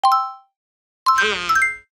Cocomelon!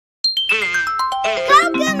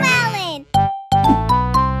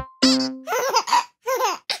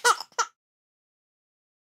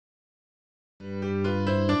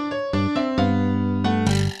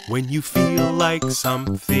 When you feel like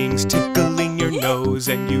something's tickling your nose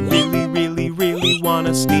and you really, really, really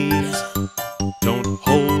wanna sneeze, don't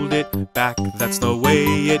hold it back, that's the way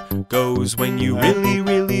it goes. When you really,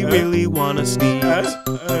 really, really wanna sneeze,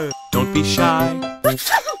 don't be shy,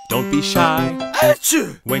 don't be shy.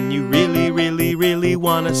 When you really, really, really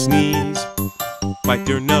wanna sneeze, wipe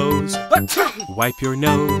your nose, wipe your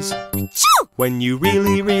nose. When you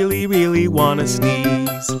really, really, really wanna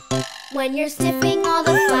sneeze. When you're sniffing all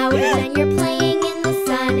the flowers and you're playing in the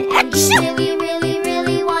sun and you really, really,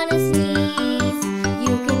 really wanna sneeze,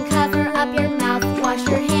 you can cover up your mouth, wash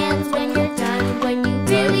your hands when you're done. When you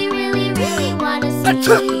really, really, really wanna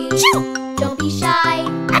sneeze, don't be shy,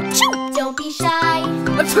 don't be shy.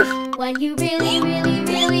 When you really, really,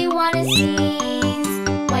 really wanna sneeze,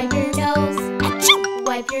 wipe your nose,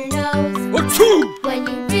 wipe your nose. When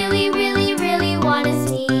you really, really, really wanna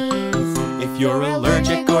sneeze. If you're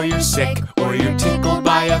allergic or you're sick or you're tickled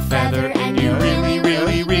by a feather and you really,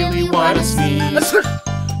 really, really wanna sneeze,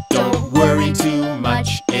 don't worry too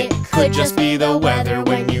much, it could just be the weather.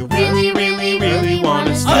 When you really, really, really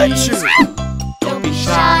wanna sneeze, don't be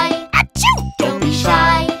shy, don't be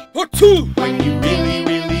shy. When you really,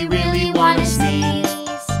 really, really wanna sneeze,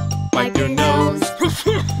 wipe your nose,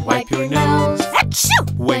 wipe your nose.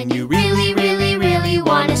 When you really, really, really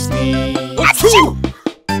wanna sneeze.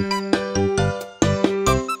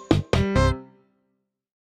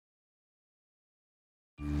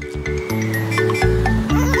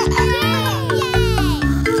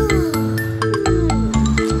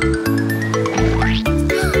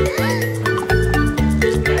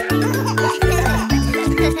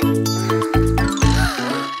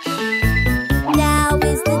 Now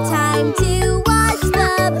is the time to wash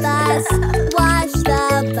the bus. Wash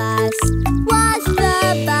the bus. Wash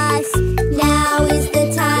the bus. Now is the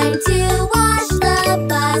time to wash the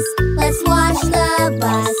bus. Let's wash the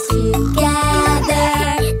bus together.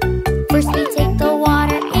 First we take the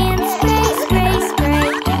water and spray, spray, spray.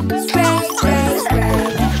 Spray, spray, spray.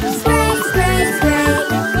 Spray, spray, spray.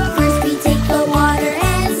 First we take the water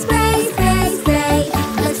and spray, spray, spray.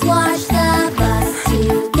 Let's wash the bus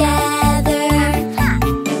together.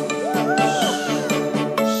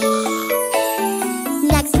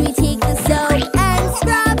 Next we take the soap and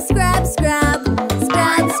scrub, scrub, scrub.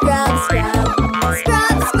 Scrub, scrub, scrub.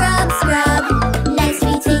 Scrub, scrub, scrub. Next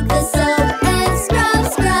we take the soap and scrub,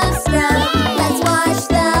 scrub, scrub. Let's wash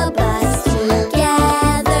the bus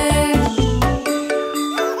together.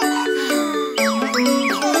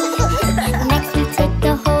 Next we take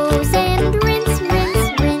the hose and rinse, rinse,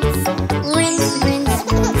 rinse. Rinse, rinse,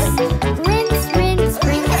 rinse. Rinse, rinse,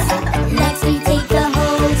 rinse. Next we take the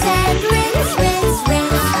hose and rinse, rinse,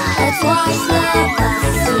 rinse. Let's wash the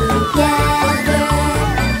bus together.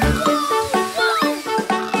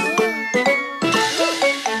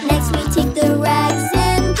 Next we take the rags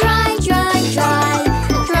and dry, dry, dry.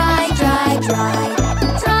 Dry, dry, dry.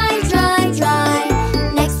 Dry, dry, dry.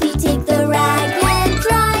 Next we take the rag and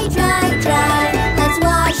dry, dry, dry. Let's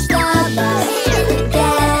wash the bus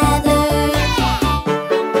together.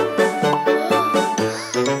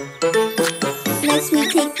 Next we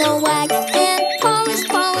take the wax and polish,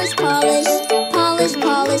 polish, polish. Polish,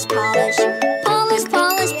 polish, polish. Polish,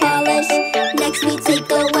 polish, polish. Next we take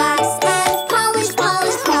the wax and polish,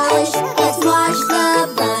 polish, polish. Let's wash the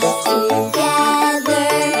bus together.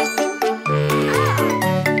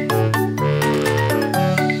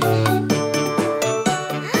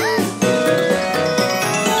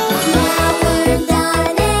 Now we're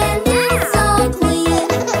done and it's all clean.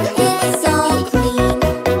 It's all clean.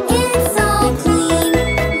 It's all clean.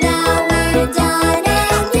 Now we're done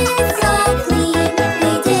and it's all clean.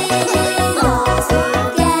 We did it all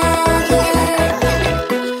together.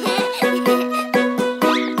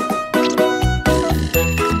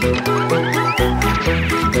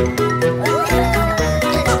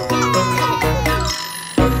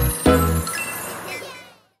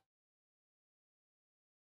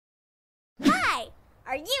 Hi,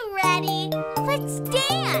 are you ready? Let's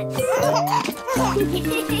dance.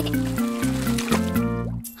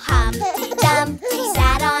 Humpty Dumpty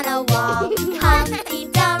sat on a wall. Humpty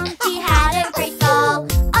Dumpty had a great fall.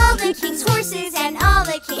 All the king's horses and all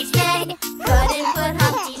the king's men couldn't put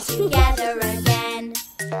Humpty together again.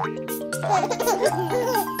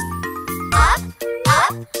 Up,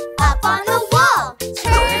 up, up on the wall.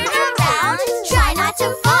 Turn around, try not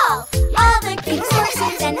to fall. All the king's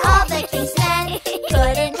horses and all the king's men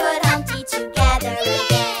couldn't put Humpty together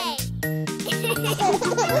again.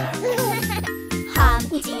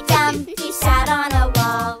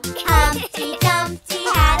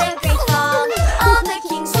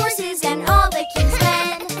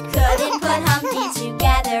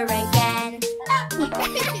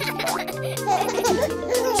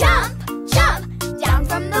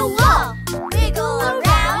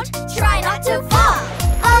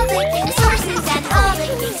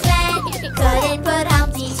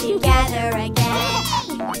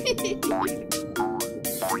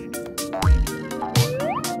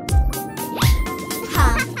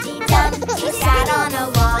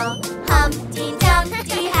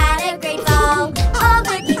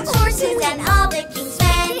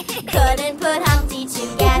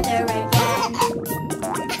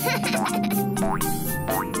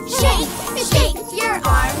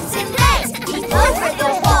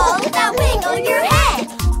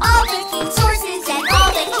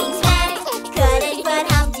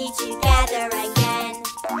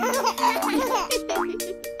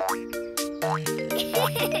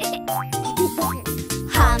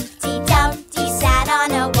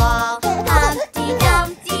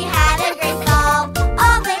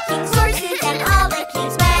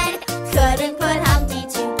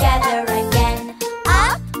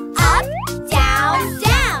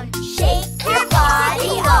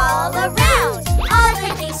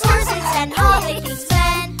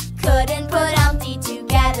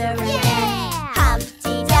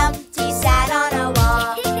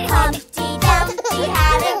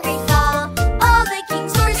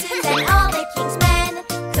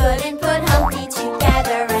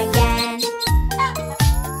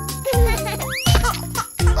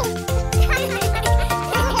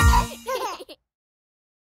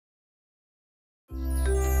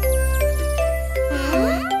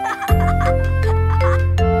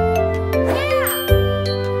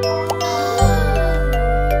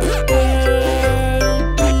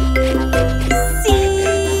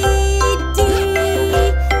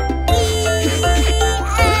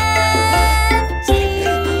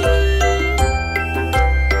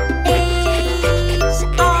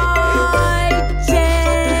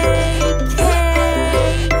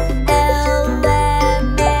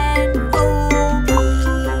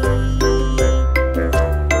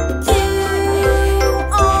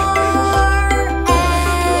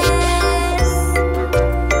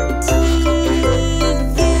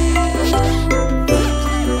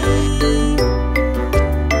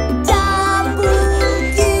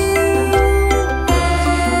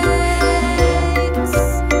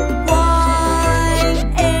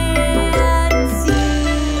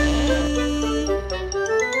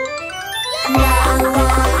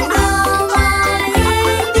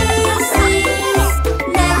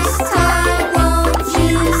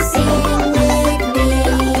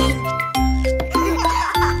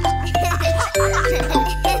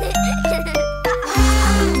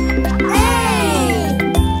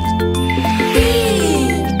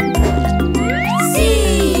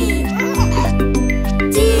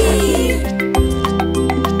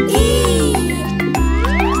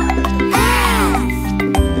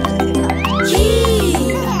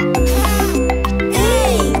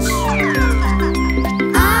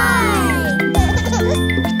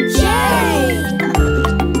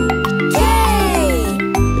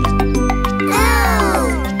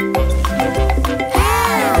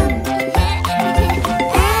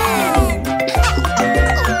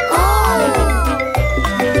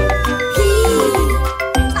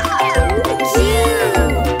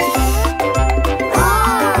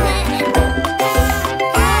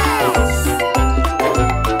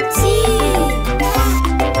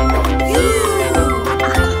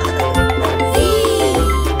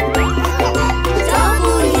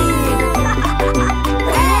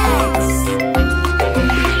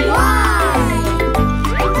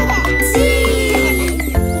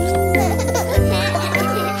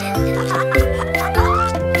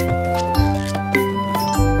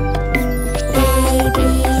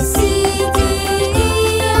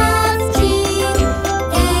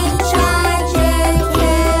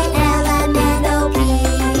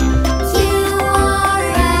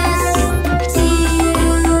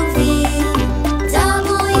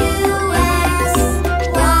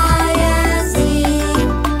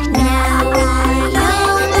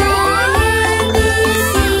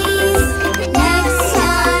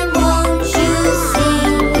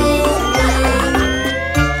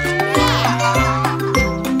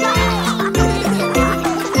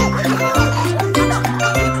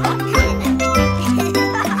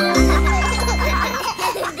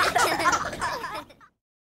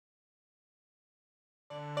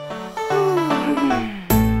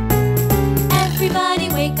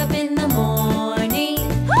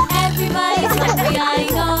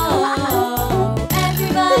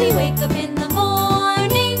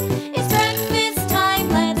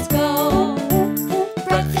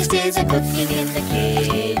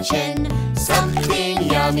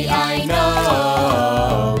 yummy, I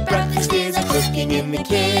know. Breakfast is a cooking in the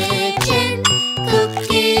kitchen,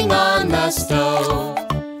 cooking on the stove.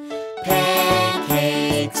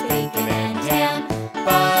 Pancakes, bacon and ham,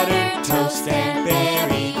 buttered toast and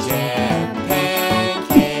berry jam.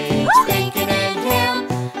 Pancakes, bacon and ham,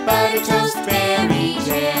 buttered toast, berry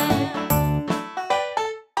jam.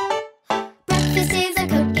 Breakfast is a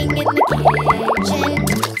cooking in the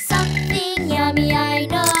kitchen, something yummy, I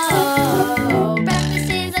know. Breakfast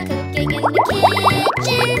is a cooking in the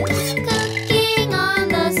kitchen, cooking on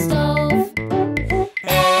the stove.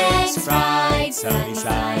 Eggs fried sunny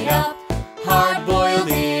side up, hard-boiled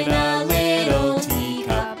in a little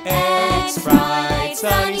teacup. Eggs fried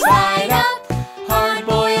sunny side up,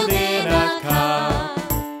 hard-boiled in a cup.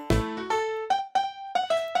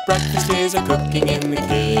 Breakfast is a cooking in the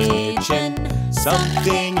kitchen,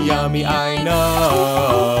 something yummy, I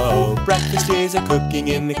know. Breakfast is a cooking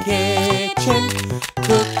in the kitchen,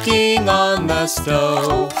 cooking on the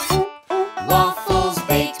stove. Waffles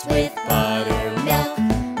baked with buttermilk,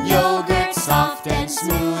 yogurt soft and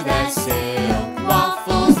smooth as silk.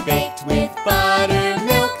 Waffles baked with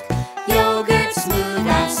buttermilk, yogurt smooth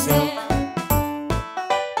as silk.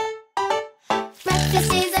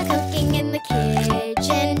 Breakfast is a cooking in the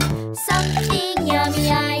kitchen, something yummy,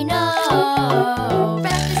 I know.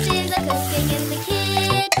 Breakfast is a cooking in the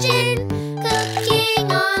kitchen,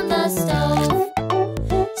 cooking on the stove.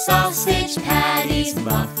 Sausage patties,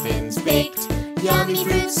 muffins baked, yummy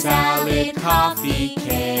fruit salad, coffee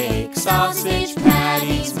cake. Sausage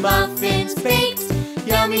patties, muffins baked,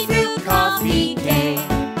 yummy fruit coffee cake.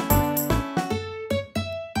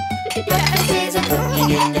 Breakfast is a cooking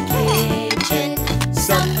in the kitchen,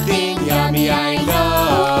 something yummy, I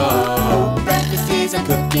know. Breakfast is a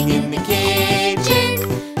cooking in the kitchen,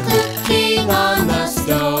 cooking on the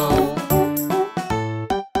stove.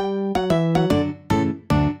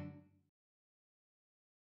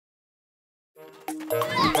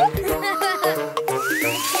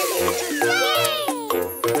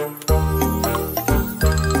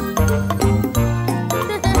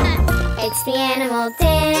 It's the animal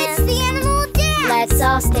dance. It's the animal dance. Let's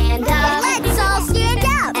all stand up. Let's all stand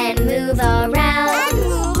up. And move around. And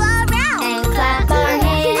move around. And clap our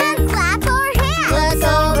hands. And clap our hands. Look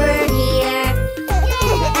over here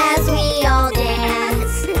as we all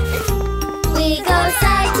dance. We go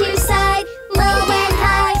side to side, low and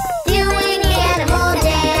high, doing the animal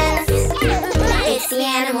dance. It's the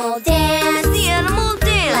animal dance. It's the animal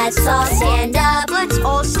dance. Let's all stand up. Let's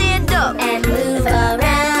all stand up. And move around.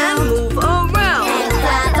 And move around. And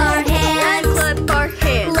clap our hands. And clap our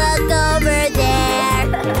hands. Look over there.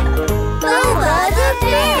 Bubba the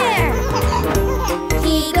bear.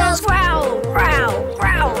 He goes Growl, growl,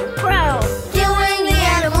 growl, growl. doing the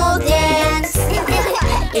animal dance.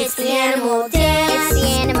 It's the animal dance. It's the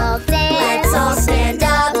animal dance. Let's all stand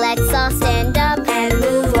up. Let's all stand up. And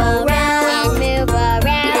move around. And move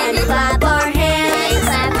around. And clap our hands.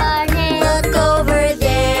 And clap our hands. Look over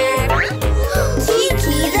there.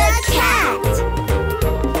 Kiki the cat.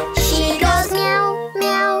 She goes meow,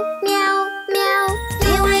 meow, meow, meow,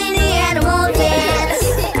 doing the animal dance.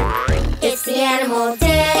 It's the animal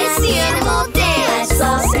dance. It's the animal dance. Let's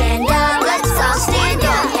all stand up. Let's all stand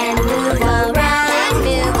up. And move around. And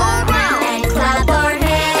move around. And clap our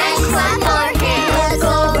hands. And clap our hands.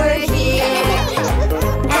 Look over here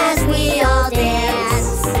as we all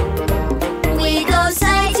dance. We go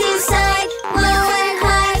side to side, low and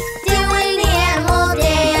high, doing the animal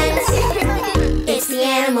dance. It's the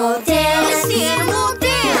animal dance. It's the animal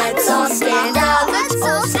dance. Let's all stand up. Let's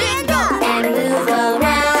all stand up. And move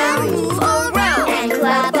around. And move around. And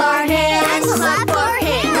clap our hands. And clap our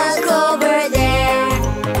hands. Look over there.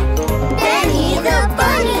 Benny the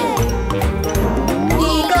bunny.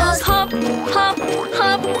 He goes Hop, hop,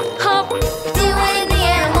 hop, hop. doing the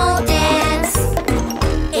animal dance.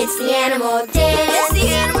 It's the animal dance. It's the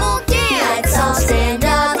animal dance. Let's all stand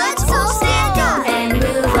up. Let's all stand up. And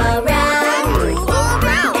move around. And move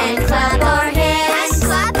around. And clap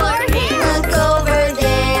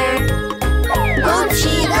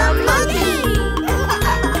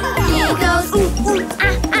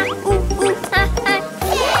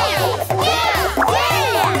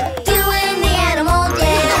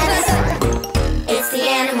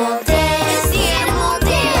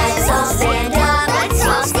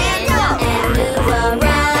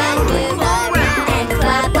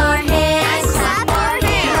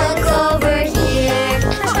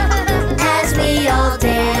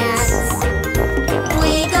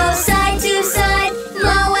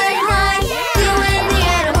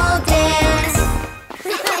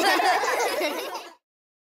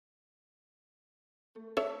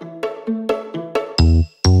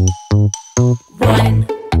 1.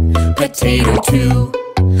 Potato 2.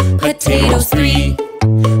 Potatoes 3.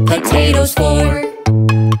 Potatoes 4.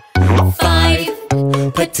 5.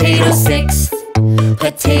 Potato 6.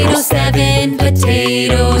 Potato 7.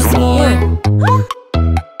 Potatoes more.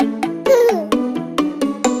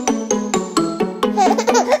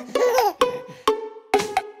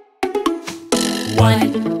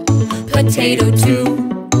 1. Potato 2.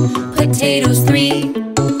 Potatoes 3.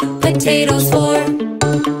 Potatoes 4.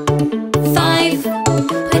 5.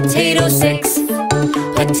 Potato 6.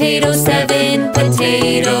 Potato 7.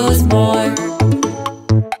 Potatoes more.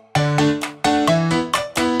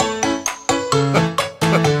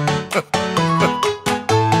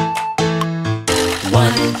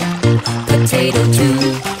 1. Potato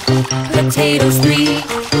 2. Potatoes 3.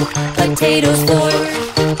 Potatoes 4.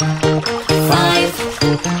 5.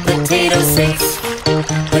 Potato 6.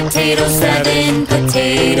 Potato 7.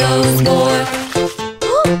 Potatoes more.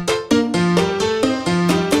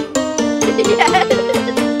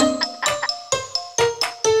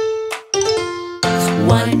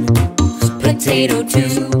 1. Potato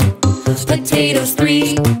 2. Potatoes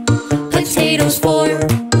 3. Potatoes 4.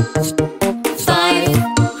 5.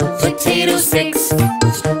 Potato 6.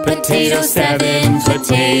 Potato 7.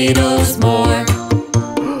 Potatoes more.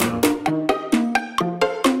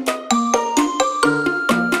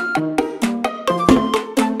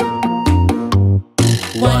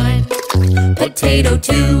 1. Potato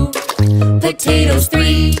 2. Potatoes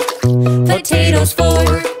 3. Potatoes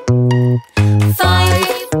 4.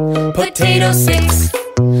 5. Potato 6.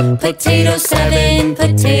 Potato 7.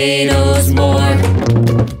 Potatoes more.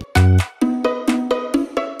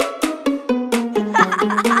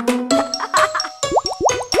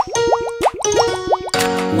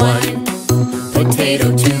 1.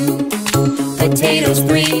 Potato 2. Potatoes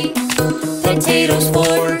 3. Potatoes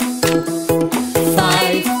 4.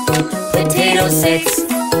 5. Potato 6.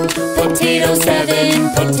 Potato 7.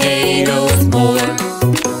 Potatoes more.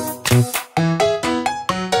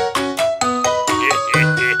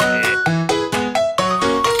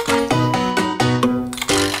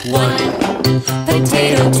 1.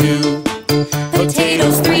 Potato 2.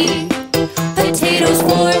 Potatoes 3. Potatoes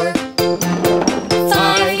 4.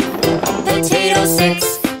 5. Potato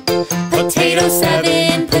 6. Potato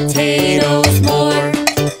 7. Potatoes more.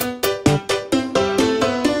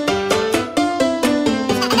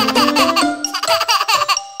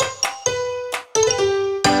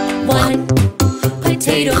 1.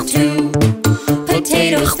 Potato 2.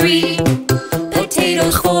 Potatoes 3.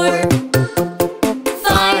 Potatoes 4.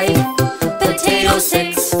 5. Potato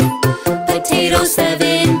 6. Potato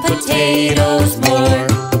 7. Potatoes more.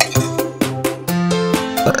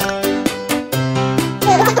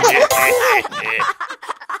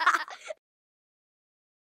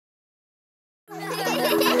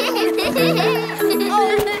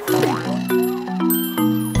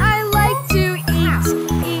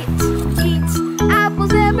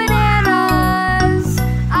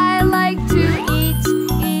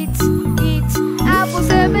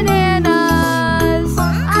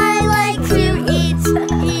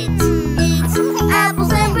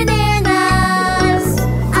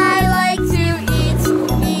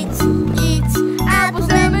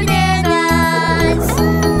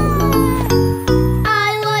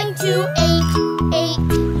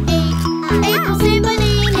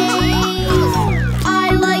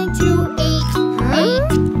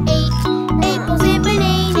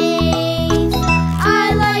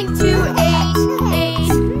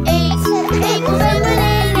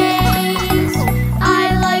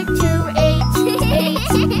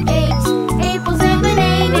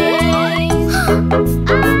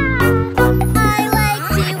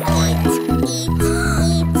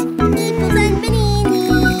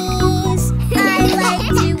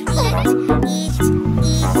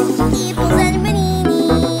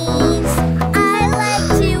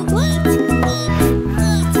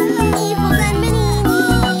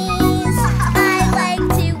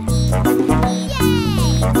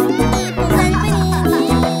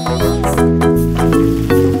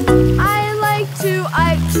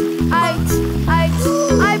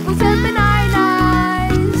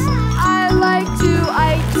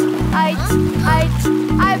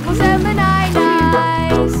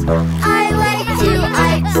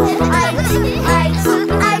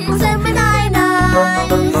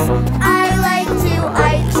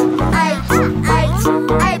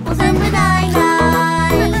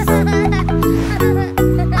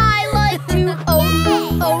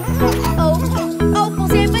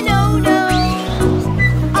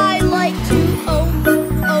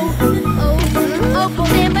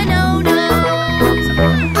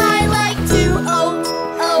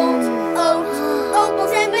 'Cause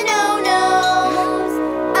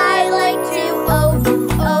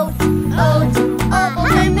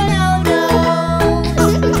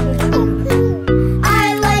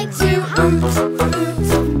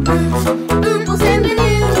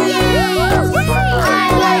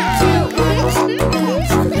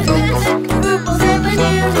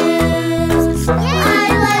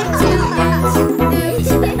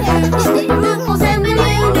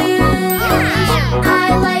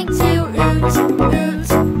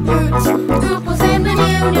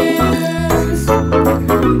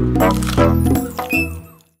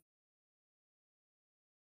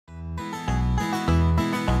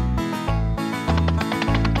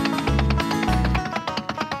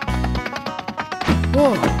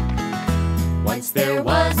Once there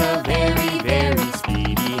was a very, very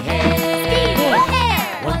speedy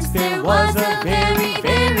hare. Once there was a very,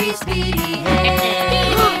 very speedy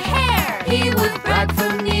hare. He would brag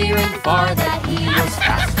from near and far that he was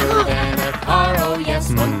faster than a car. Oh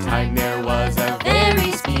yes, one time there was a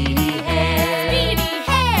very speedy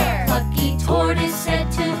hare. The plucky tortoise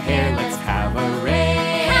said to hare, let's have a race.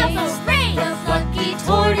 The plucky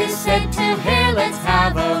tortoise said to hare, let's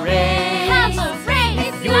have a race.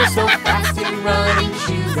 If you're so fast in running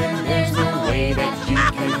shoes, then there's no way that you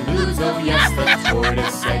can lose. Oh yes, the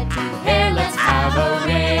tortoise said to hare, let's have a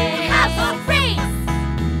race.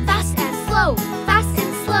 Fast and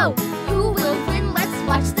slow, who will win? Let's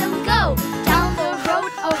watch them go. Down the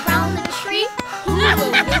road, around the tree, who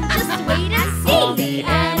will win? Just wait and see. All the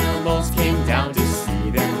animals came down to see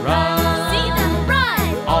them run.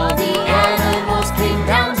 All the animals came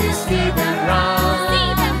down to see them run.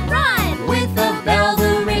 With a bell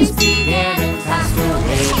the race began and fast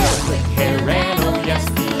away the quick hare ran. Oh yes,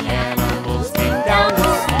 the animals came down to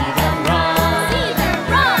see them run.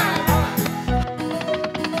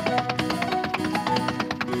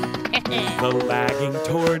 The lagging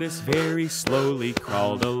tortoise very slowly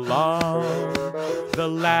crawled along. The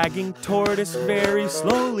lagging tortoise very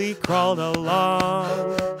slowly crawled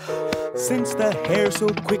along. Since the hare so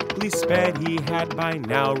quickly sped, he had by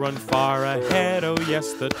now run far ahead. Oh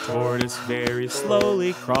yes, the tortoise very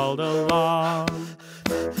slowly crawled along.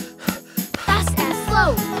 Fast and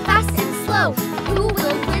slow, who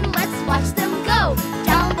will win? Let's watch them go.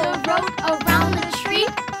 Down the road, around the tree,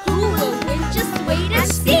 who will win? Just wait and The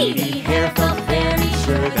see. speedy hare felt very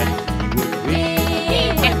sure that he would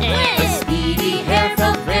win. The speedy hare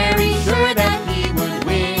felt very sure that he would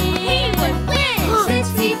win. Since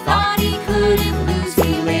he thought he couldn't lose,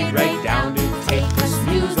 he laid right down to take a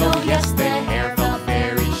snooze. Oh yes, the hare felt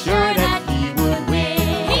very sure that he would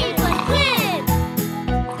win.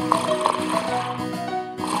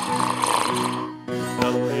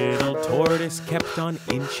 The little tortoise kept on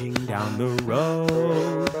inching down the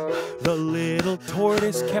road. The little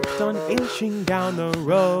tortoise kept on inching down the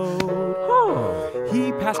road.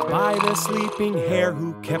 He passed by the sleeping hare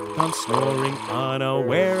who kept on snoring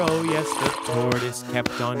unaware. Oh yes, the tortoise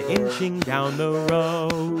kept on inching down the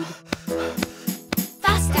road.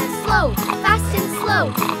 Fast and slow,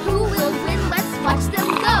 who will win? Let's watch them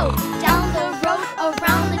go. Down the road,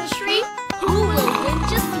 around the tree, who will win?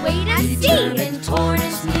 Just wait and The see. turning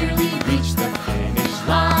tortoise nearly reached the finish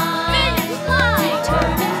line. The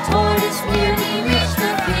turning tortoise nearly reached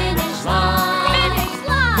the finish line.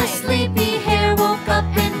 The sleepy hare woke up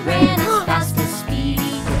and ran as fast as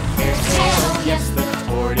speedy hare's tail. Oh yes, the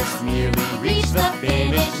tortoise nearly reached the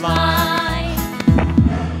finish line.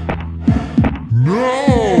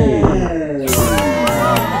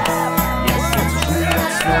 Yes, it's true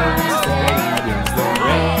that slow and steady wins the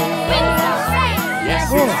race. Yes,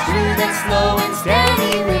 it's true that slow and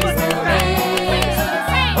steady wins the race.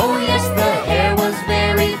 Oh yes, the hare was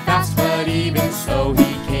very fast, but even so he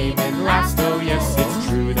came in last. Oh yes, it's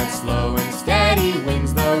true that slow and steady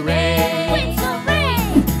wins the race.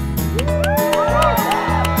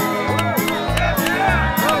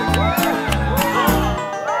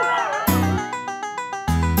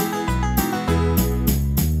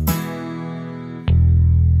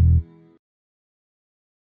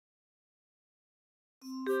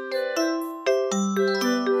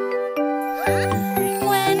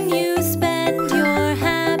 When you spend your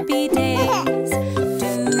happy days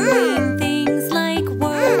doing things like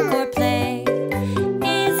work or play,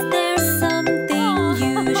 is there something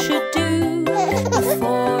you should do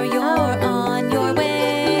before you're on your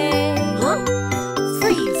way?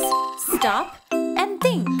 Freeze, stop, and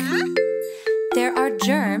think. There are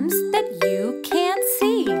germs that you can't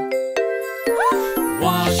see.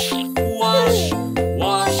 Wash, wash,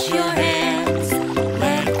 wash your hands.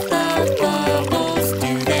 Let the bubbles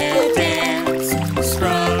do their dance.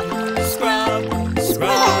 Scrub, scrub,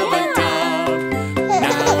 scrub a dub.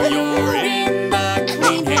 Now you're in the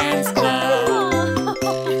Clean Hands Club.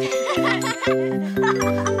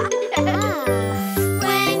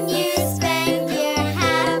 When you spend your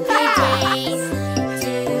happy days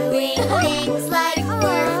doing things like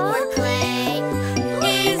work or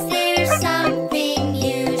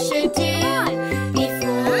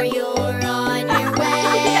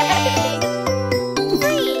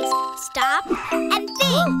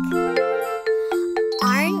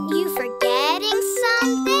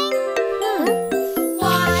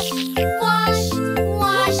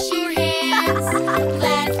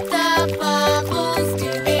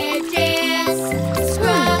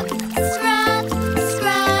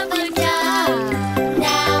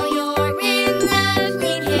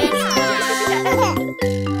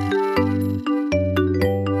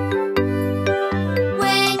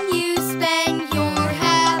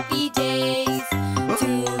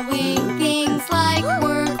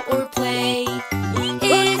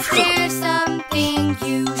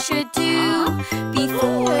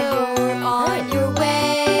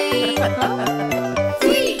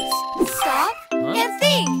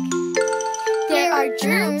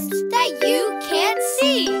germs that you can't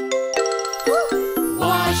see.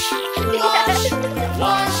 Wash, wash,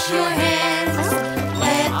 wash your hands.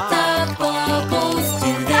 Let the bubbles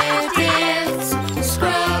do their dance.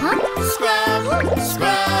 Scrub, scrub,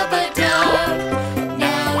 scrub a dub.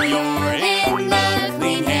 Now you're in the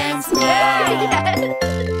Clean Hands Club.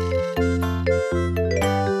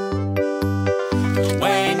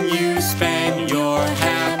 When you spend your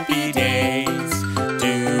happy days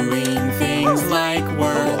doing things like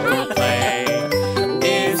work or play,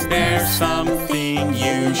 is there something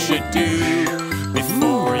you should do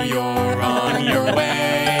before you're on your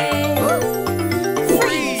way?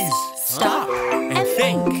 Freeze! Stop and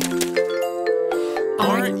think.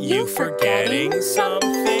 Aren't you forgetting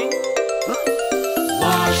something?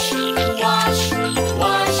 Wash, wash,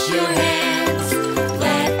 wash your hands.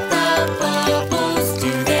 Let the bubbles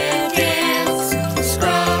do their dance.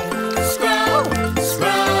 Scrub, scrub,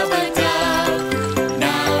 scrub a dub.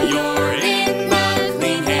 Now you're in the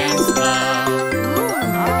Clean Hands Club.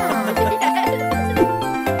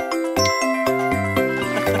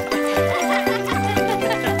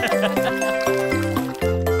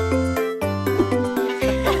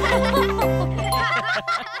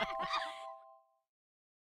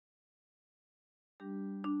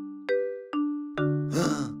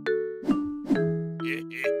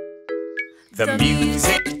 The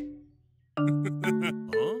music.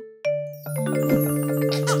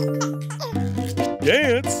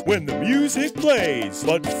 Dance when the music plays,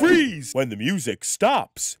 but freeze when the music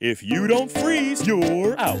stops. If you don't freeze,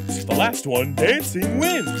 you're out. The last one dancing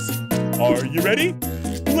wins. Are you ready?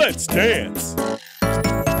 Let's dance.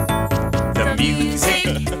 The music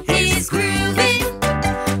is grooving.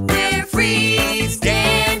 We're freeze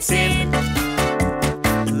dancing.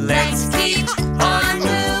 Let's keep on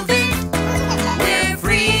moving. We're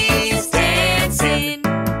freeze dancing.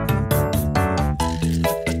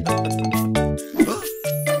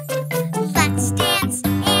 Let's dance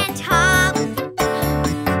and hop.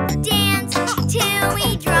 Dance till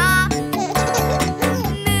we drop. Move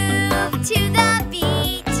to the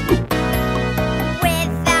beat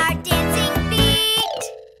with our dancing feet.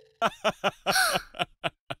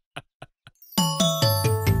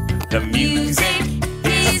 The music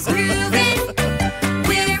is grooving.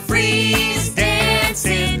 We're freeze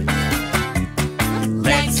dancing.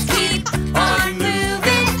 Let's keep on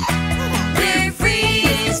moving. We're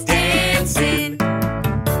freeze dancing.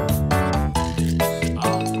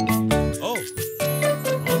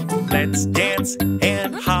 Let's dance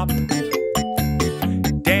and hop.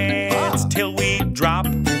 Dance till we drop.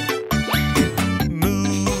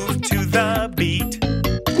 Move to the beat.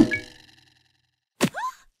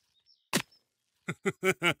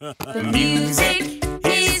 The music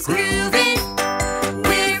is grooving.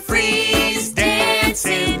 We're freeze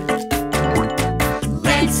dancing.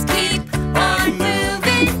 Let's keep on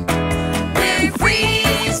moving. We're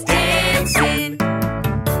freeze dancing.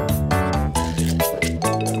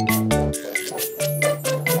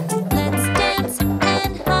 Let's dance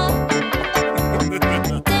and hop.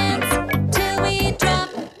 Dance till we drop.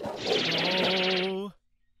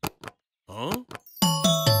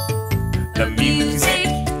 The music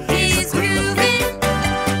is grooving.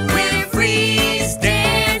 We're freeze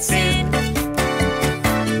dancing.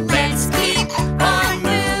 Let's keep on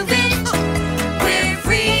moving. We're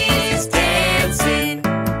freeze dancing.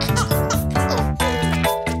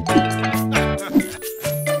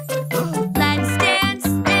 Let's dance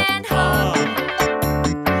and hop.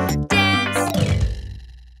 Dance.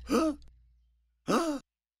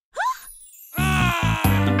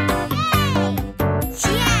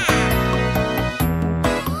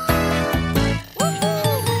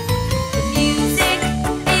 Music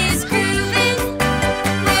is grooving.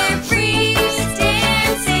 We're freeze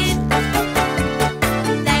dancing.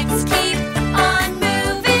 Let's keep on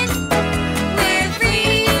moving. We're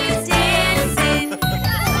freeze dancing.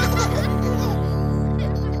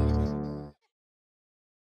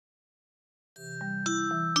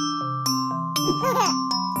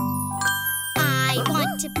 I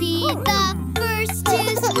want to be the first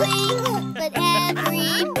to swing, but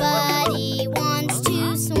everybody wants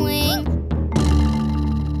to swing.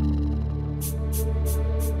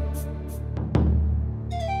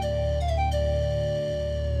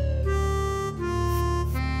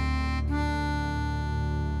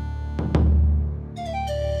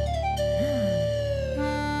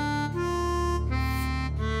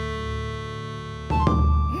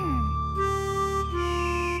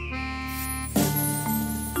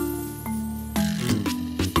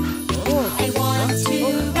 I want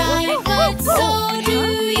to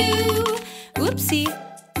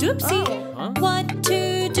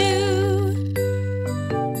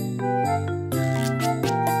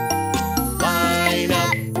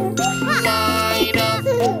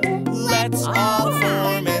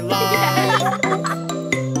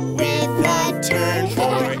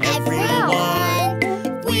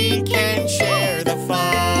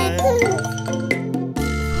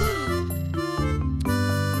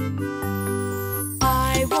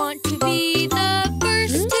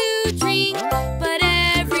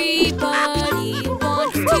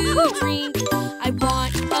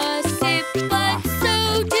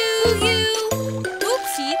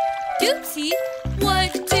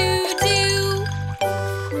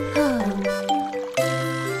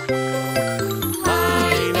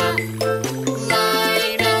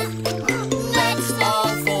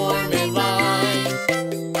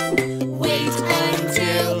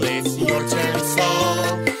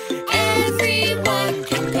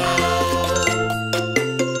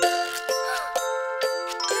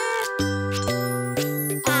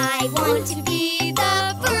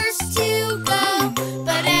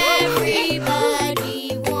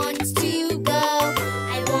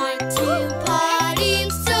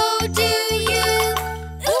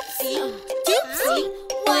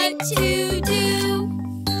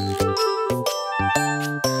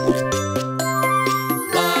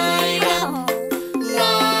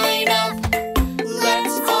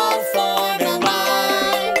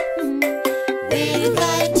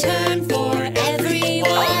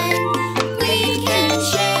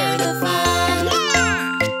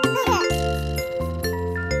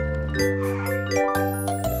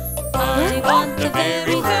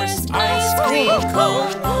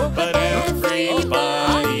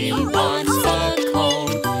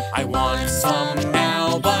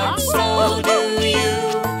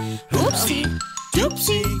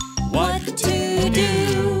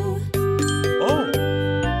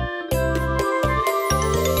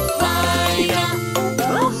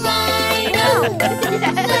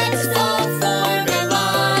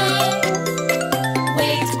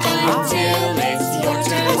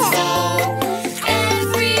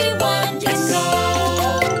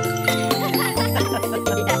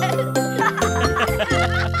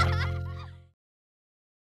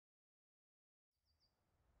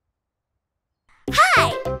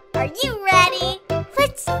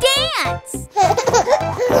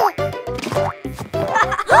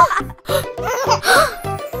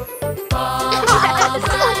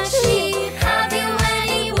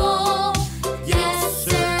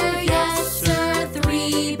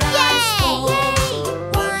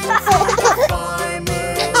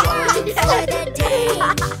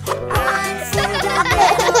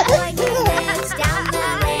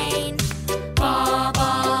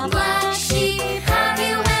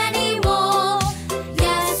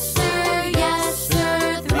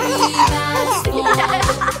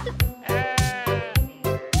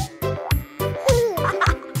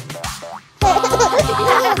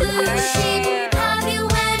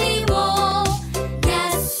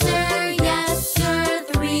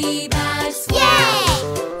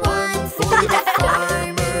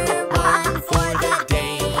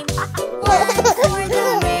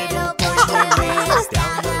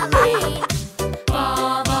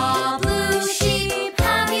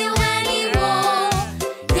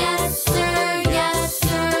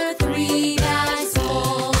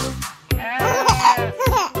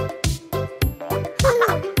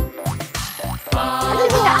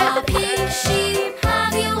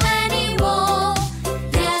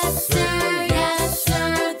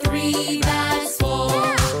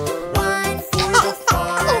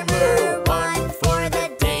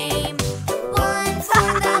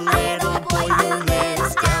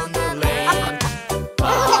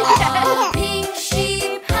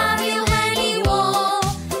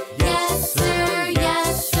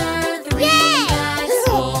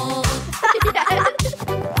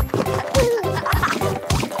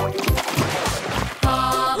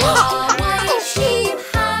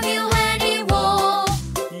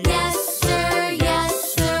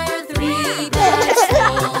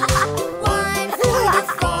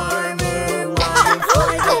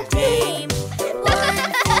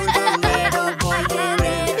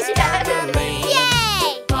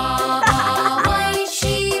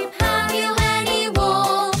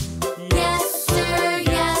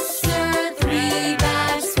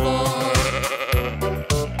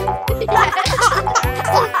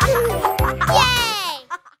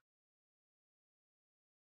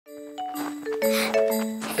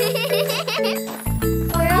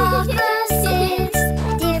We're opposites,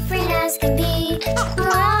 different as can be. We're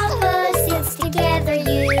opposites together,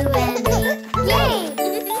 you and me. Yay!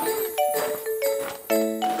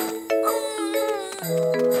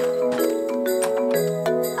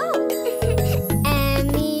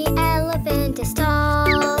 Emmy elephant is tall.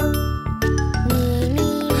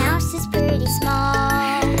 Mimi mouse is pretty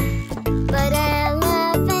small. But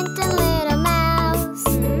elephant and little mouse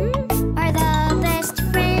are the best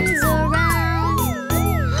friends around.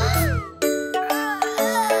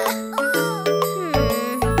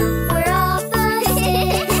 We're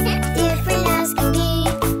opposites, different as can be.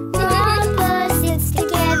 We're opposites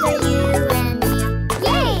together, you and me.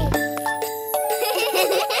 Yay!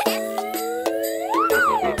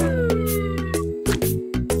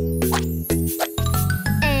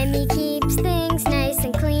 Emmy keeps things nice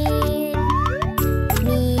and clean.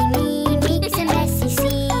 Mimi makes a messy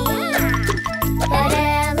scene. But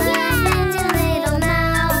elephant and little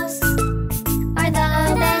mouse are the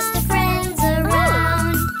best friends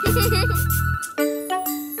around.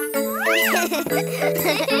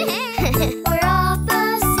 We're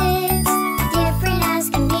opposites, different as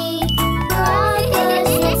can be. We're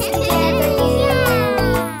opposites together, you and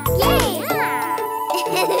me. Yay!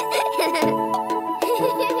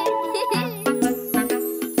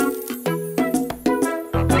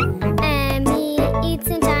 Emmy eats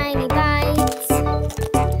in tiny bites.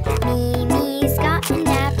 Mimi's got an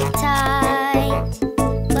appetite.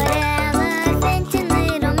 But elephant and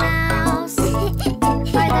little mouse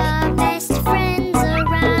are the best friends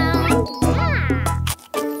around.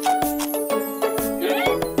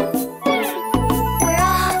 We're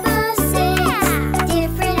opposites,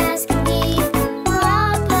 different as can be. We're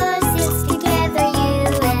opposites together, you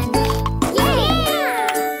and me. Yay!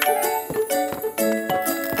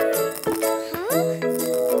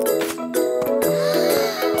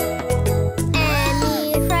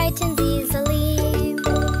 Emmy frightens easily.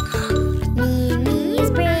 Mimi's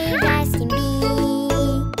brave as can be.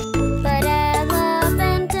 But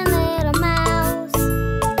elephant and little mouse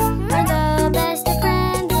are the best of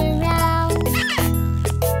friends around.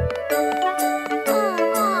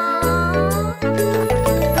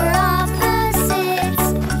 We're opposites,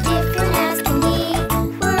 different as can be.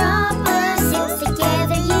 We're opposites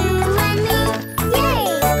together, you and me. Yay!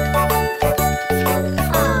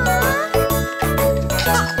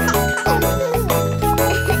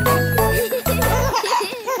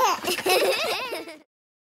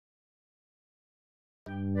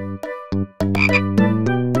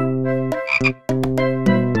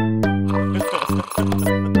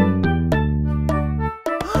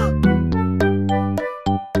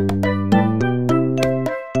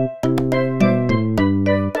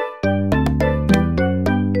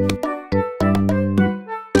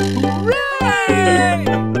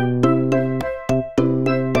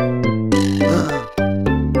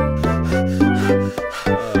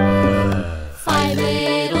 Five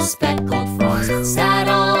little speckled frogs sat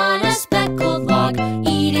on a speckled log,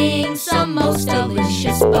 eating some most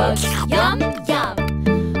delicious bugs. Yum,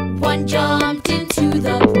 yum. One jumped into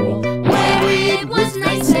the pool where it was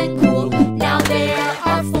nice and cool. Now there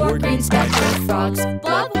are four green speckled frogs.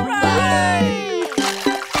 Blub, blub.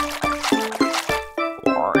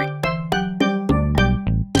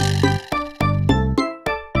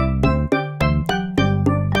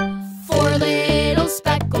 Four little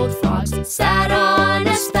speckled frogs sat on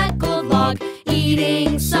a speckled log,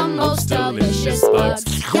 eating some most delicious bugs.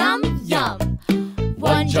 Yum, yum.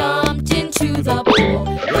 One jumped into the pool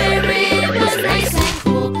where it was nice and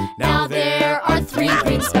cool. Now there are three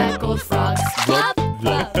green speckled frogs. Blub,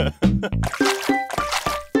 blub.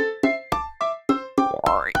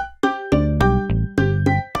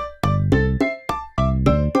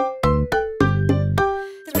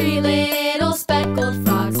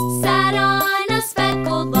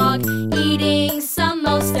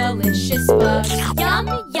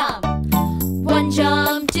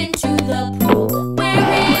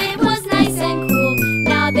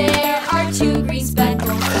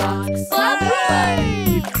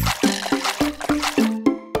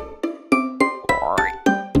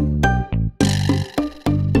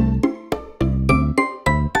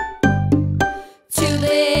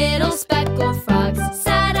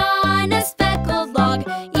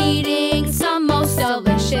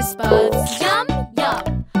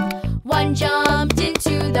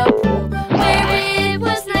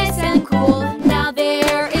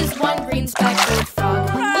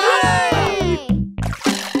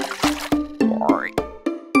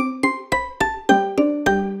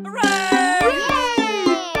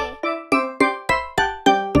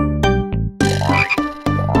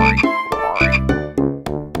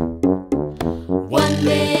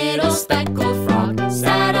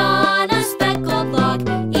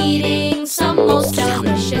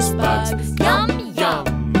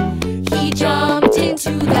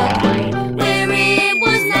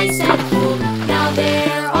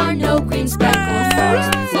 green speckled frogs.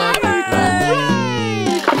 Look, look.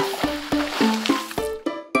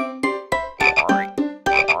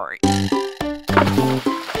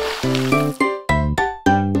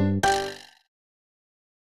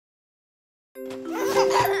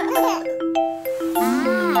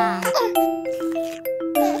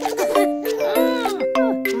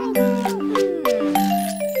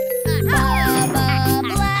 Baba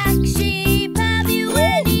Black Sheep, have you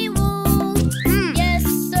any wool? Yes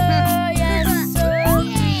sir,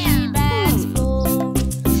 3 bags full.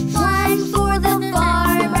 One for the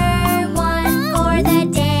farmer, one for the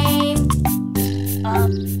dame.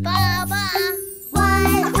 Baba.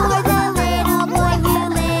 One for the little boy who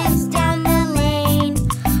lives down the lane.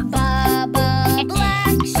 Baba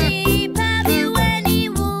Black Sheep, have you any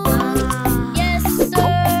wool? Yes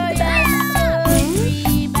sir,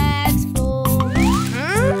 3 bags full.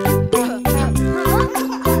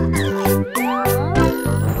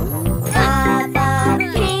 Baba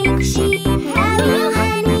Pink Sheep, have you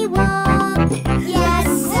any wool? Yes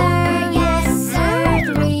sir,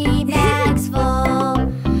 3 bags full.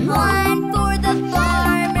 One for the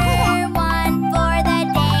farmer, one for the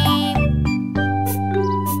dame.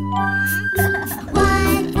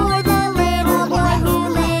 One for the little boy who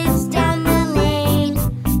lives down the lane.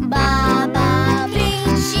 Baba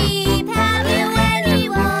Pink Sheep, have you any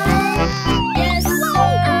wool? Yes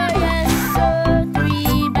sir,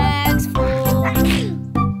 3 bags full.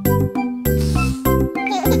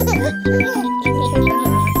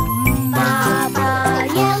 Baba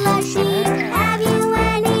Yellow Sheep, have you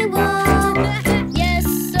any wool? Yes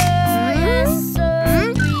sir,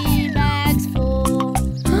 3 bags full.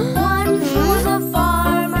 One for the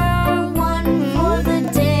farmer, one for the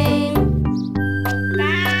dame.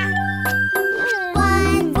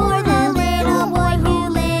 One for the little boy who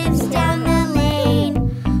lives down the lane.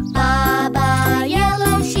 Baba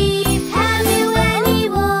Yellow Sheep, have you any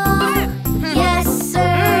wool? Yes sir,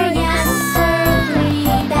 3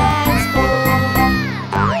 bags full.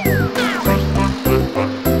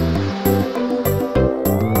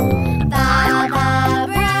 Baba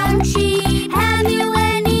Brown Sheep, have you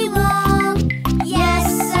any wool? Yes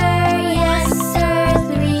sir,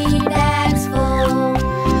 3 bags full.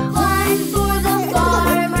 One for the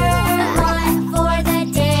farmer, one for the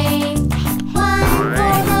dame. One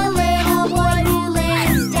for the little boy who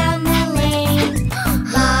lives down the lane.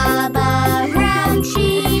 Baba Brown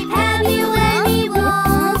Sheep, have you any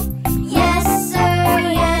wool? Yes sir,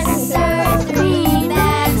 3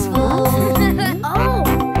 bags full.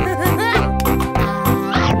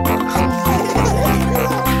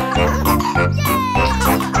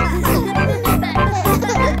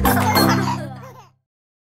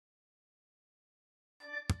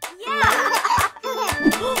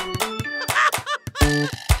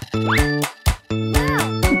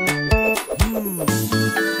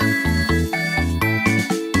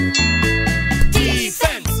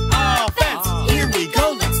 Defense, offense, here we go,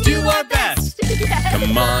 let's do our best.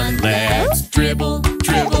 Come on, let's dribble,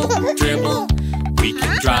 dribble, dribble. We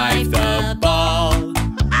can drive the ball.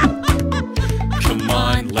 Come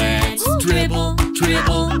on, let's dribble,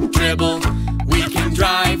 dribble, dribble. We can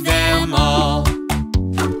drive them all.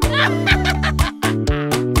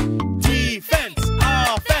 Defense,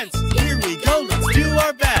 offense, here we go, let's do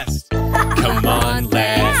our best. Come on,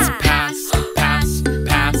 let's pass, pass,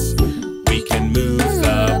 pass. We can move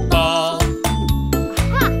the ball.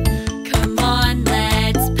 Come on,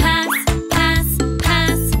 let's pass, pass,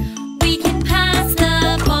 pass. We can pass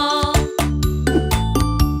the ball.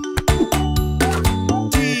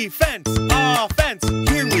 Defense, offense,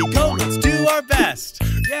 here we go, let's do our best.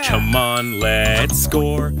 Come on, let's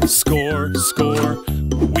score, score, score.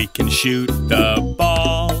 We can shoot the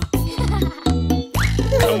ball.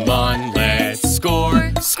 Come on, let's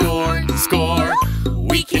score, score, score.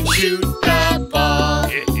 We can shoot the ball.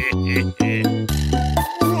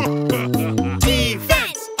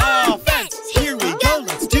 Defense, offense, here we go,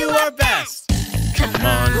 let's do our best. Come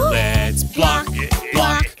on, let's block,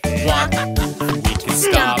 block, block. We can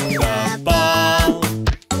stop the ball.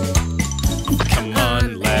 Come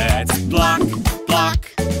on, let's block, block,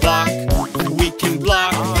 block. We can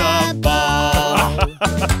block the ball.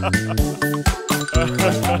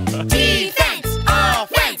 Defense,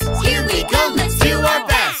 offense, here we go, let's do our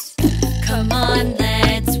best. Come on,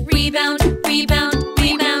 let's rebound, rebound,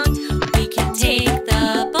 rebound. We can take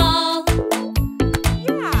the ball.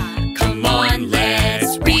 Come on,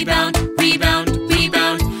 let's rebound, rebound,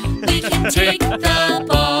 rebound. We can take the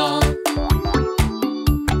ball.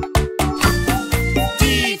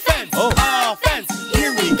 Defense, offense,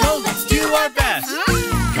 here we go, let's do our best.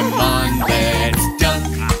 Come on, let's dunk,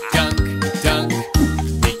 dunk, dunk.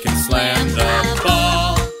 We can slam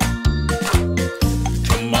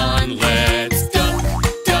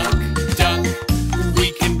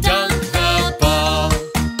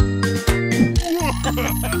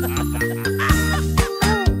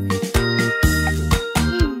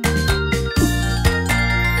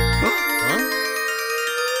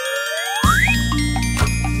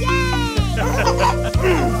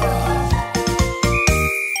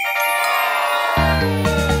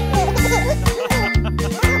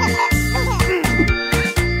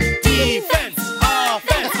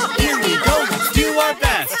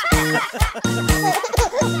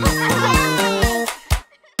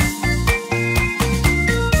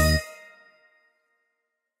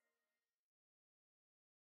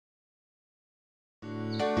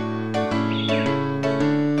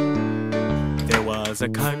was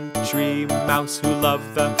a country mouse who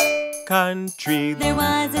loved the country. There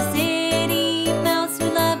was a city mouse who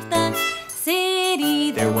loved the city.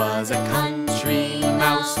 There was a country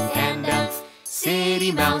mouse and a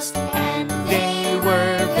city mouse, and they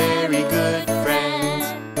were very good friends.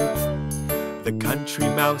 The country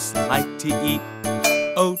mouse liked to eat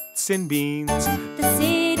oats and beans. The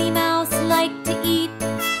city mouse liked to eat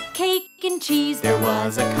cake and cheese. There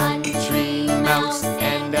was a country mouse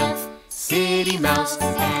and a city mouse,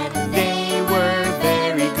 and they were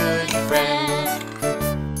very good friends.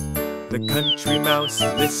 The country mouse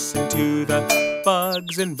listened to the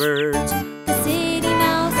bugs and birds. The city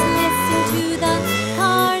mouse listened to the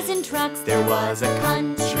cars and trucks. There was a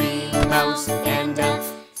country mouse and a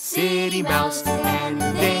city mouse, and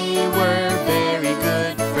they were very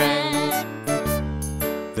good friends.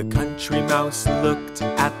 The country mouse looked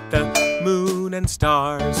at the moon and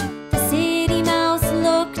stars. The city mouse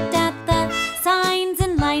looked at the signs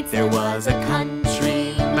and lights. There was a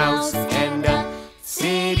country mouse and a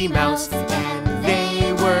city mouse, and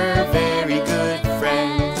they were very good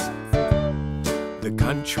friends. The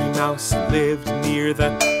country mouse lived near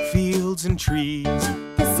the fields and trees.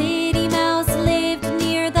 The city mouse lived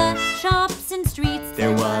near the shops and streets.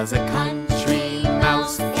 There was a country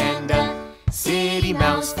mouse and a city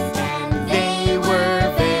mouse, and they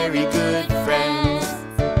were very good friends.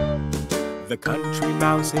 The country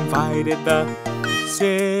mouse invited the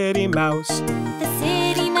city mouse. The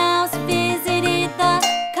city mouse visited the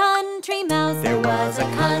country mouse. There was a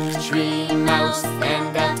country mouse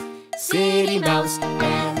and a city mouse,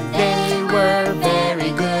 and they were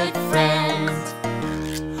very good friends.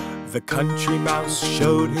 The country mouse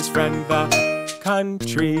showed his friend the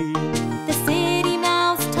country. The city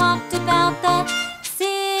mouse talked about the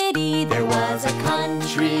city. There was a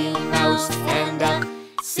country mouse and a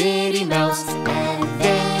city mouse, and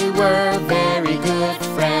they were very good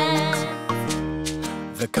friends.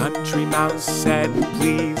 The country mouse said,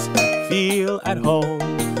 "Please feel at home."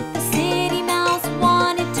 The city mouse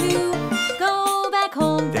wanted to go back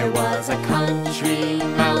home. There was a country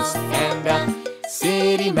mouse and a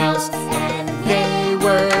city mouse, and they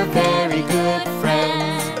were very good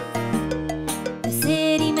friends. The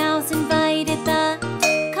city mouse invited the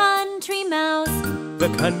country mouse.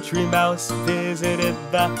 The country mouse visited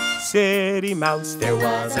the city mouse. There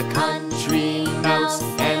was a country mouse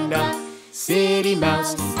and a city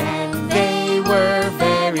mouse, and they were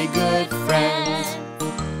very good friends.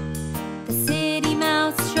 The city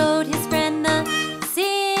mouse showed his friend the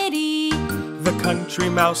city. The country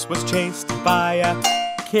mouse was chased by a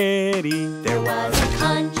kitty. There was a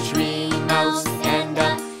country mouse and a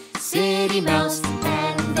city mouse,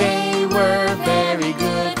 and they were very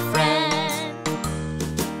good friends.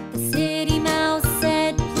 The city mouse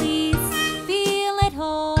said, "Please feel at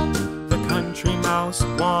home." The country mouse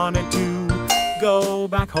wanted to go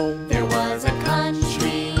back home. There was a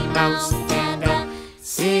country mouse and a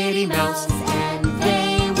city mouse, and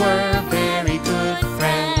they were very good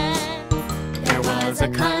friends. There was a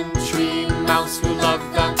country mouse who loved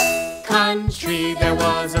the country. There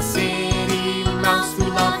was a city mouse who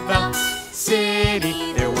loved the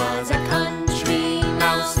city. There was a country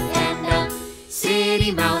mouse and a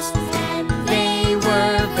city mouse, and they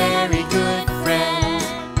were very good friends.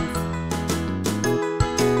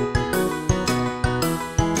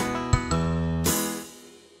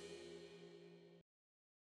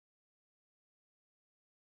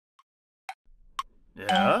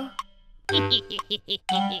 Yeah?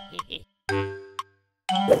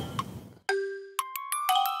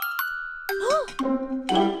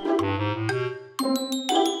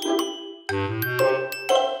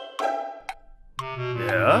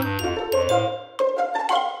 Yeah?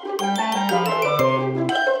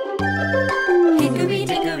 Hickory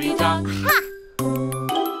dickory dock.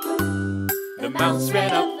 The mouse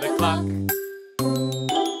ran up the clock.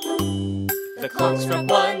 The clock struck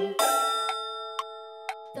one.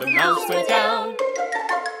 The mouse went down.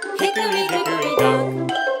 Hickory dickory dock.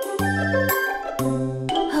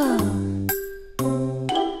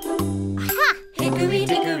 Hickory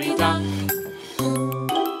dickory dock.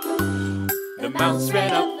 The mouse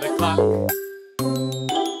ran up the clock.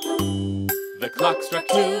 The clock struck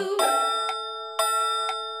two.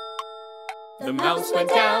 The mouse went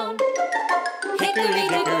down. Hickory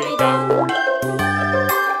dickory dock.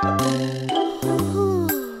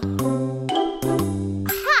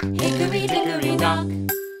 Hickory dickory dock.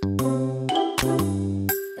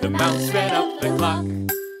 The mouse ran up the clock.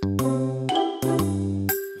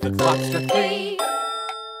 The clock struck three.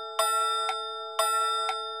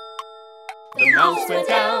 The mouse went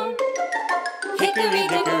down. Hickory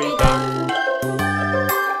dickory dock.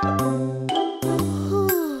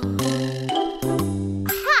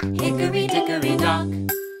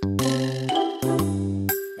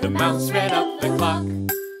 mouse ran up the clock.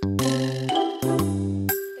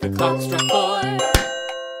 The clock struck 4.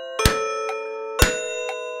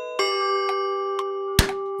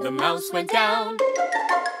 The mouse went down.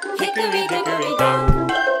 Hickory dickory dock.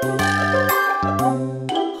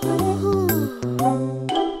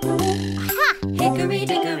 Hickory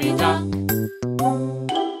dickory dock.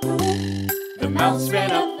 The mouse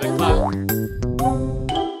ran up the clock.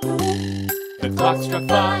 The clock struck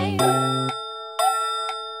 5.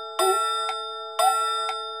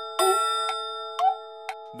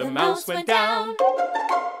 The mouse went down.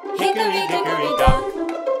 Hickory dickory dock.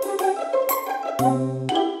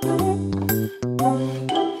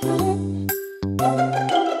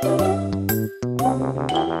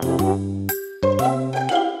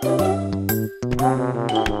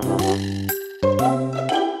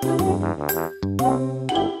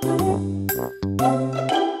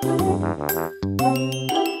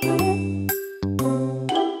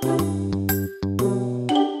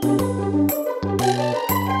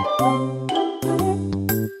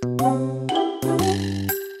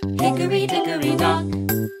 Hickory dickory dock.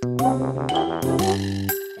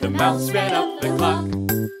 The mouse ran up the clock.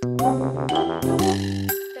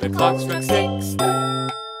 The clock struck 6.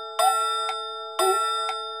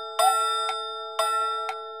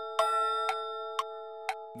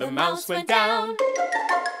 The mouse went down.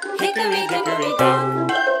 Hickory dickory dock.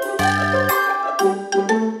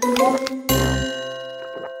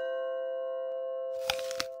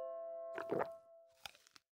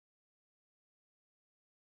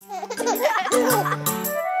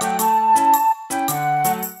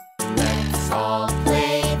 Let's all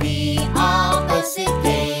play the opposite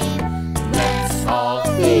game. Let's all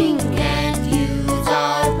think and use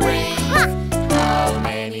our brains. How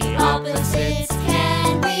many opposites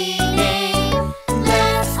can we name?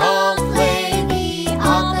 Let's all play the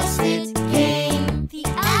opposite game. The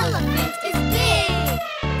elephant is big,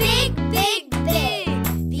 big, big, big.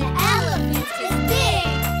 The elephant is big,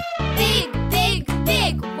 big, big,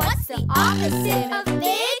 big. What's the opposite of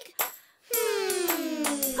big?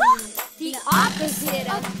 The opposite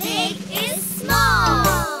of big is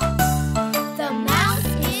small. The mouse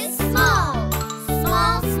is small.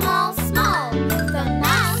 Small, small, small. The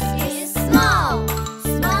mouse is small.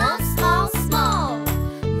 Small, small, small.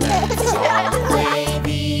 Let's all play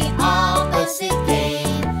the opposite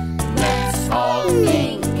game. Let's all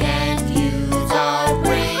think and use our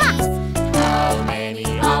brains. How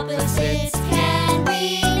many opposites can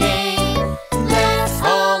we name? Let's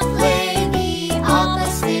all play the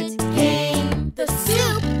opposite game. The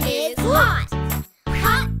soup is hot.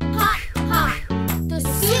 Hot, hot, hot. The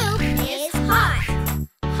soup is hot.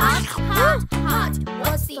 Hot, hot, hot.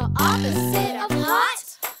 What's the opposite of hot?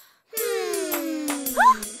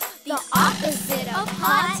 The opposite of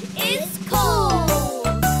hot is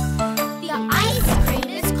cold. The ice cream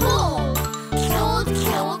is cold. Cold,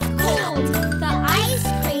 cold, cold. The ice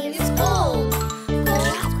cream is cold.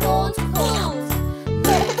 Cold, cold, cold.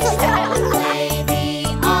 Let's all play the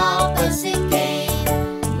opposite game.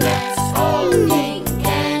 Let's all think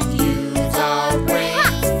and use our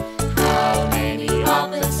brains. How many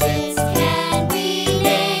opposites can we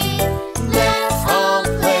name? Let's all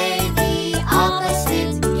play the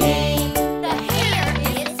opposite game. The hare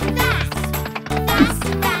is fast. Fast,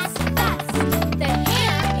 fast, fast. The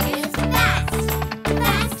hare is fast.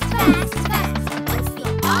 Fast, fast, fast. What's the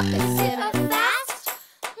opposite of fast?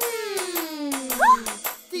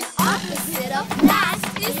 The opposite of fast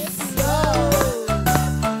is slow.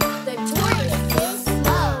 The tortoise is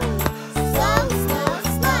slow. Slow, slow,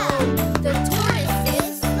 slow. The tortoise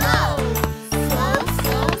is slow. Slow,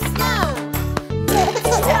 slow, slow. Let's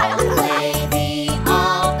all play the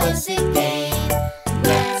opposite game.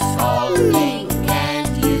 Let's all think and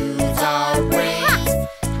use our brains.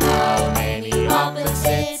 How many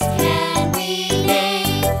opposites can we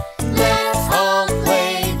name? Let's all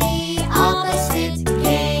play the opposite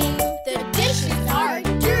game. The dishes are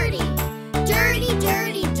dirty. Dirty,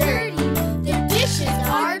 dirty, dirty. The dishes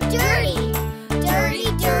are dirty. Dirty,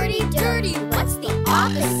 dirty, dirty. What's the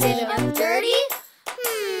opposite of dirty?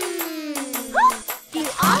 The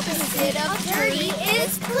opposite of dirty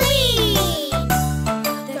is clean.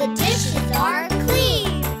 The dishes are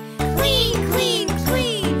clean. Clean, clean,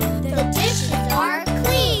 clean. The dishes are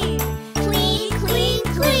clean. Clean, clean,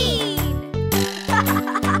 clean.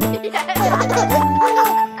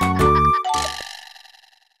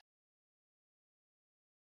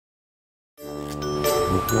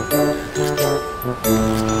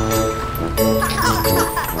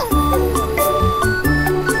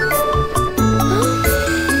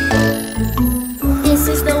 This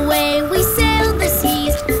is the way we sail the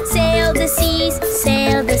seas, sail the seas,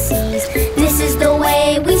 sail the seas.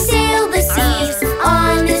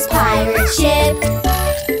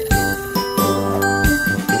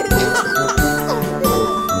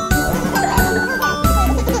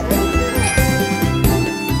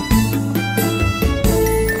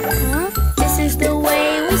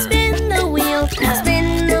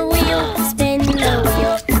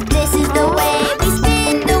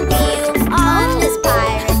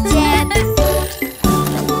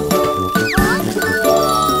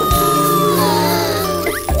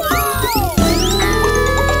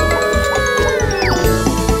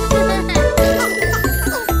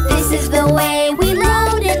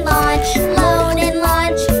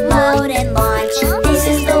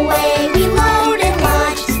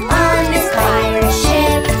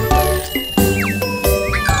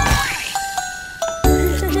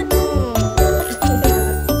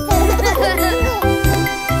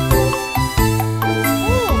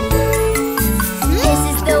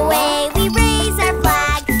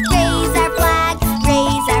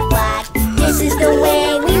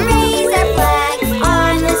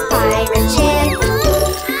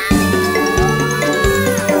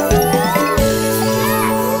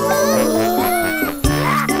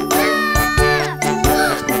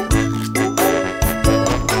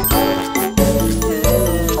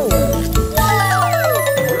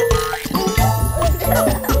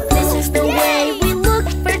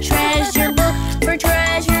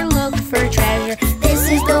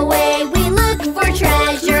 the way we look for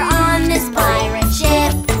treasure on this pirate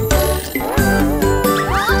ship.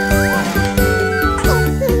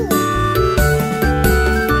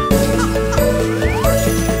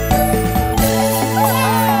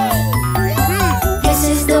 This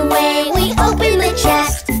is the way we open the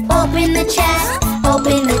chest. Open the chest,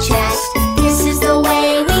 open the chest. This is the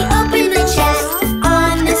way we open the chest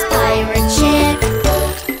on this pirate ship.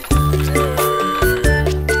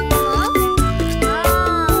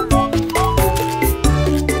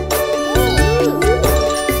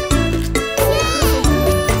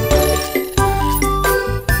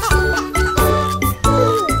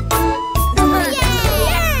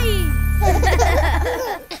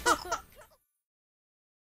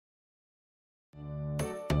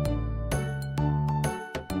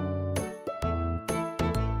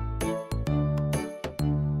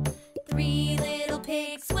 Three little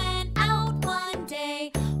pigs went out one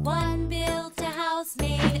day. One built a house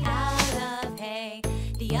made out of hay.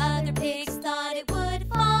 The other pigs thought it would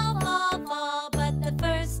fall, fall, fall, but the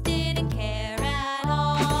first didn't care at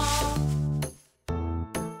all.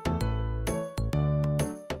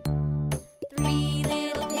 Three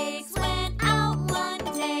little pigs went out one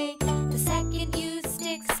day. The second used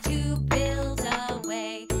sticks to build a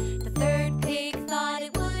way. The third pig thought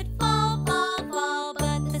it would fall, fall, fall,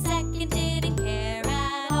 but the second didn't care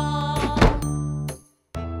at all.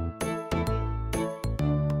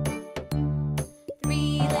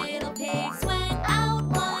 Three little pigs went out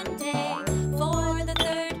one day. For the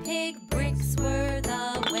third pig, bricks were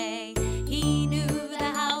the way. He knew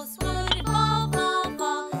the house wouldn't fall, fall,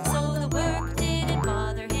 fall, so the work didn't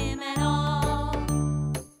bother him at all.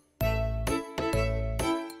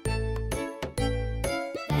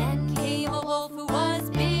 Then came a wolf who was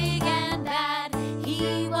big and bad.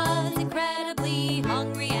 He was incredibly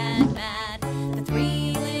hungry and mad. The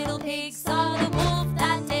three little pigs saw the wolf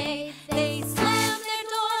that day. They slammed their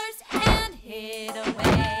doors and hid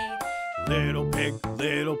away.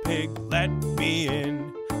 Little pig, let me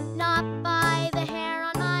in. Not by the hair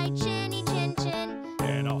on my chinny chin chin.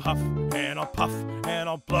 And I'll huff, and I'll puff, and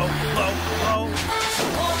I'll blow, blow, blow.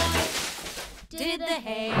 Did the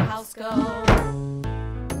hay house go?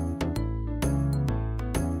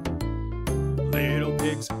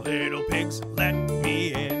 Little pigs, let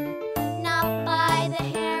me in. Not by the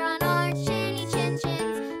hair on our chinny chin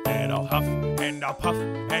chins. And I'll huff, and I'll puff,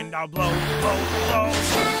 and I'll blow, blow, blow.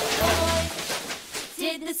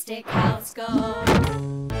 Did the stick house go?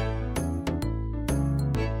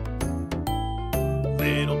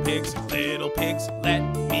 Little pigs, let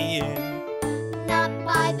me in. Not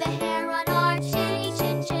by the hair on our chinny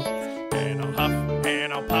chin chins. And I'll huff,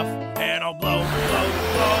 and I'll puff, and I'll blow, blow,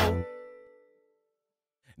 blow.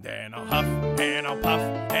 Then I'll huff, and I'll puff,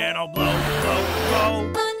 and I'll blow, blow,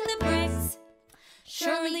 blow. But the bricks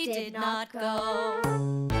surely did not go.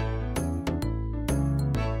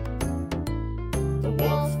 The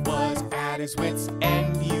wolf was at his wits'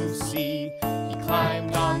 end, you see. He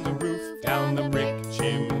climbed on the roof, down the brick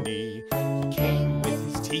chimney. He came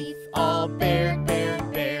with his teeth all bared,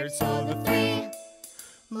 bared, bared. So the three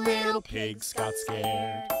little pigs got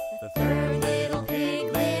scared. The third little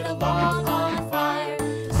pig lit a log on fire.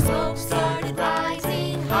 The smoke started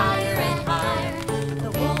rising higher and higher.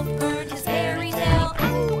 The wolf burned his hairy tail.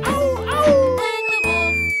 Ow, ow, ow! Then the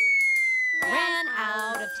wolf ran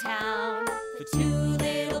out of town. The two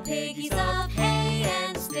little piggies of hay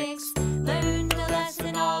and sticks Learned a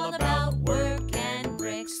lesson all about work and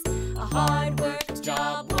bricks. A hard worked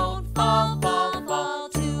job won't fall, fall, fall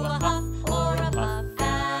to a huff or a puff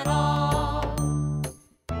at all.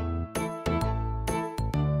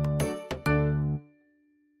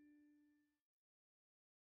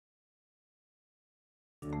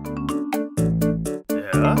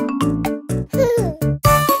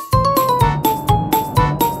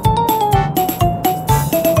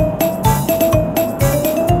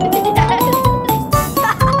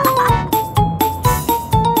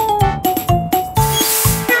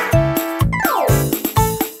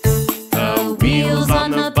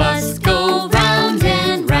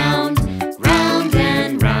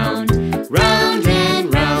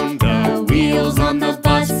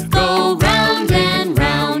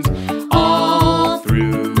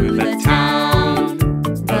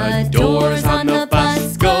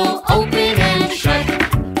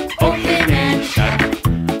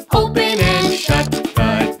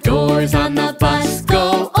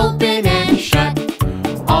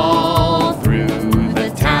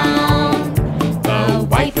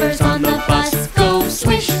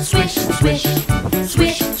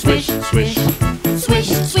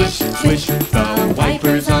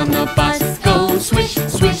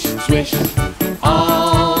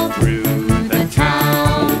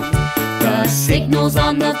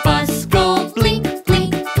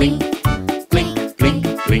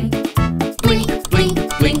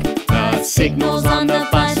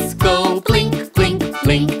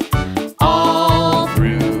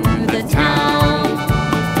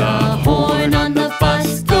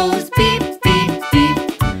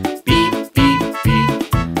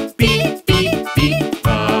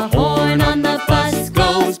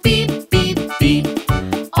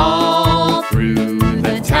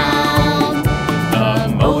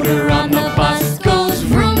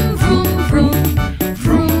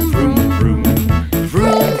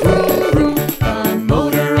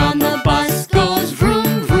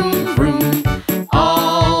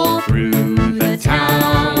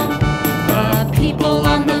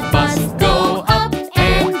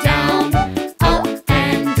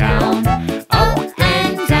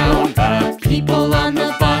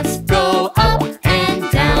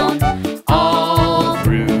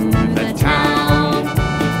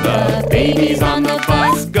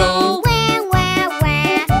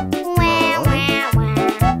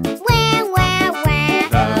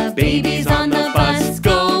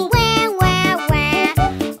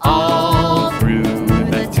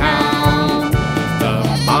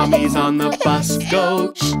 bus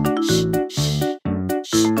go.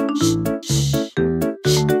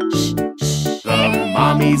 The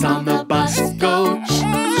mommies on the bus go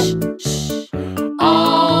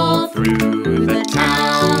all through the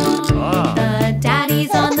town. The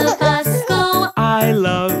daddies on the bus go. I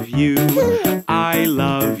love you, I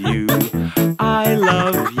love you, I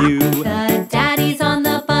love you, The daddies on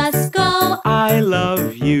the bus go. I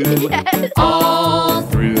love you. All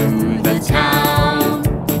through the town.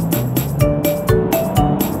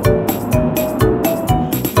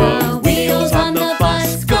 The wheels on the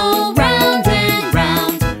bus go round and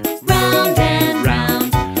round, round and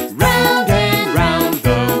round, round and round.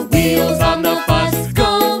 The wheels on the bus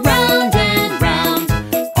go round and round,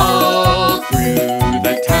 all through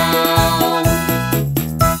the town.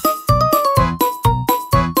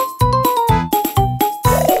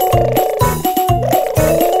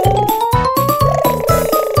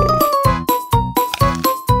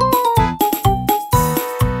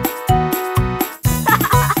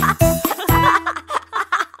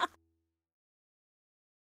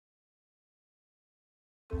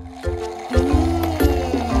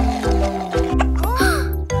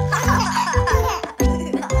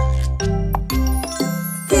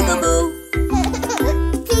 Peekaboo.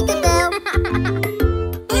 Peekaboo.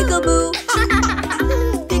 Peekaboo.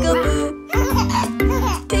 Peekaboo.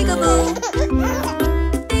 Peekaboo.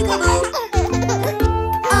 Peekaboo.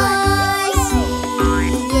 I see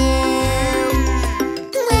you.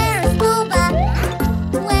 Where is Boba?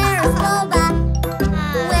 Where is Boba?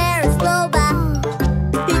 Where is Boba?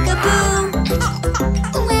 Peekaboo.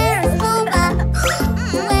 Where is Boba?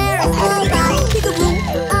 Where is Boba? Peekaboo.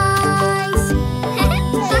 I see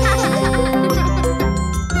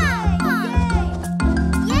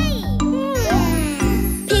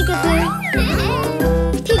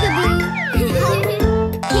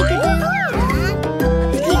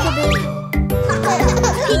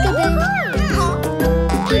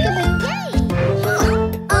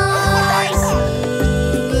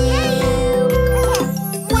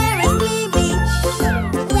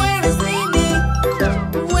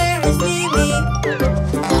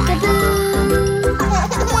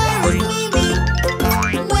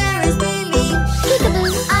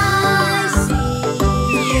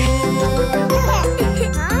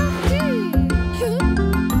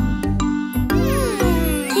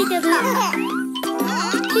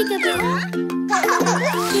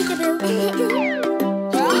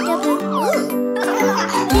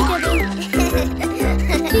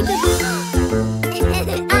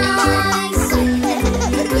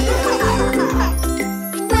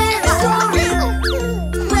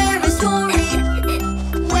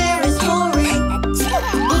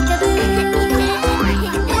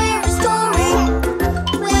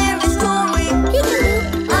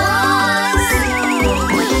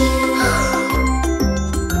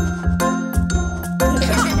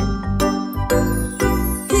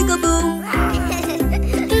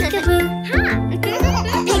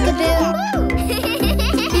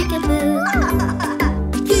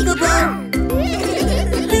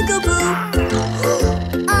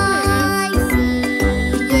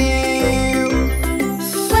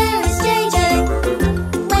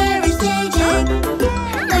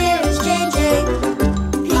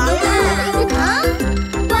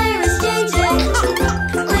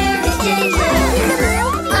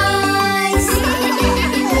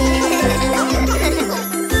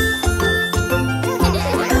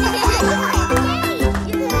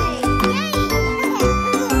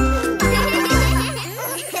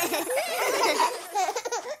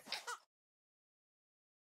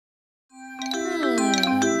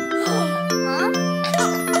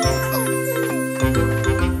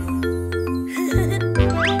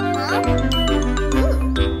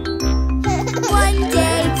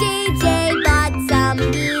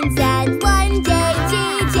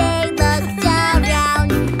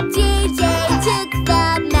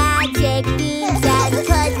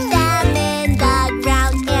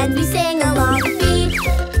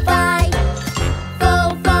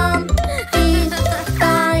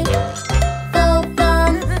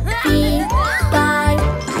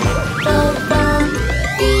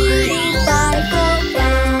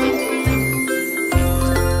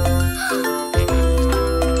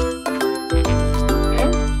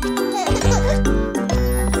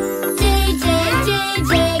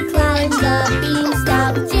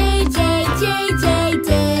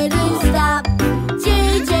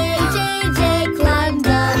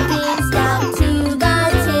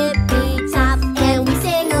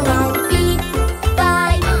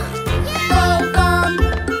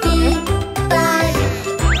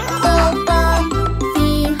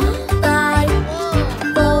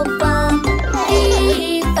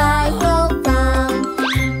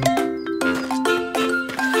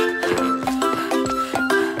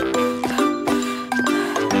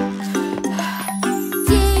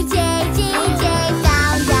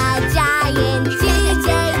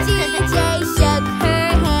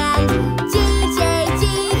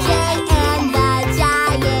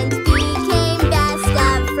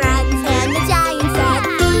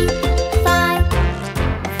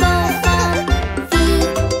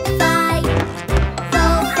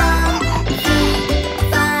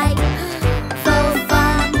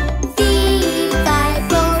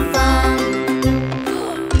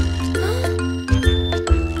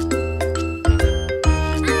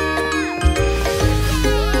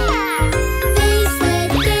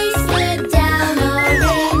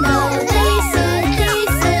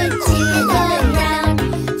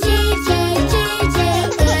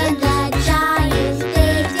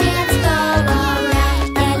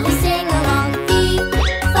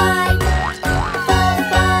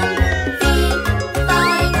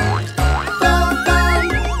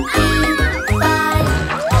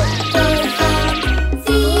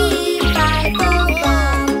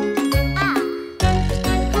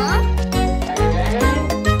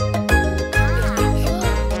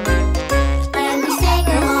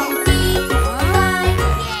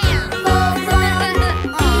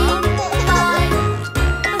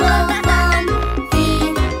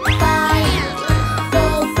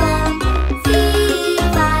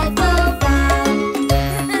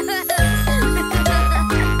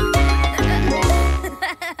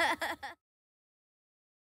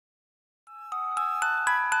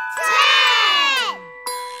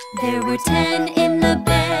There were 10 in the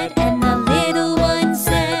bed, and the little one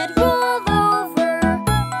said, roll over,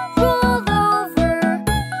 roll over.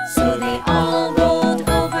 So they all rolled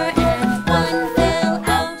over and one fell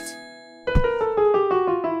out.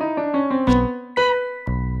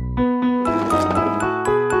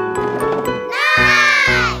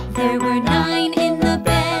 There were 9 in the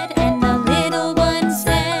bed, and the little one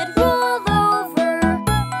said, roll over,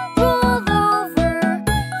 roll over.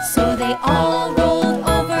 So they all rolled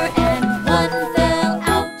over and one fell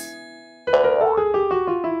out.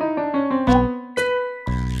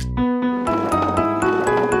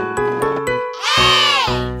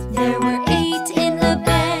 There were 8 in the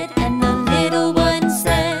bed, and the little one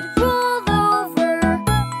said, roll over,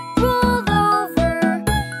 roll over.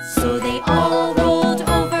 So they all rolled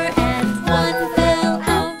over and one fell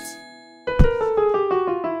out.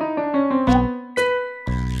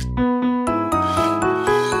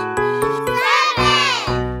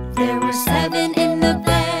 There were 7 in the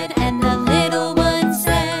bed, and the little one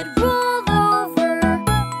said, roll over,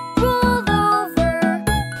 roll over.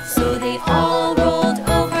 So they all rolled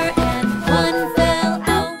over and one fell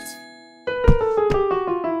out.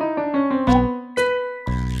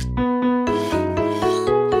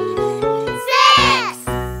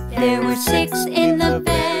 There were 6 in the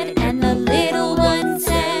bed, and the little one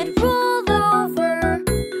said, roll over,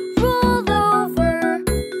 roll over.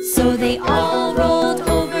 So they all rolled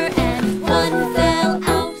over and one fell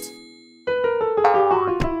out.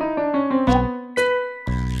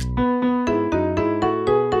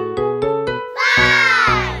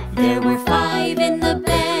 There were 5 in the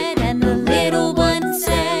bed, and the little one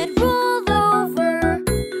said, roll over,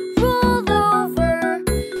 roll over.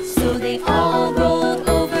 So they all rolled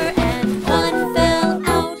over and one fell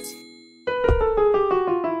out.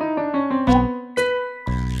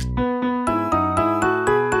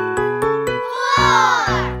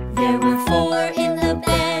 There were 4 in the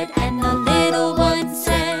bed, and the little one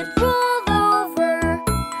said, roll over,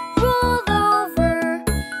 roll over.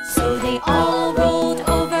 So they all rolled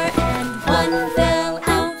over and one fell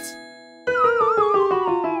out.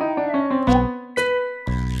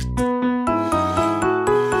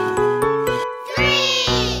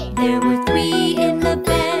 There were 3 in the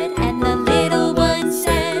bed, and the little one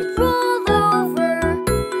said, roll over,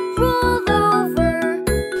 roll over.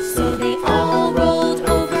 So they all rolled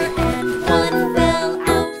over and one fell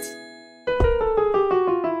out.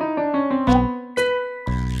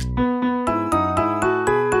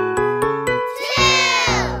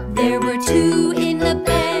 There were 2 in the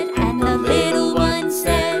bed, and the little one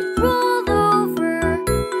said, roll over,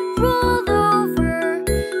 roll over.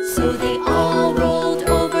 So they all rolled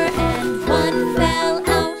over and one fell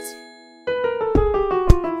out.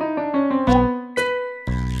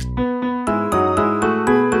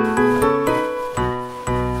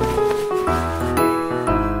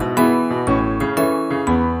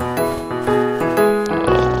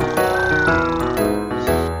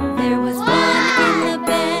 There was 1 in the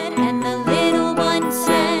bed, and the little one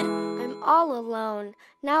said, I'm all alone.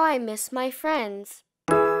 Now I miss my friends.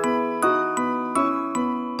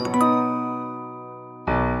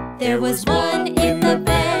 There was 1 in the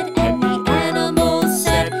bed, and the animals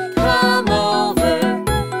said, come over,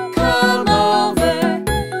 come over.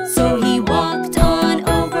 So he walked on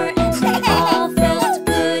over, and they all felt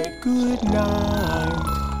good. Good night,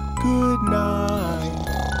 good night.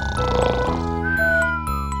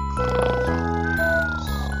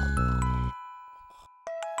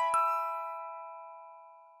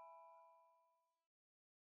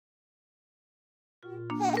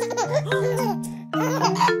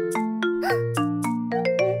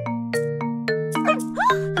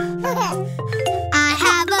 I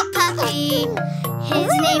have a puppy.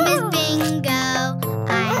 His name is Bingo. I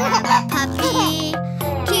have a puppy,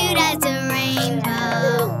 cute as a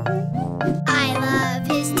rainbow. I love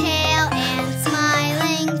his tail and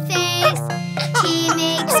smiling face. He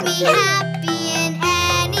makes me happy in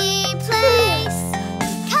any place.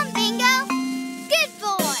 Come, Bingo. Good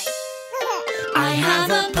boy. I have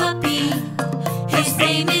a puppy, his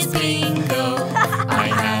name is Bingo. I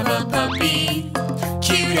have a puppy,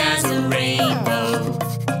 cute as a rainbow.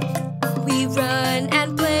 We run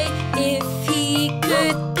and play. If he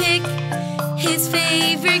could pick, his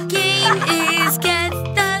favorite game is get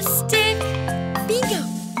the stick. Bingo,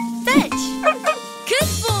 fetch. Good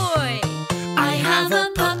boy. I have a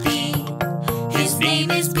puppy,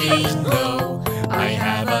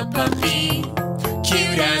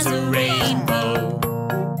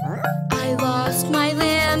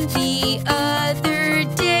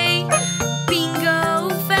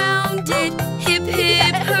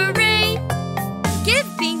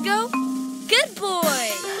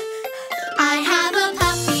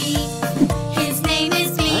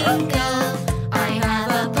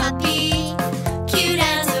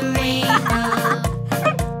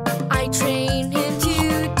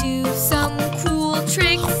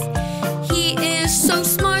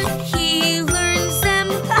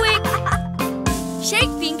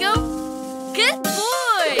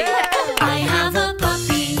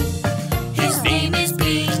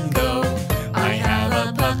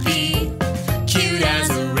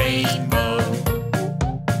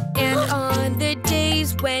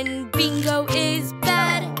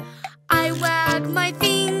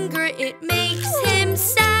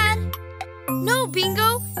 No,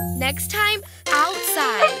 Bingo. Next time,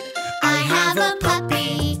 outside. I have a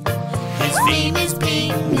puppy. His name is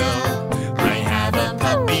Bingo. I have a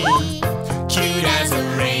puppy, cute as a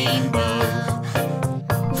rainbow.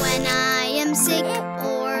 When I am sick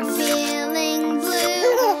or feeling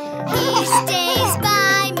blue, he stays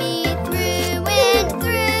by me through and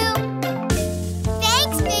through.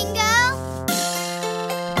 Thanks, Bingo.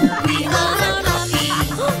 We love our puppy.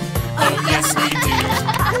 Oh, yes, we do.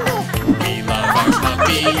 We love our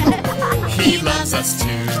puppy. He loves us too.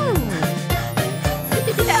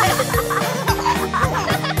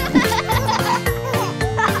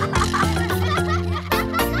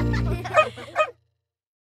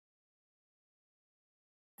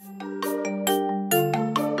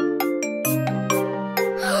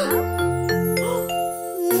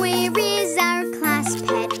 Where is our class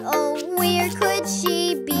pet? Oh, where could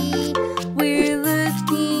she be? We're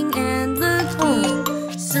looking and looking,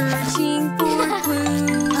 searching for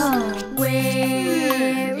clues.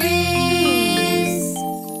 Where is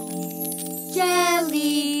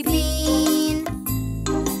Jelly Bean?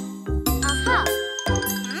 Aha!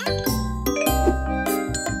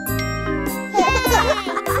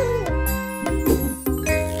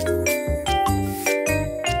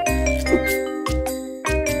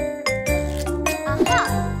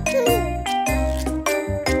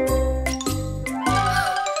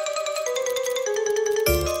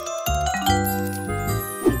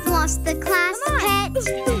 We've lost the class pet.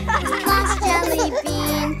 We've lost Jelly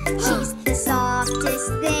Bean. She's the softest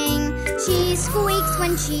thing. She squeaks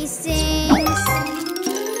when she sings.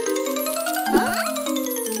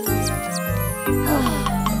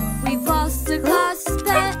 We've lost a class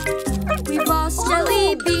pet. We've lost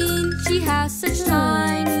Jelly Bean. She has such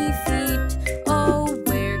tiny feet. Oh,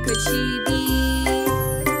 where could she be?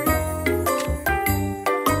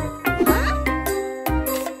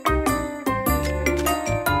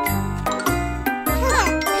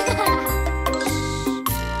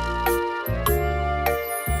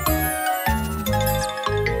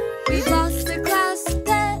 We've lost a class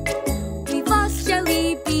pet. We've lost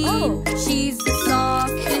Jelly Bean. She's the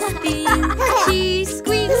softest thing. She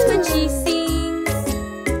squeaks when she sings.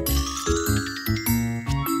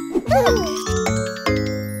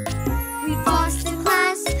 We've lost the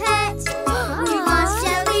class pet. We've lost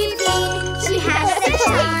Jelly Bean. She has such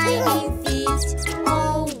tiny feet.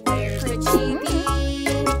 Oh, where could she be?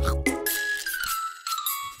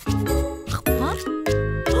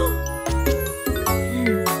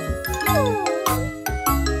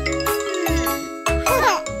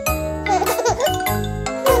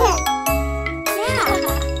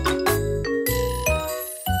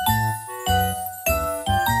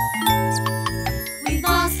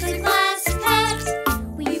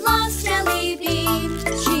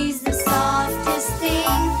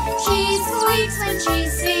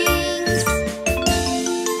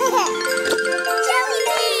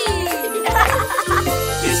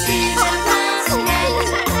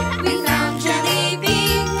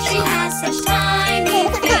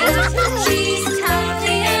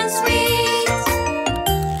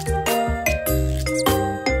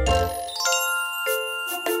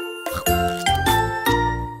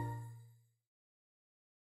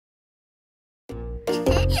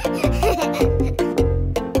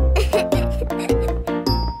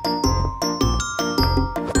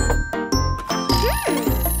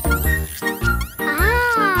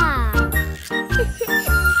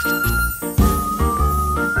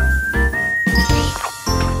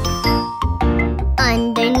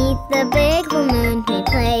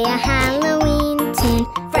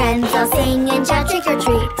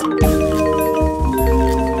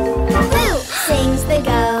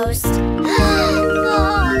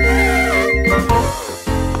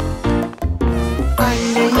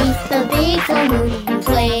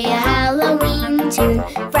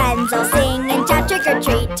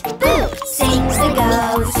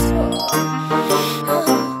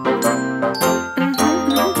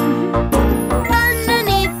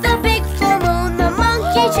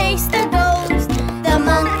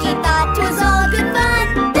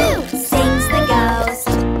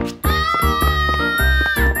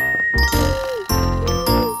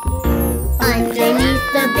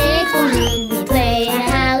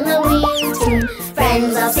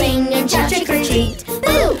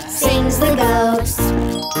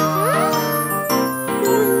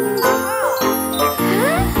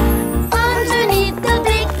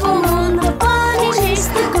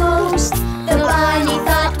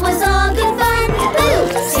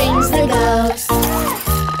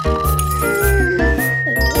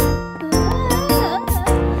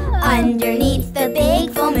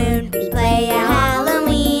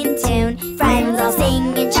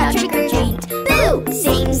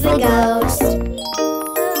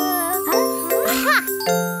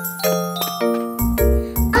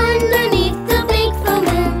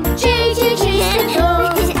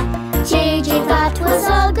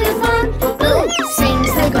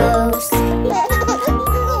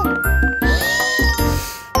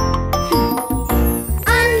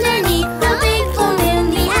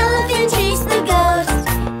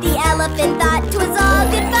 elephant thought 'twas all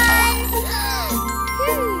good fun.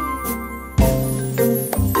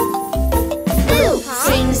 Boo!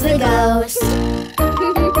 Sings the ghost.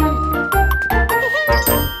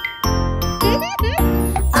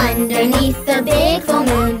 Underneath the big full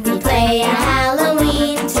moon, we play a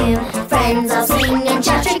Halloween tune. Friends all sing and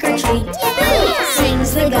shout trick or treat. Boo!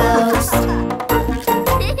 Sings the ghost.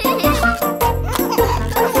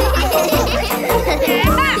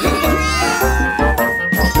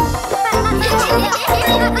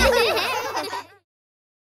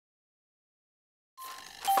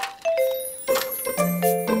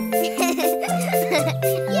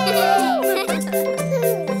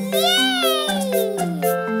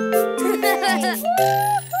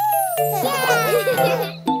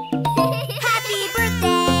 Happy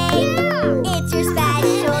birthday! It's your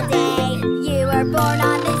special day. You were born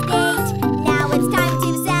on this date. Now it's time to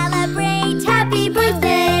celebrate. Happy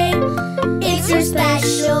birthday! It's your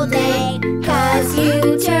special day. 'Cause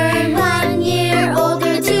you turned 1 year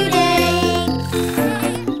older today.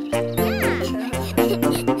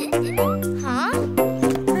 Huh?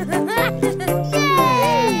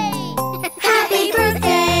 Happy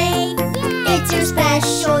birthday! It's your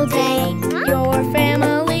special day. Your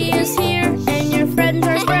family is here and your friends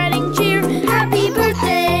are spreading cheer. Happy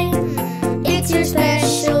birthday! It's your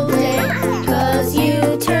special day. 'Cause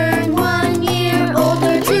you turned 1 year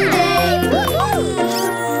older today.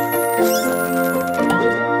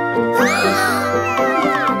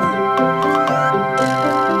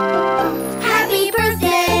 Happy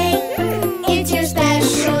birthday! It's your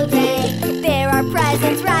special day. There are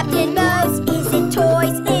presents wrapped in bows. Is it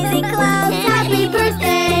toys? Is it clothes? Happy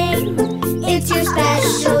birthday! It's your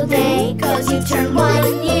special day. 'Cause you turned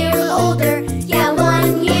 1 year older. Yeah,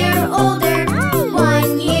 1 year older.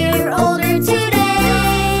 1 year older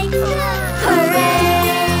today. Hooray!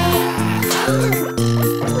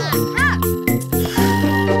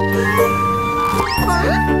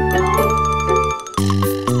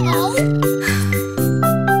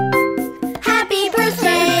 Happy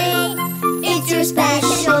birthday! It's your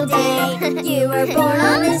special day. You were born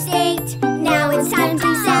on this date. Now it's time to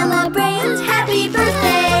celebrate. Happy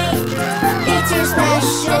birthday! It's your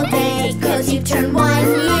special day. 'Cause you turned 1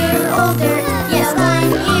 year older. Yes, 1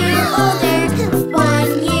 year older. 1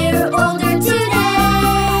 year older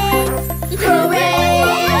today. Hooray!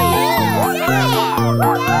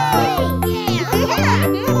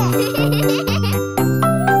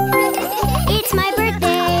 It's my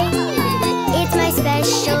birthday. It's my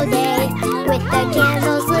special day. With the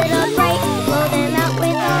candles lit up bright, blow them out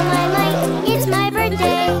with all my might. It's my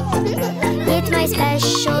birthday. It's my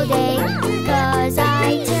special day. 'Cause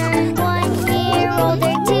I turned 1 year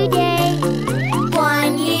older today.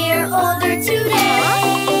 1 year older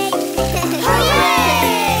today. Hooray!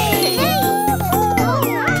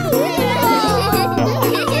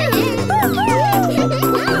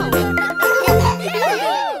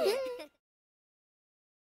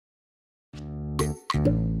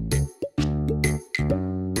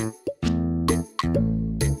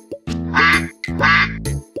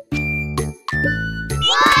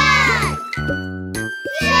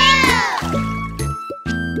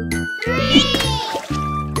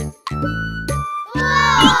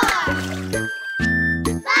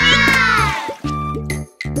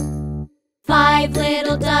 5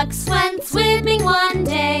 little ducks went swimming one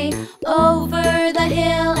day over the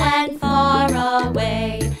hill and far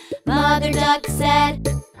away. Mother duck said,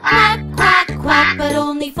 quack, quack, quack, but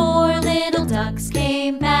only 4 little ducks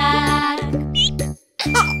came back.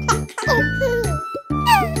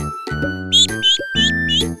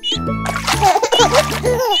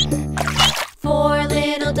 4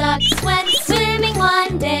 little ducks went swimming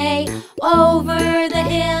one day over the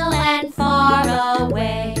hill and far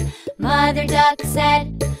away. Mother duck said,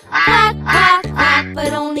 quack, quack, quack,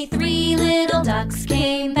 but only 3 little ducks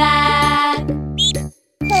came back.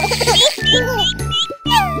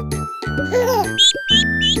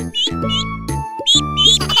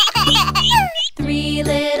 3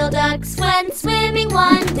 little ducks went swimming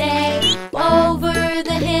one day over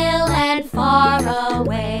the hill and far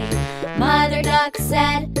away. Mother duck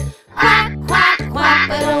said, quack, quack, quack,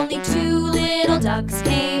 but only 2 little ducks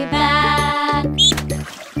came back.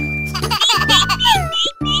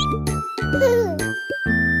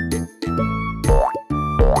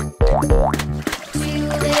 2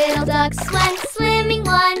 little ducks went swimming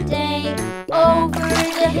one day over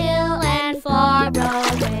the hill and far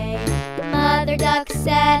away. Mother duck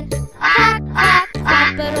said, quack, quack,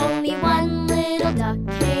 quack, but only 1 little duck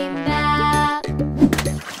came back.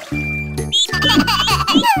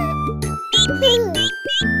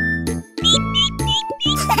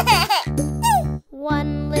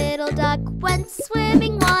 1 little little duck went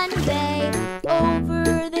swimming one day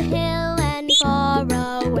over the hill and far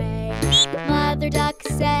away. Mother duck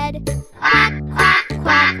said, quack, quack,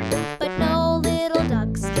 quack, but no little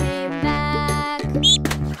ducks came back.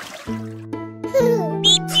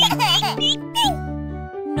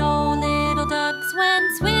 No little ducks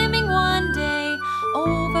went swimming one day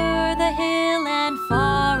over the hill and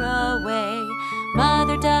far away.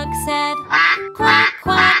 Mother duck said, quack, quack,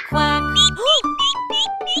 quack.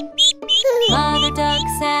 Mother duck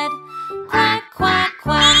said, quack, quack,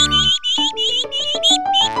 quack.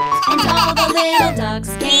 And all the little ducks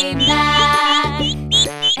came back.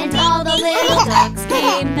 And all the little ducks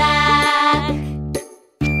came back.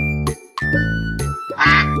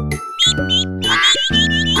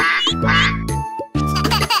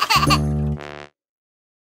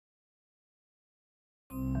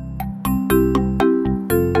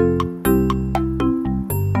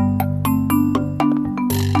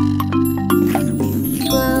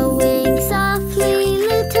 Blowing softly,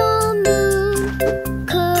 little moon,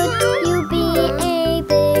 could you be a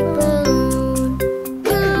big balloon?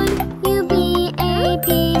 Could you be a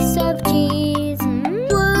piece of cheese?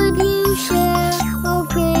 Would you share? Oh,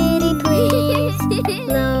 pretty please.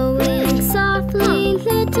 Blowing softly,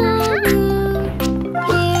 little moon,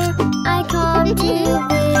 here I come to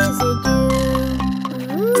visit you.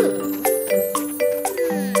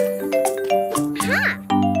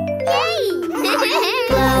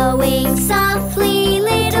 Blowing softly,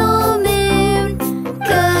 little moon,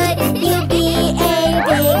 could you be a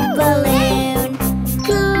big balloon?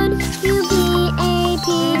 Could you be a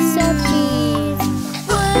piece of cheese?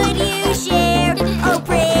 Would you share? Oh,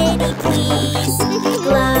 pretty please.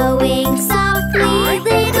 Blowing softly,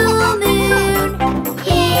 little moon,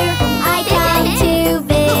 here I come to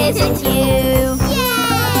visit you.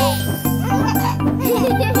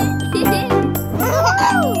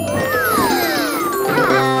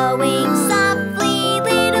 Blowing softly,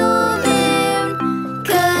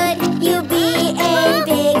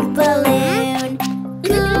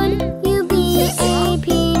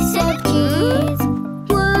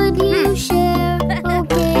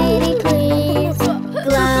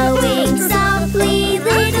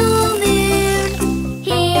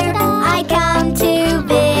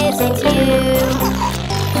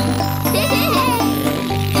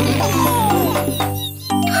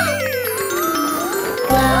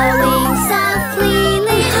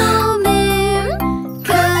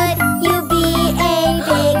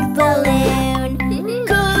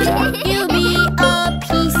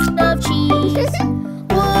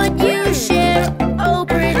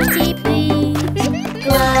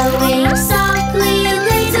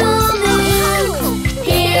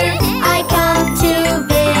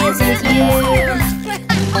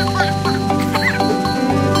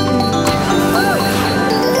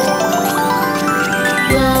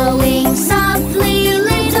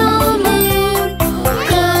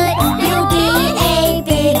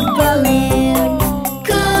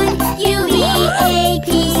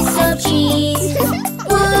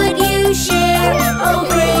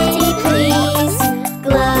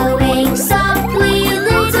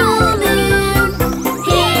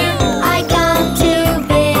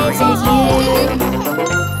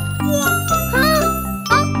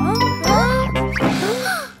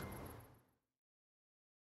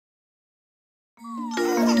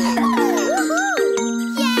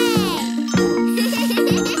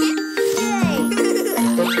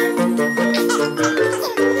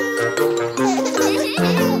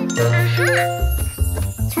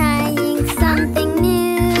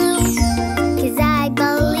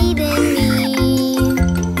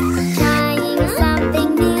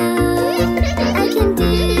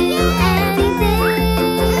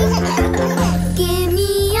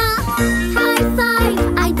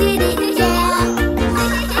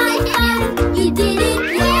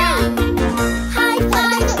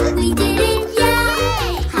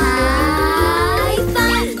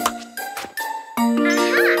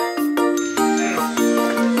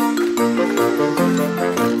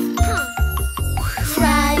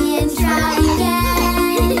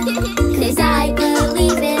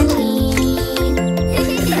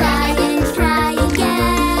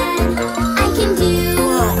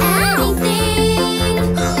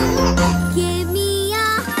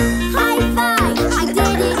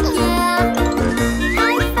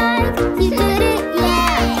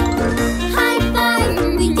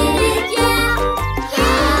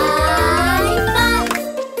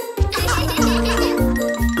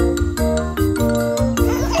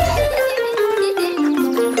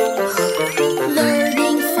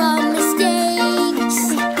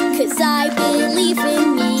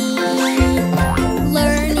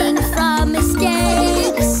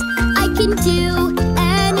 do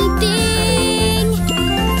anything.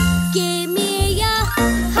 Give me a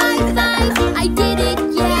high five, I did it,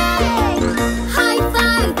 yeah. High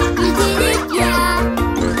five, we did it, yeah.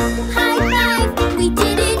 High five, we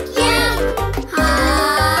did it, yeah.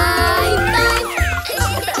 High five.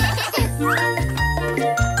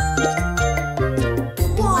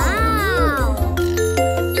 Wow.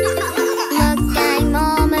 Look, I'm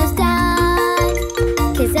almost done,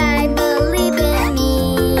 'cause I believe in me.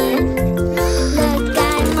 Look,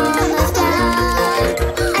 I'm almost done,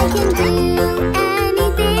 I can do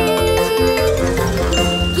anything.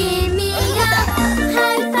 Give me a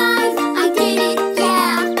high five, I did it,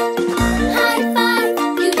 yeah. High five,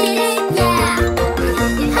 you did it, yeah.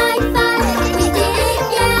 High five, we did it,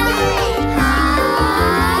 yeah.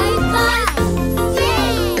 High five,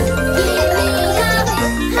 yay! Give me a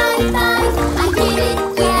high five, I did it,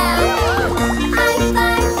 yeah. High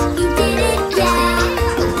five, you did it, yeah.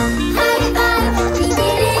 High five, we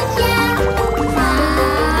did it, yeah.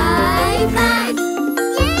 High five,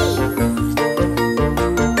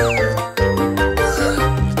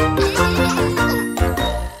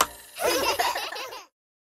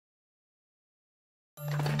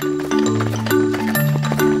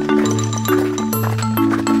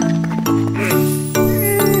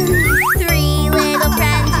 Three little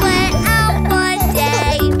friends went out one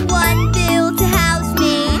day. One built a house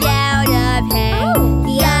made out of hay.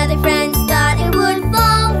 The other friends thought it would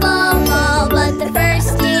fall, fall, fall, but the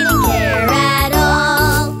first didn't care at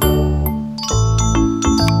all.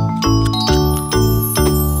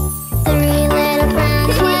 Three little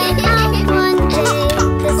friends went out one day.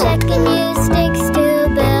 The second used sticks to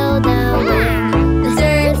build a way. The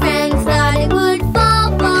third friend thought it would fall,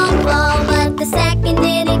 fall, fall, but the second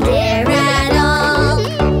didn't care at all.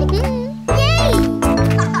 Yay!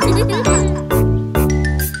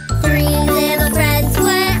 Three little friends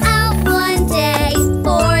went out one day.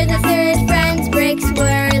 For the third friend's bricks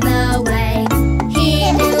were the way. He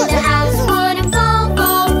knew the house wouldn't fall,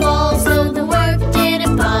 fall, fall, so the work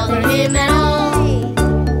didn't bother him at all.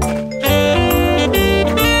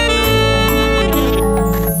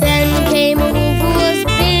 Then came a wolf who was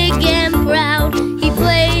big and proud. He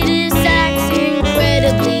played his sax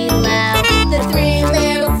incredibly loud. The three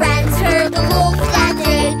little friends heard the wolf that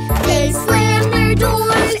day. They slammed their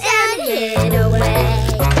doors and hid away.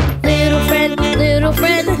 Little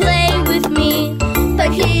friend, play with me.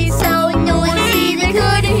 But he's so noisy they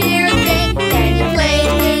couldn't hear a thing. Then he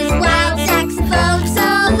played his wild saxophone so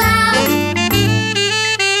loud.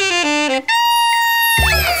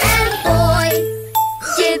 And boy,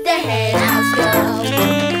 did the hen house go.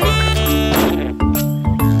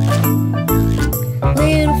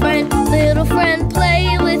 Little friend, play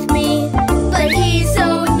with me. But he's so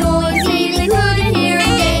noisy they couldn't hear a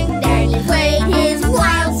thing. Then he played his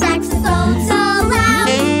wild saxophone so loud.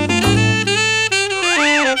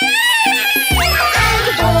 And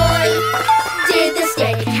boy, did the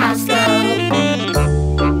steakhouse go.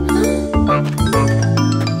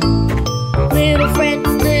 Little friend,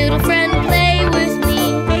 play with me.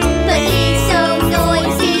 But he's so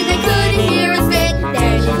noisy they couldn't hear a thing.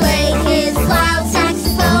 Then he played his wild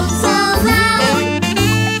saxophone so loud.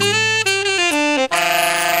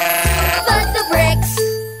 But the bricks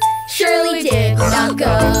surely did not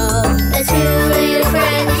go. The two little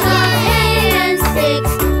friends got hay and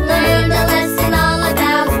sticks, learned a lesson all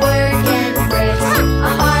about work and bricks.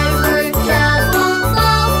 A hard work job won't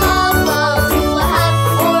fall, fall, fall to a huff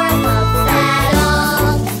or a puff at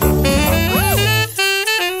all.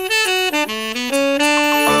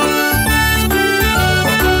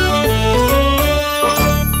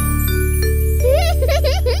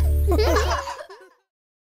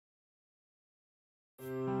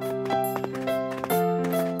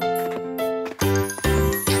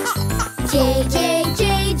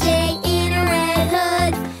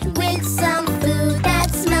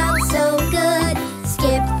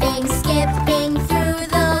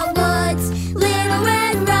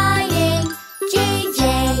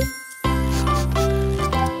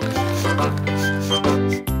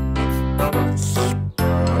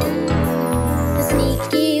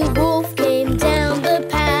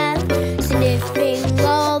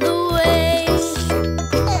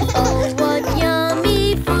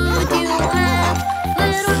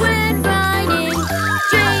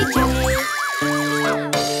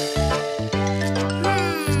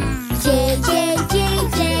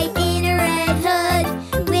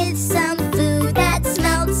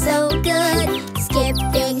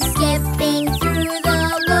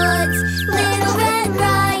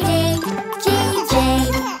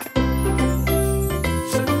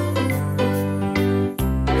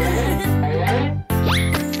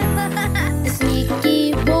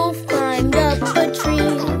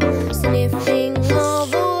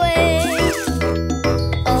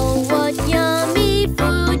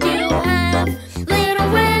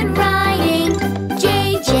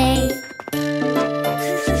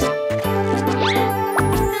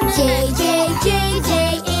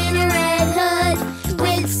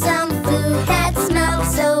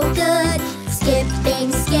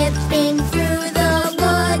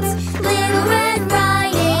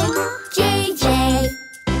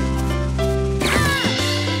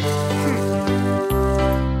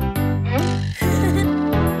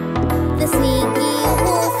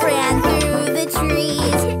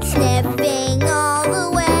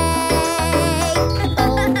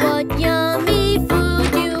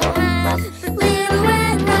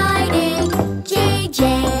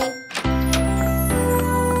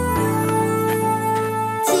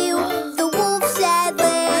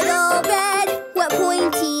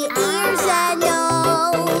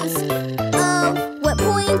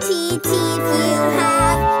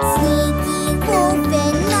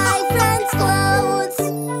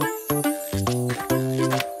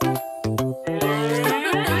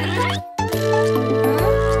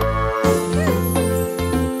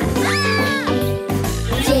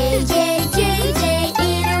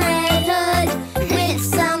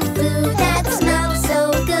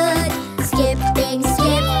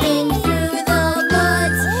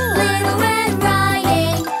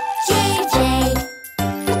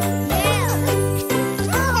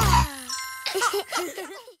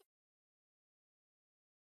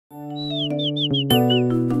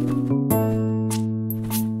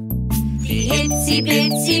 itsy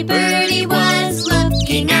bitsy birdie was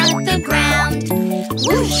looking at the ground.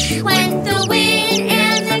 Whoosh went the wind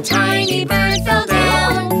and the tiny bird fell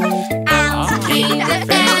down. Out came the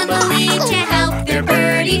family to help their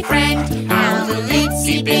birdie friend. How will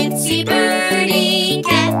itsy bitsy birdie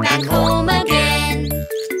get back home again?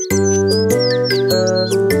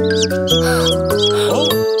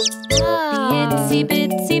 The itsy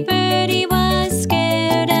bitsy birdie was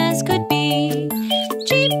scared as could be.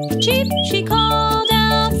 Cheep, cheep, she called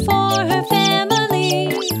out for her family.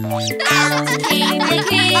 Out came the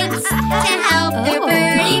kids to help their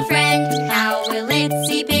birdie friend. How will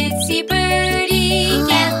itsy bitsy birdie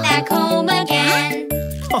get back home again?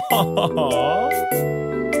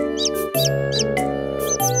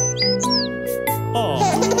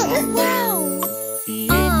 The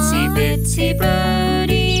itsy bitsy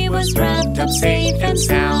birdie was wrapped up safe and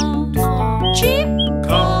sound. Cheep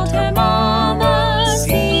called her mama,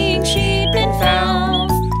 seeing she'd been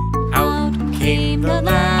found. Out came the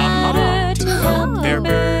ladder to help their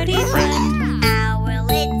birdie friend. How will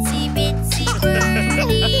itsy bitsy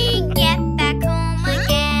birdie get back home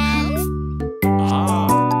again?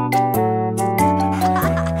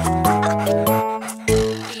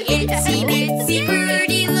 The itsy bitsy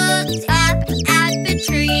birdie looked up at the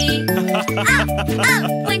tree.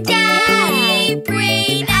 Up went Daddy,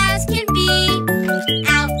 brave as can be.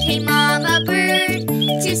 Out came Mama Bird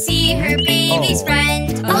to see her baby's friend.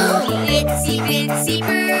 The itsy bitsy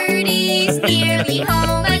birdie's nearly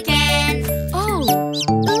home again.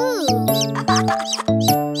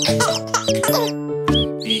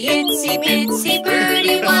 The itsy bitsy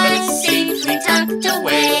birdie was safely tucked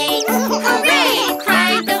away. Hooray!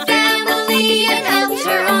 Cried the family and helped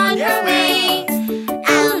her on her way.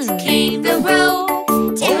 Out came the row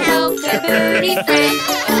to help their birdie friend.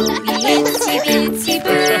 The itsy bitsy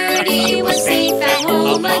birdie was safe at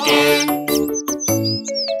home again.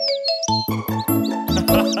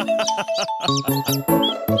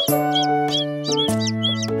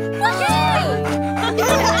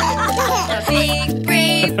 The big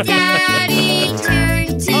brave Daddy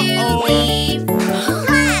turned to leave.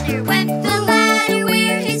 Ladder went the ladder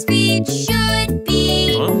where his feet should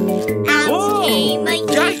be. Out came a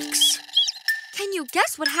Yikes! Can you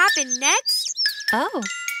guess what happened next? Oh,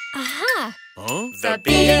 aha. The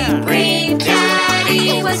big brave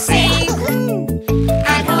Daddy was safe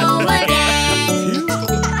at home again.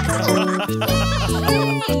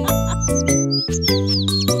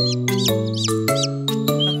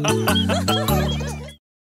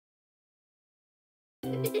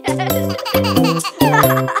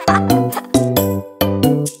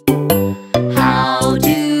 How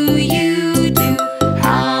do you do?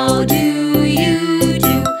 How do you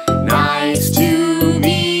do? Nice to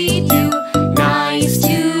meet you. Nice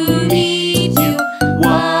to meet you.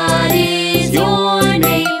 What is your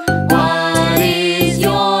name? What is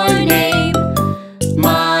your name?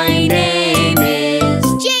 My name is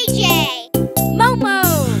JJ! Momo!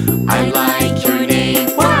 I like your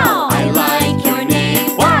name. Wow! I like your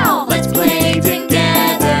name. Wow! Let's play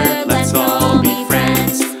together. Let's all be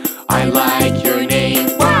friends. I like your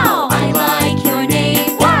name. Wow! I like your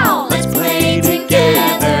name. Wow! Let's play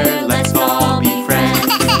together. Let's all be friends.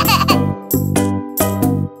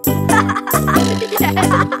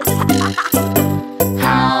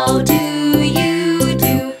 How do you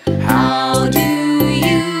do? How do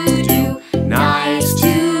you do? Nice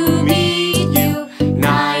to meet you.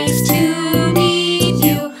 Nice to meet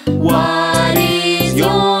you. What is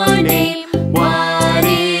your name? What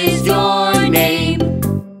is your name?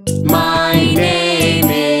 My name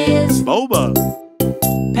is Boba.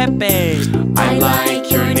 Pepe. I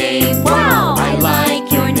like your name. Wow! I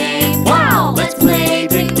like your name. Wow! Let's play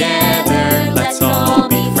together. Let's all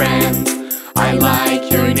be friends.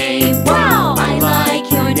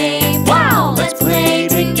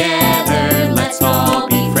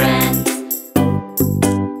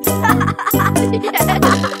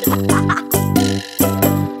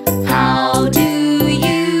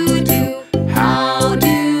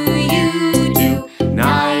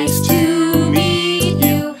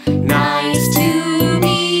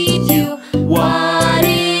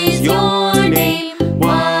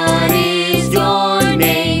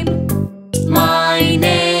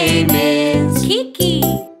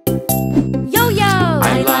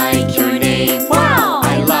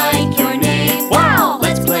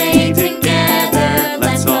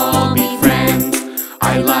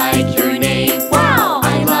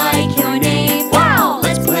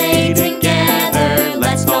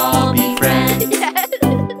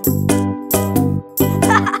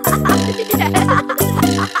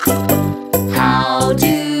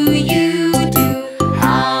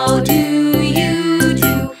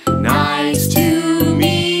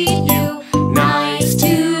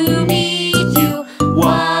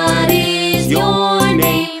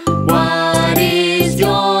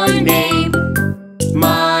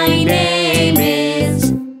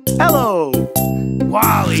 Hello,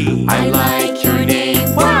 Wally. I like your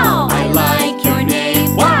name, wow. I like your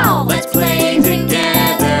name, wow. Let's play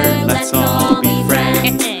together, let's all be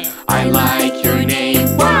friends. I like your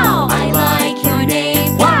name, wow. I like your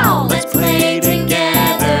name, wow. Let's play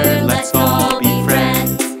together, let's all be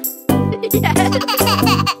friends.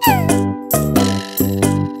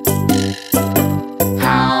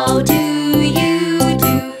 How do you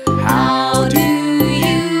do? How do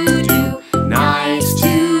you do? Nice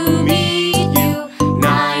to meet you.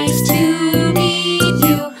 Nice to meet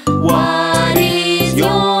you. What is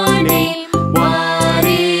your name? What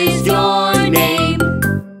is your name?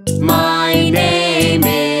 My name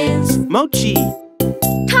is Mochi.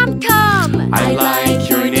 Tum-tum. I like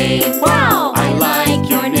your name, wow. I like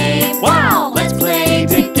your name, wow. Let's play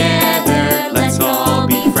together, let's all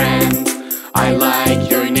be friends. I like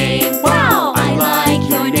your name, wow. I like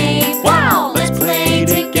your name, wow. Let's play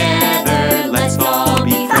together, let's all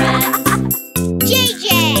be friends.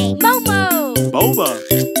 JJ. Momo. Boba.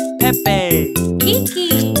 Pepe.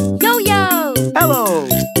 Kiki. Yo-yo. Hello,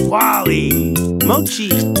 Wally. Mochi.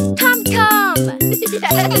 Tum-tum.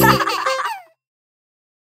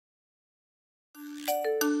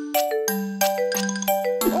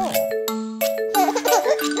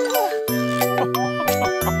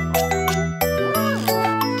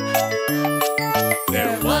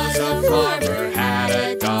 There was a farmer, had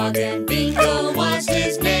a dog, and Bingo was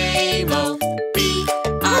his name. Oh,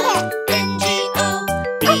 B-I-N-G-O,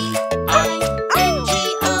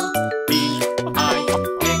 B-I-N-G-O,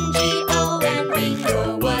 B-I-N-G-O, and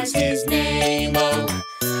Bingo was his name. Oh.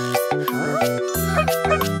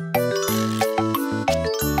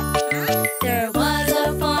 There was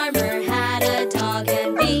a farmer, had a dog,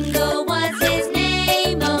 and Bingo was his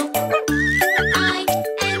name. Oh,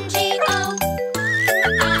 I-N-G-O,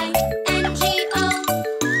 I-N-G-O,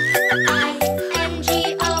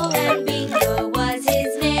 I-N-G-O, and Bingo was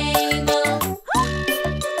his name. Oh.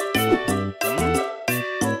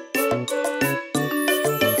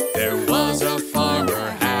 There was a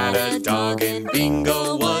farmer, had a dog, and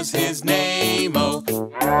Bingo was his name. Oh,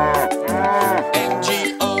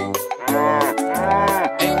 N-G-O,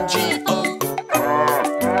 N-G-O,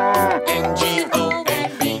 N-G-O,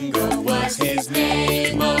 and Bingo was his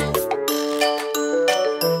name. Oh.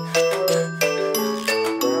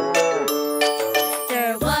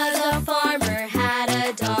 There was a farmer, had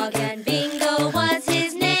a dog, and Bingo was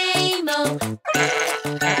his name. Oh,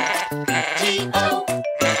 G-O,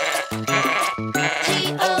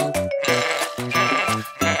 G-O,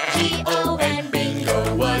 G-O, and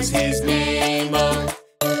Bingo was his name. Oh.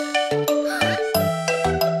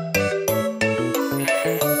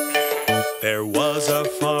 There was a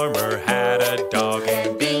farmer, had a dog,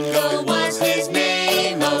 and Bingo was his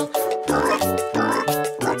name. Oh.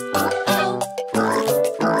 Oh,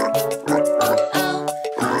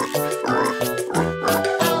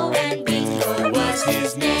 Oh, and Bingo was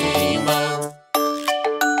his name. Oh.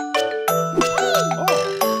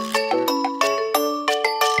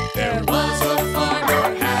 There was a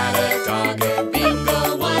farmer, had a dog,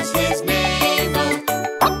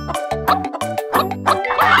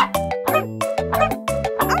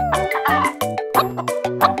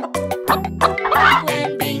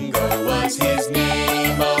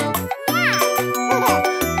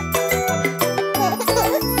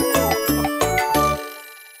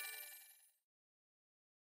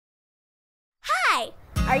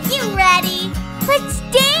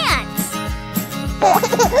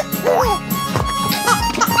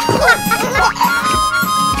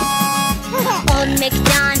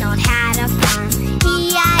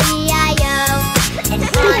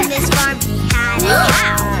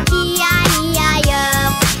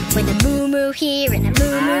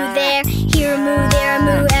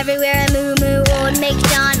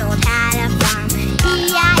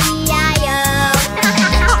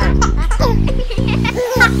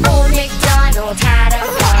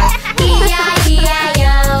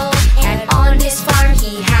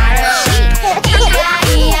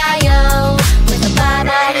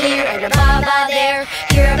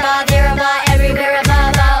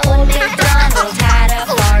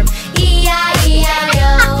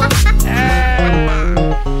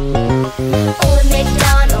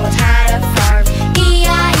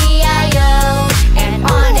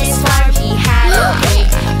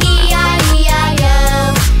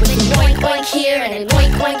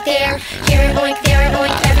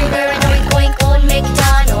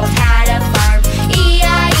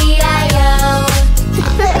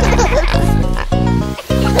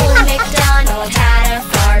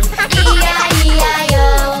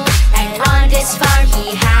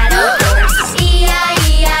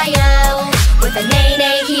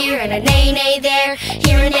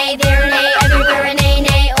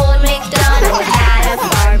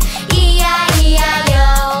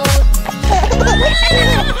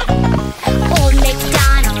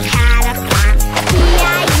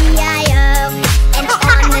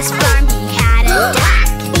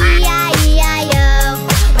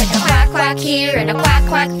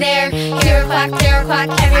 quack, there a quack,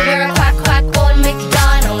 everywhere a quack, quack. Old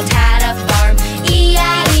MacDonald had a farm.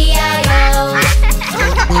 E-I-E-I-O.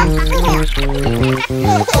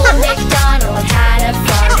 Old MacDonald had a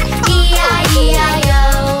farm.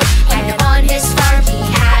 E-I-E-I-O. And on his farm he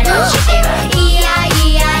had a chicken.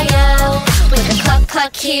 E-I-E-I-O. With a cluck,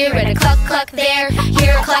 cluck here and a cluck, cluck there.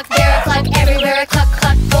 Here a cluck, there a cluck, everywhere a cluck,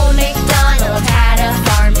 cluck. Old MacDonald had a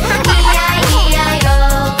farm.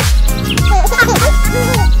 E-I-E-I-O.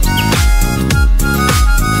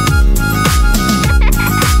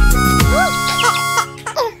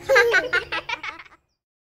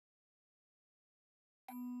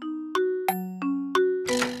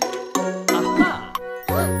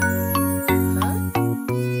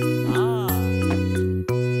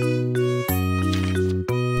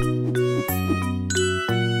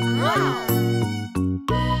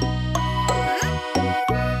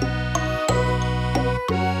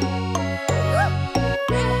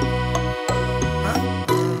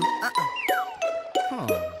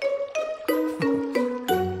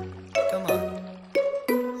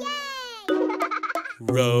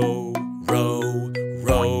 Row, row,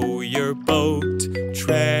 row your boat,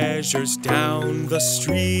 treasures down the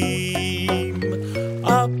stream.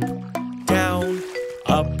 Up, down,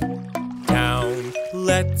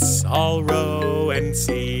 let's all row and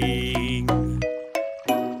sing.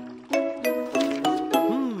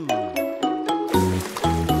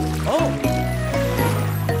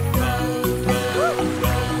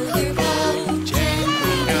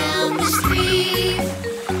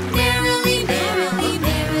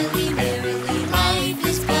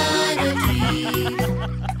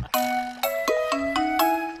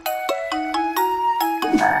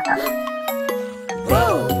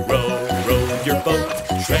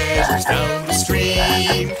 Treasures down the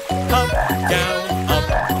stream. Up,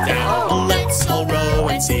 down, let's all row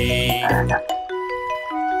and sing.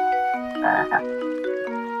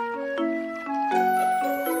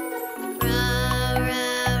 Row,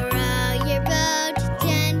 row, row your boat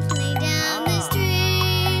gently down the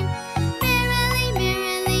stream. Merrily,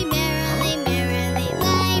 merrily, merrily, merrily,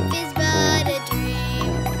 life is but a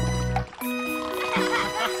dream.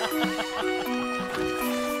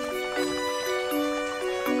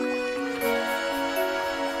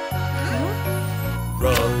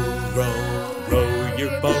 Row, row, row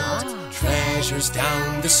your boat, treasures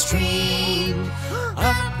down the stream.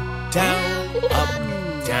 Up, down,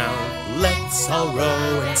 let's all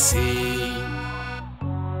row and sing.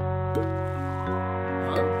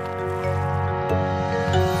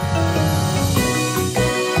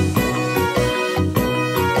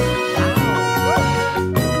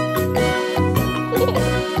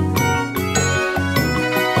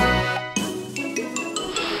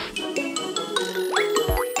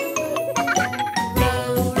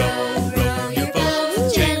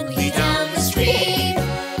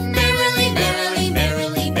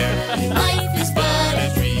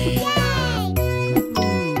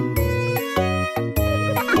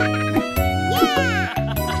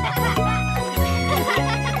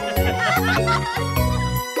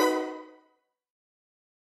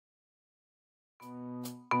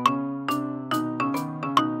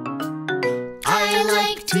 I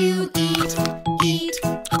like to eat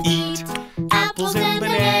apples and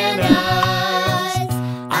bananas.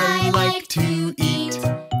 I like to eat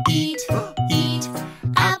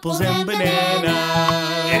apples and bananas.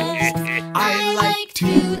 I like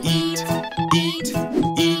to eat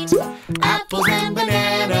apples and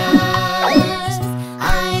bananas.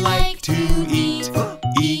 I like to eat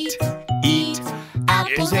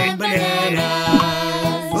apples and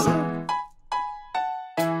bananas.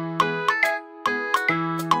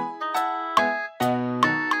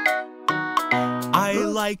 I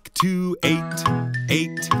like to eat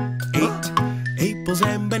apples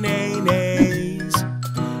and bananas.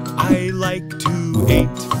 I like to eat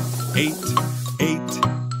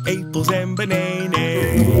apples and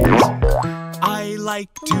bananas. I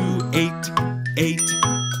like to eat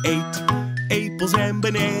apples and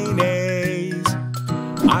bananas.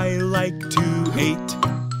 I like to eat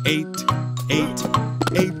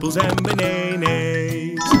apples and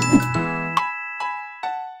bananas.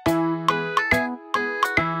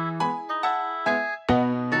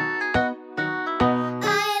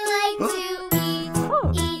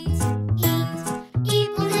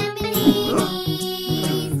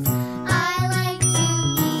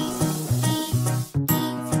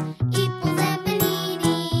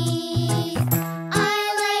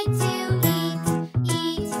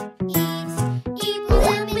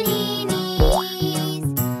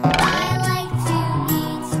 I like to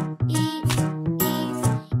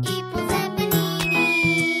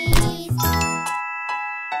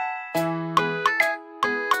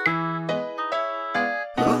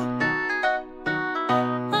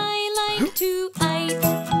to eat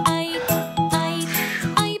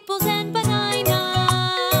apples and bananas.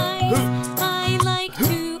 I like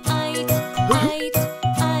to eat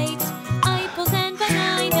apples and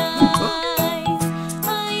bananas.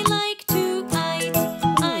 I like to eat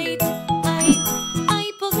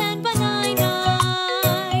apples and bananas.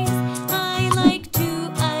 I like to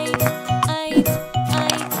eat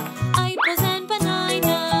apples and bananas.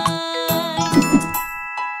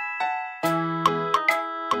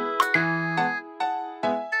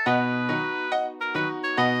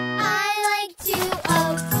 I like to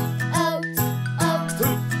oat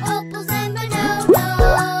apples and bananas.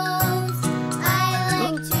 I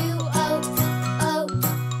like to oat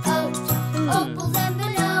apples and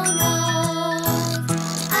bananas.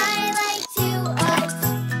 I like to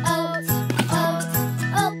oat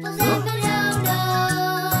apples and bananas.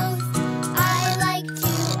 I like to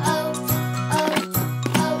oat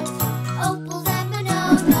apples and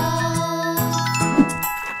bananas.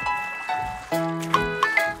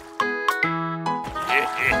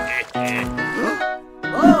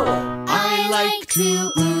 I like to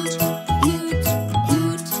oot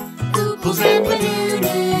apples and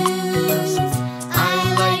bananas. I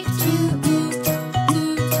like to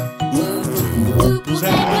oot apples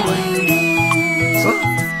and bananas.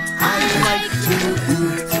 I like to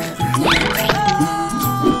oot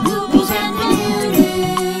apples and bananas.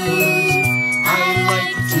 I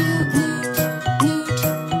like to oot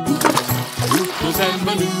apples and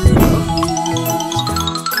bananas.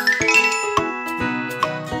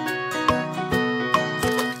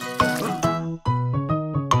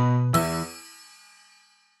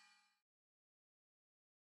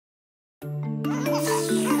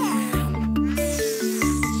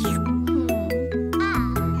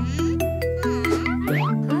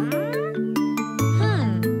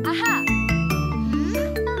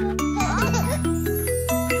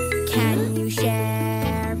 Can you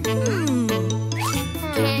share?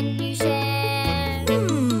 Can you share?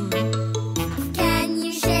 Can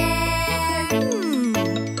you share?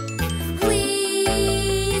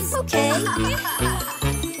 Please. Okay.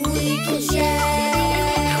 We can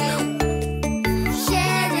share.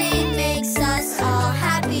 Sharing makes us all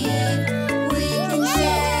happy. We can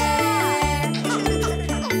share.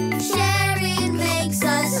 Sharing makes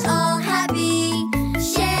us all happy.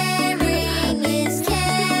 Sharing is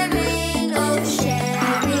caring. Oh,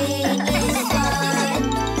 sharing is fun.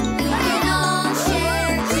 We can all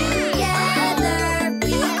share together.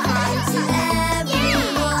 Be kind to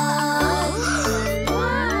everyone.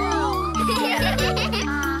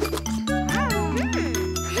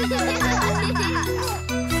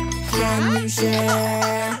 Can you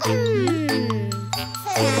share?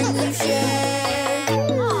 Can you share?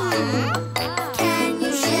 Can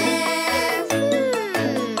you share?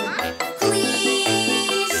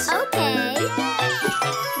 Please. Okay.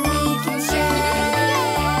 We can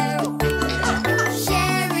share.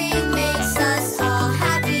 Sharing makes us all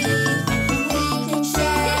happy. We can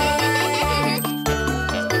share.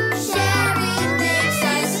 Sharing makes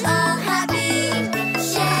us all happy.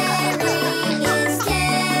 Sharing is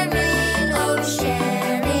caring. Oh, sharing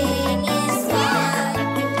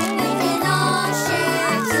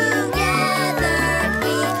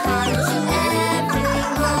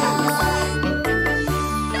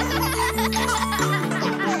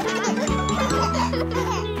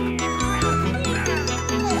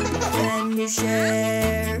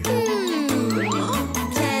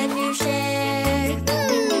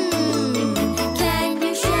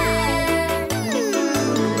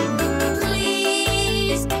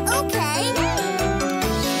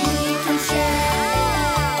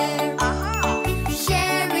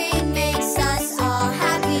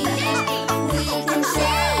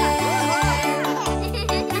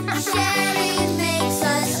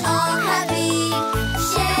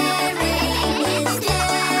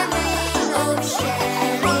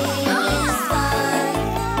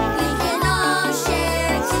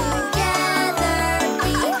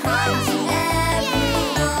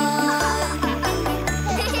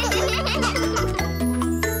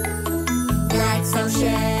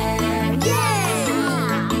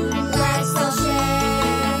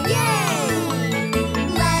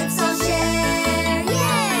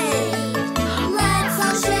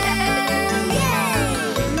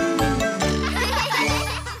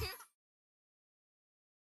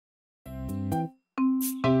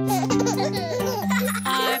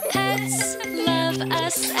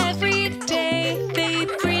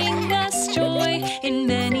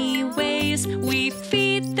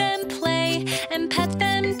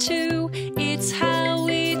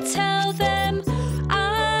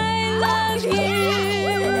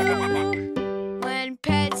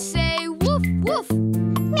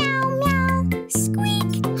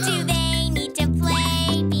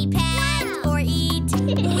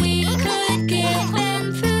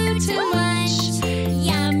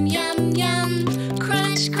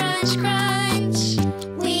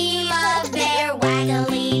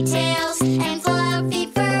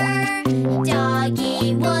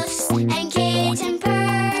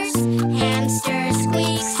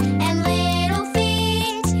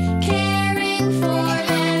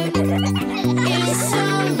is so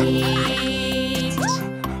neat.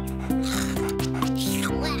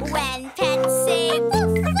 When pets say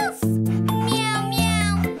woof woof, meow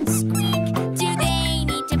meow, squeak, do they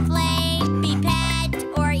need to play, be pet,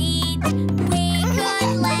 or eat? We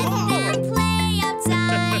could let them play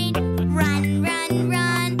outside, run, run,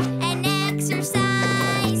 run, and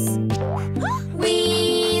exercise. We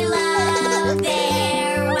love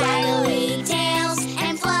their waggly tails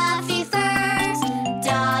and fluffy furs,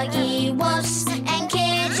 doggy woofs and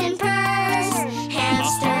kitten purrs,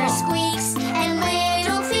 hamster squeaks and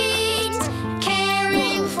little feet.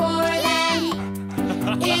 Caring for them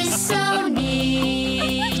is so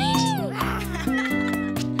neat.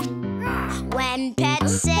 When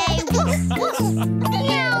pets say woof woof,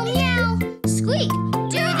 meow meow, squeak,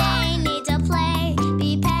 do they need to play,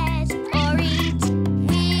 be pet, or eat?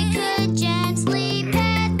 We could gently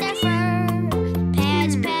pet their fur,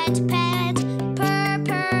 pet, pet, pet, purr,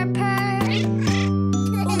 purr, purr.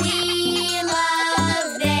 We love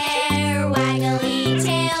their waggly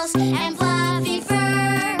tails and fluffy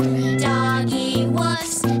fur, doggy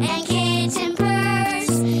woofs and kitten purrs,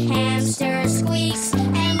 hamster squeaks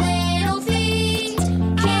and little feet.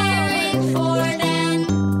 Caring for them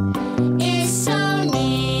is so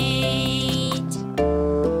neat.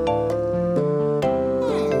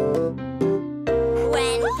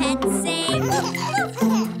 When pets say woof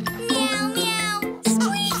woof, meow meow,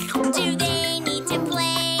 squeak, do they need to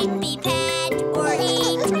play, be pet, or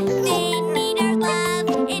eat? They need our love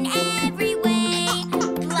in every way.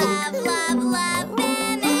 Love, love, love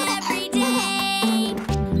them every day.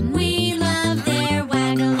 We love their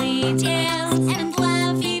waggly tails and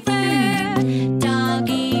fluffy fur,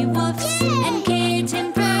 doggy woofs and kitten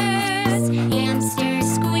purrs, hamster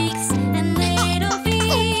squeaks and little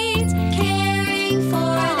feet. Caring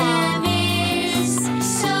for them is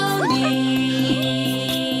so neat.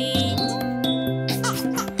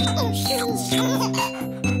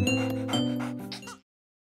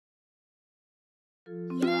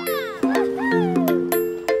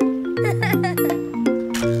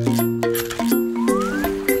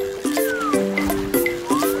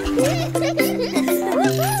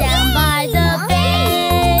 Down by the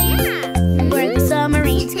bay, where the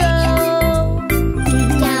submarines go,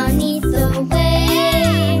 down 'neath the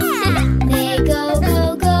waves, they go, go,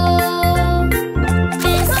 go.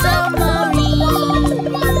 This submarine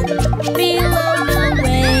below the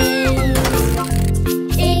waves,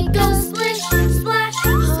 it goes splish, splash,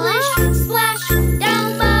 splish, splash, down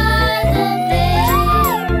by the bay.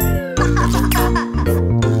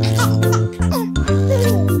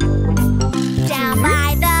 Down by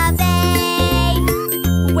the bay,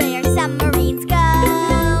 where submarines go,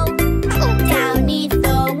 down 'neath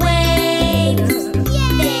the waves,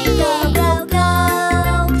 they go, go, go.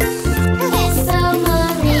 This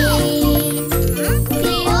submarine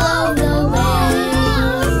below the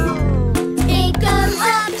waves, it goes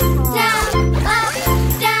up, down,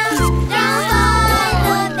 down, down by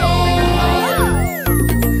the bay.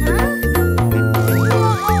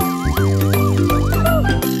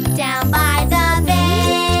 Down by the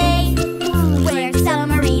bay, where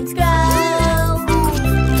submarines go,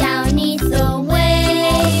 down 'neath the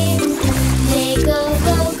waves, they go,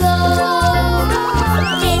 go, go.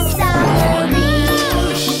 This submarine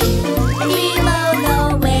below the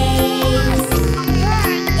waves,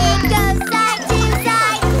 it goes side to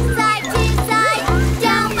side, side to side,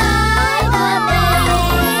 down by the bay.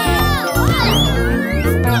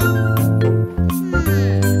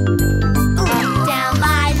 Down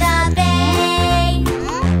by the bay,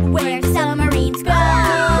 where submarines go,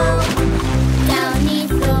 down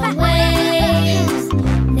 'neath the waves,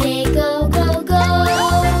 they go, go, go.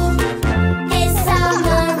 This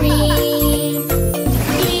submarine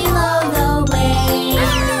below the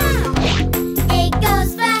waves, it goes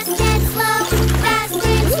fast and slow,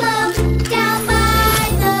 down by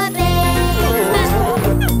the bay.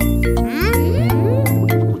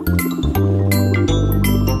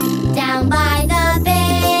 Down by the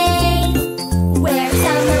bay, where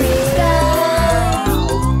submarines go,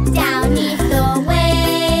 down 'neath the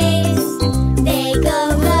waves, they go,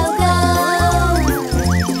 go, go.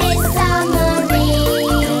 This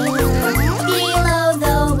submarine below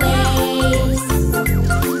the waves,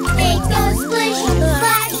 it goes splish,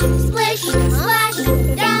 splash, splish, splash,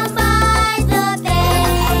 down by the bay.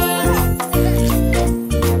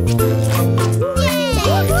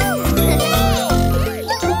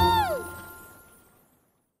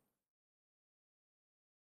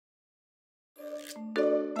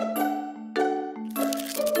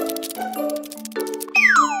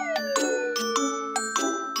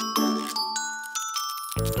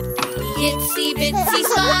 Itsy bitsy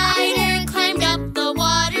spider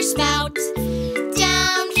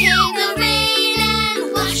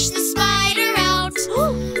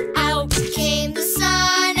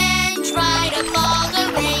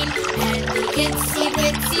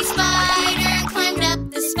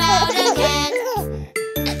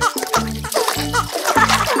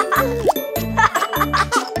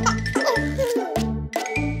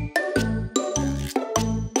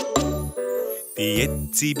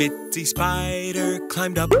itsy bitsy spider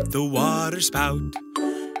climbed up the water spout.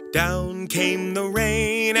 Down came the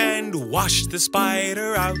rain and washed the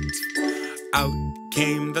spider out. Out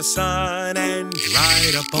came the sun and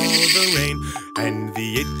dried up all the rain. And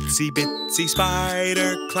the itsy bitsy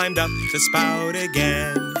spider climbed up the spout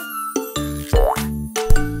again.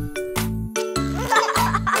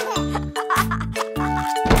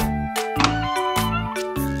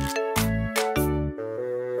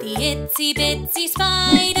 The itsy bitsy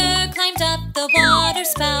spider climbed up the water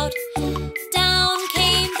spout. Down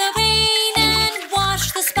came the rain and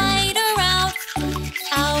washed the spider out.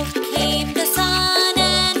 Out came the sun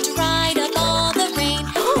and dried up all the rain.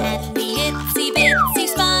 And the itsy bitsy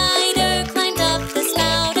spider climbed up the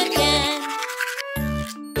spout again.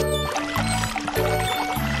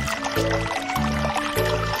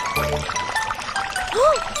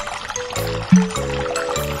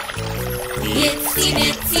 The itsy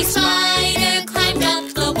bitsy spider climbed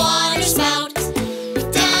up the water spout.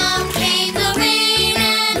 Down came the rain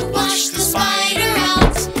and washed the spider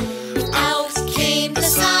out. Out came the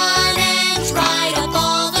sun and dried up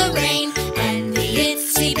all the rain. And the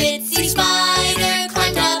itsy bitsy spider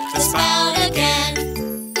climbed up the spout again.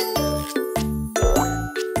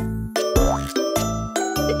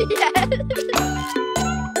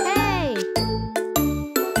 Hey!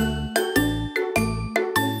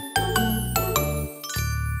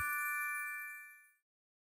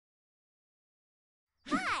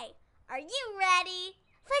 Hi, are you ready?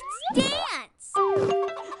 Let's dance!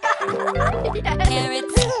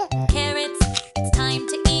 Carrots, carrots, it's time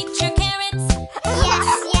to eat your carrots. Yes,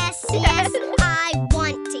 yes, yes, I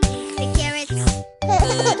want to eat the carrots.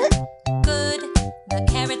 Good, good, the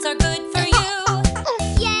carrots are good for you.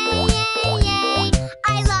 Yay, yay, yay, I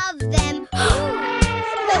love them.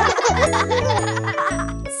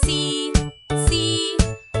 See, see,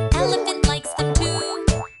 elephant likes them too.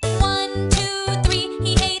 1, 2, 3,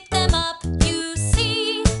 he ate them up, you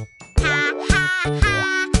see. Ha, ha,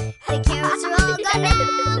 ha, the carrots are all gone now.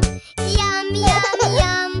 Yum, yum,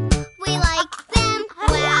 yum, we like them,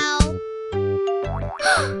 wow.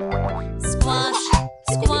 Squash,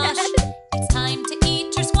 squash, it's time to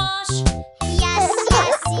eat your squash. Yes,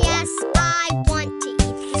 yes, yes, I want to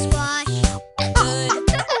eat the squash. Good,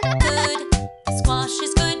 good, the squash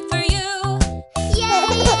is good for you. Yay,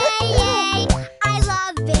 yay, yay, I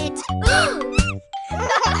love it.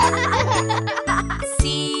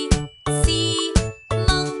 See, see,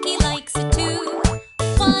 monkey likes it too.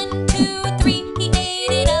 1, 2, 3, he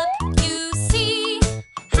ate it up, you see.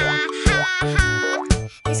 Ha, ha, ha,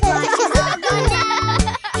 the squash is all gone now.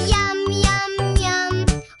 Yum, yum, yum,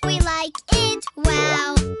 we like it,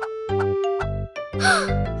 wow.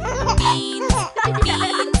 Beans,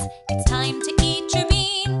 beans, it's time to eat your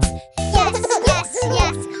beans. Yes, yes,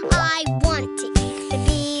 yes, I want to eat the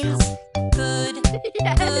beans. Good,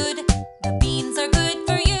 good, the beans are good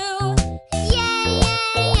for you. Yay,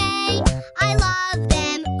 yay, yay, I love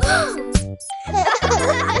them.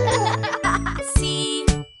 See,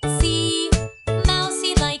 see,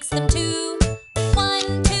 Mousy likes them too.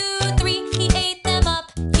 1, 2, 3, he ate them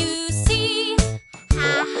up, you see.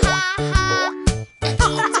 Ha, ha, ha, the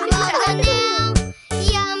beans are all gone now.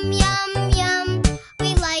 Yum, yum, yum, we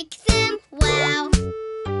like them, wow.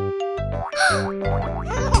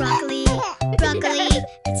 Broccoli, broccoli,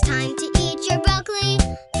 it's time to eat your broccoli.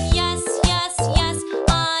 Yes, yes, yes,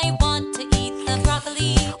 I want to eat the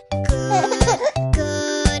broccoli. Good,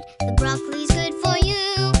 good, the broccoli's good for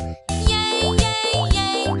you. Yay, yay,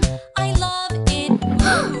 yay, I love it.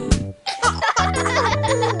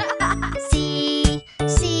 See,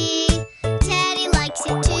 see, Teddy likes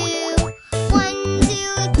it too. 1,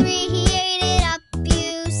 2, 3, he ate it up,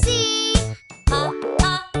 you see. Ha,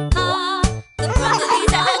 ha, ha, the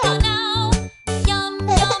broccoli's all gone now. Yum,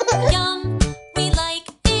 yum, yum, we like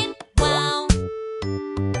it, wow.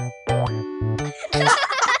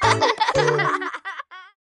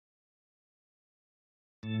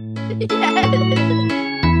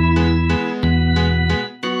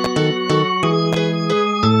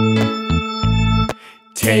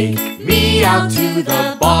 Take me out to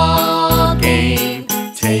the ball game.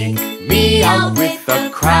 Take me out with the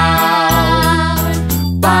crowd.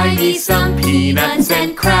 Buy me some peanuts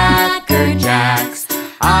and cracker jacks.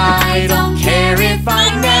 I don't care if I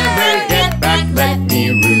never get back. Let me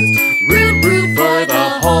root, root, root for the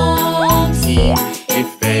home team.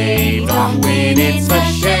 If they don't win, it's a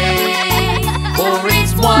shame. For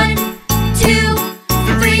it's 1, 2,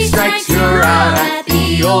 3 strikes, you're out at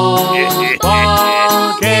the old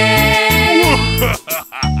ball game.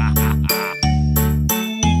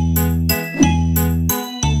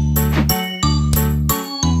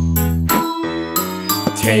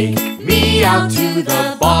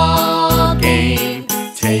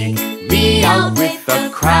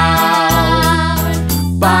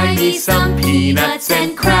 peanuts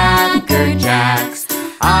and Cracker Jacks.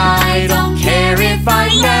 I don't care if I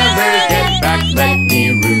never get back. Let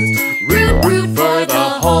me root, root, root for the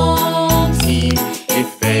home team.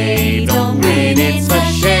 If they don't win, it's a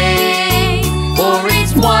shame. For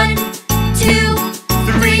it's 1, 2,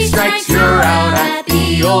 3 strikes, you're out at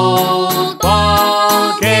the old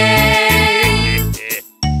ball game.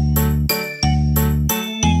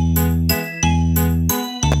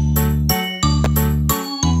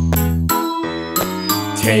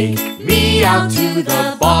 Take me out to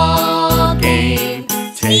the ball game.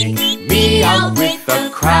 Take me out with the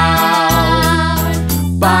crowd.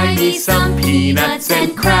 Buy me some peanuts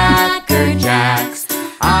and Cracker Jacks.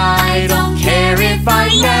 I don't care if I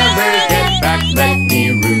never get back. Let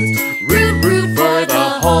me root, root, root for the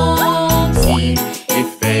home team.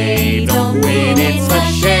 If they don't win, it's a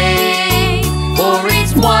shame. For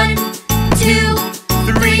it's 1, 2,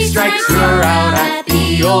 3 strikes, you're out at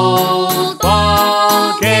the old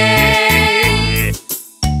ball game.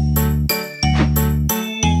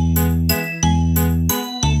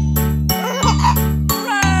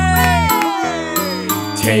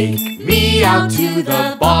 Take me out to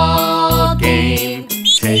the ball game.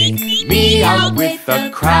 Take me out with the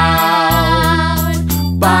crowd.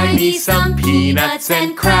 Buy me some peanuts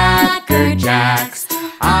and Cracker Jacks.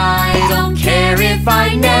 I don't care if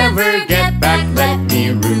I never get back. Let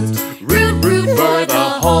me root, root, root for the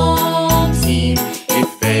home team.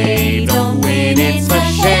 If they don't win, it's a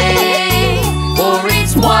shame. For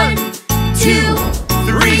it's 1, 2,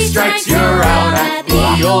 3 strikes, you're out at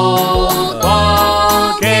the old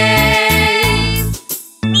ball game.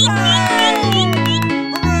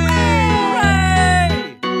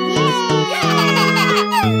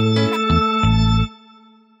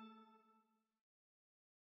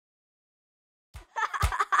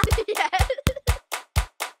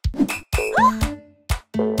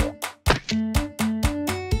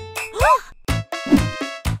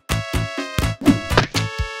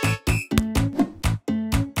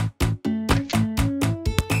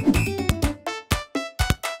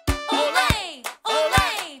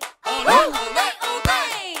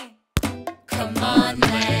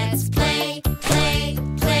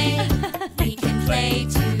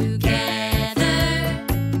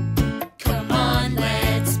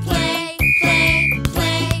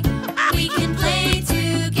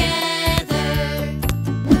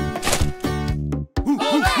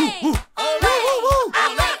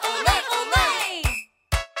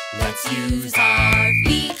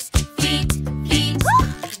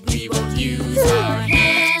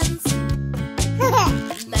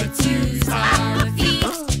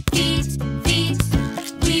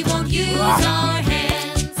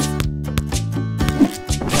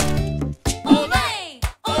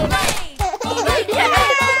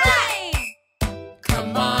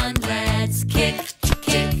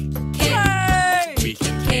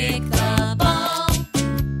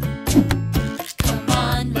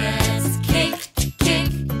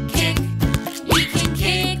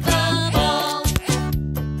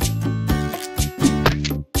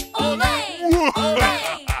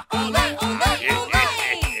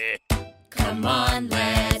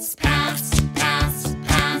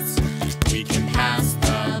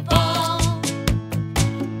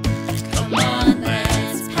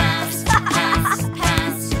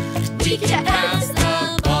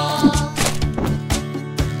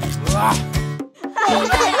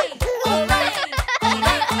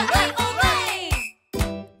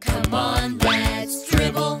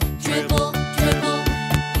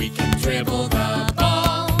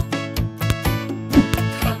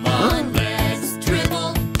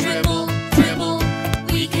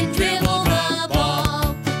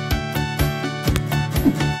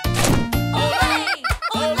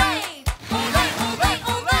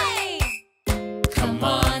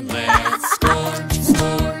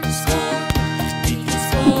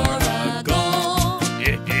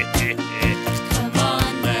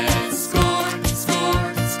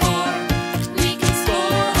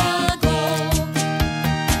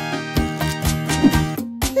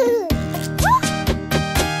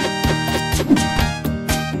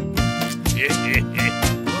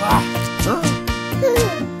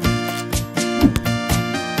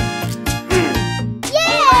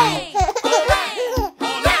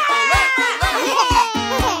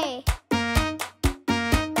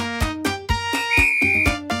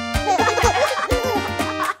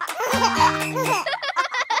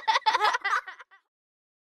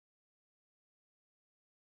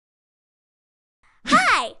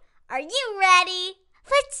 Are you ready?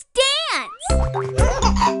 Let's dance!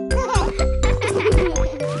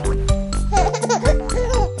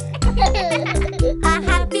 A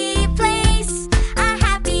happy place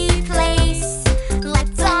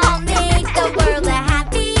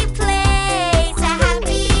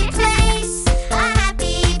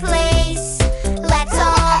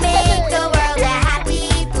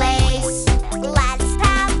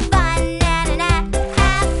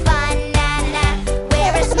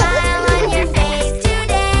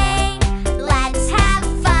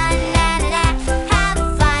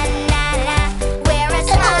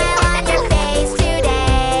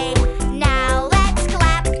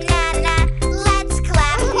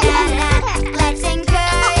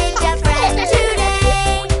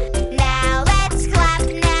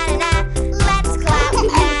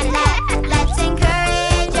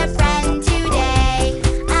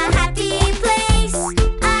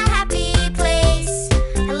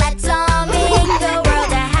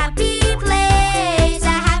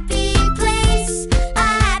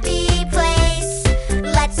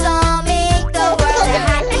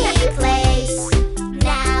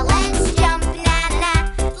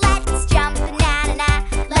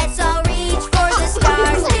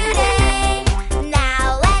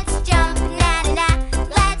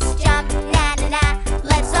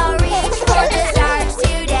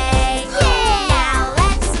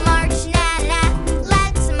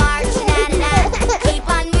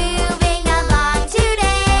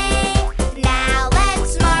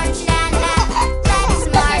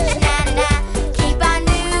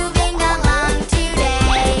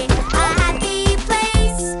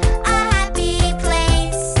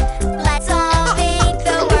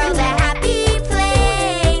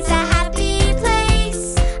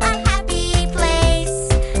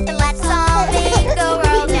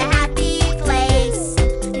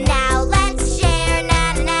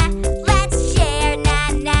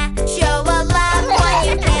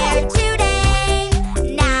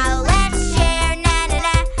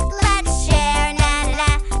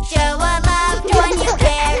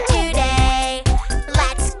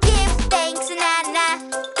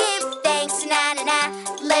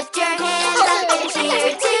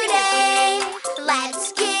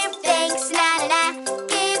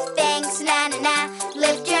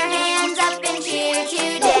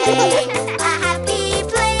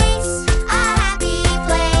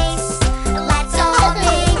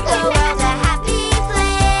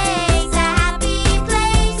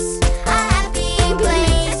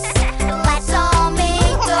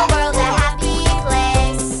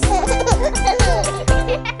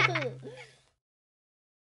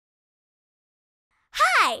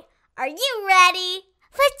Are you ready?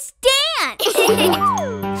 Let's dance!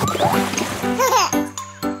 Yeah!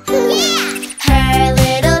 Her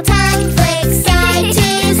little tongue flicks side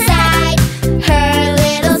to side. Her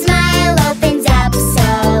little smile opens up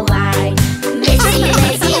so wide. Missy,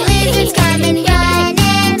 Lizzy, lizards come and run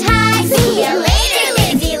and hide. See you later,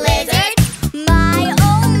 Lizzy lizard. My,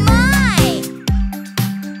 oh my!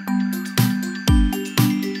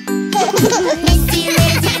 Missy,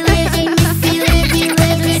 Lizzy, lizard, Missy, Lizzy,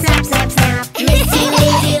 lizard, snap, snap, snap. Missy,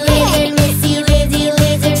 Lizzy, lizard, Missy, Lizzy,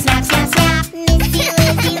 lizard, snap, snap, snap. Missy,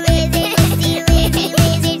 Lizzy, lizard, Missy, Lizzy,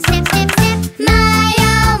 lizard, snap, snap, snap. My,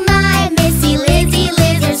 oh my, Missy, Lizzy,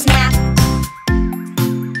 lizard, snap.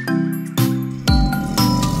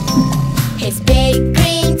 His big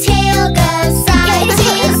green tail goes side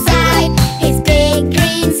to side. His big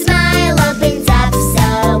green smile opens up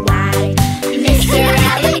so wide. Mr.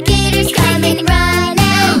 Alligator's come and run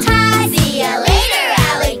and hide. See ya later,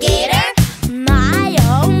 alligator. My,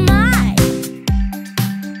 oh my.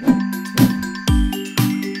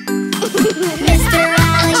 Mr.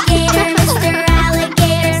 Alligator,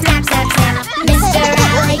 snap, snap, snap. Mr.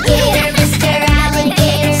 Alligator,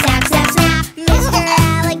 snap, snap, snap. Mr.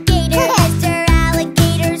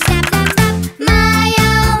 Alligator, snap, snap, snap. My,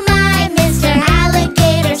 oh my, Mr.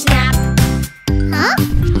 Alligator, snap. Huh?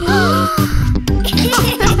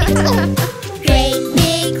 Great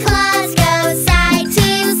big claws go side to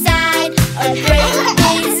side. A great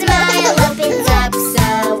big smile opens up so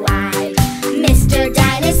wide. Mr.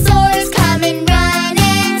 Dinosaurs come and run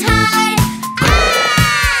and hide.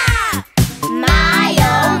 Ah! My,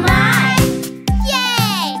 oh my!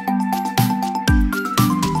 Yay!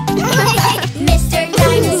 Mr.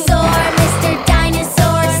 Dinosaur,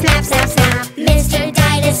 snap, snap, snap. Mr.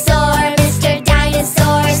 Dinosaur,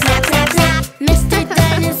 snap, snap, snap. Mr.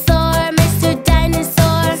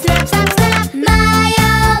 Dinosaur, snap, snap, snap. My,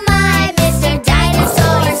 oh my, Mr.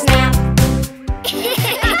 Dinosaur, snap.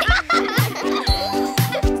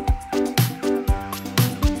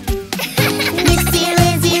 Missy,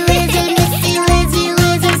 Lizzy, lizard,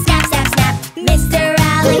 snap, snap, snap. Mr.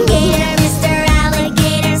 Alligator,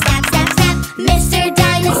 snap, snap, snap. Mr.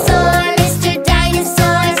 Dinosaur,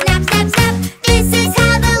 snap, snap, snap. This is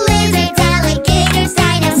how the lizards, alligators,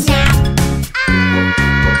 dino snap. Ah!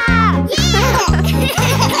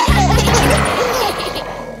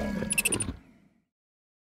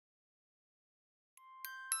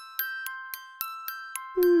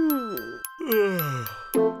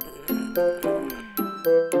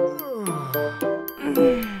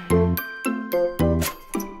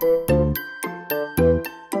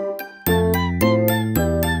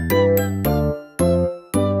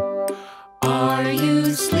 Are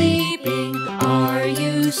you sleeping? Are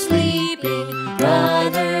you sleeping?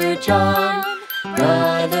 Brother John,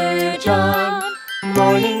 Brother John.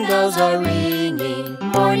 Morning bells are ringing,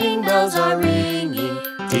 morning bells are ringing.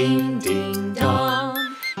 Ding, ding,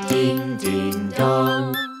 dong, ding, ding,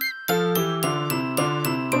 dong.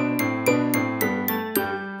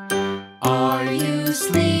 Are you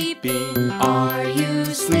sleeping? Are you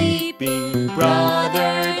sleeping?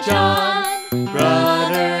 Brother John,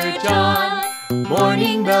 Brother John.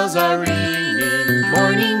 Morning bells are ringing,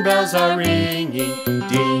 morning bells are ringing.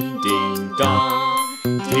 Ding, ding, dong,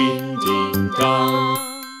 ding, ding, dong.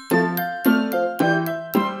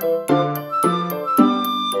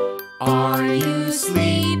 Are you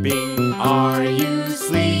sleeping? Are you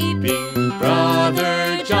sleeping?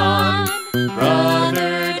 Brother John,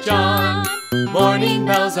 Brother John. Morning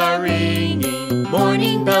bells are ringing,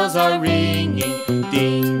 morning bells are ringing.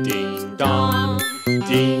 Ding, ding, dong,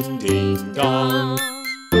 ding, ding, dong.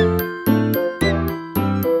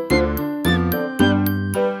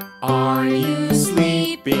 Are you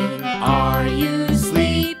sleeping? Are you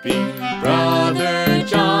sleeping? Brother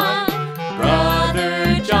John,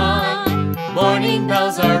 Brother John. Morning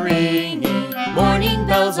bells are ringing, morning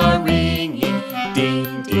bells are ringing.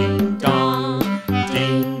 Ding, ding, dong,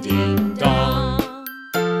 ding, ding, dong.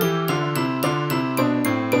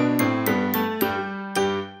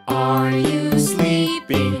 Are you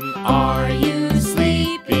sleeping? Are you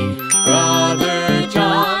sleeping? Brother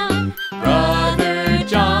John, Brother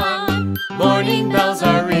John. Morning bells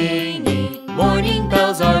are ringing, morning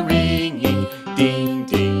bells are ringing. Ding,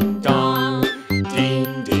 ding, dong,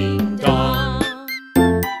 ding, ding, dong.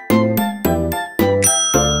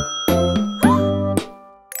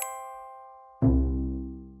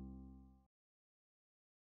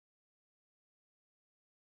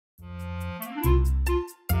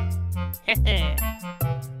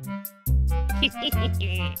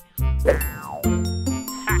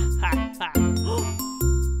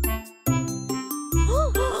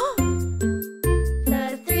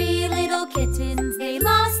 The three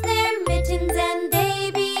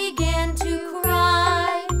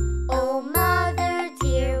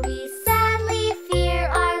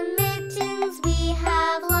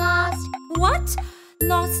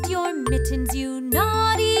mittens, you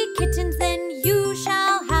naughty kittens, then you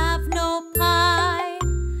shall have no pie.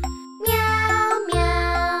 Meow,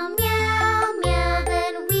 meow, meow, meow,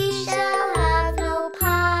 then we shall have no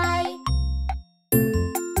pie.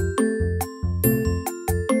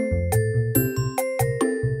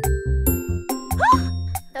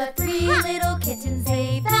 The three little kittens,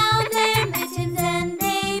 they found their mittens and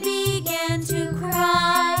they began to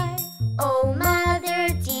cry. Oh, mother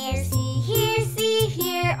dear, see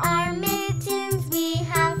here, our mittens we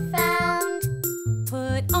have found.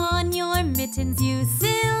 Put on your mittens, you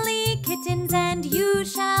silly kittens, and you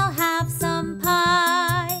shall have some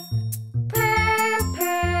pie. Purr,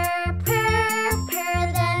 purr, purr,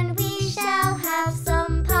 purr, then we shall have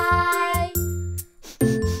some pie.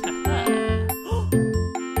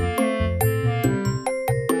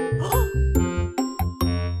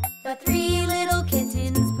 The three little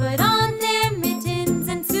kittens put on their mittens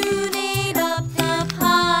and soon ate up the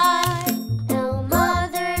pie. Oh,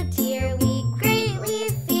 mother dear, we greatly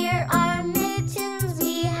fear our mittens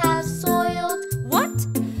we have soiled. What?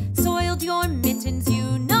 Soiled your mittens,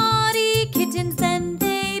 you naughty kittens, then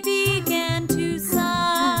they began to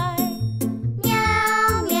sigh.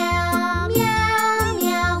 Meow, meow, meow,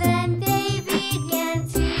 meow, then they began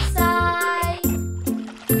to sigh.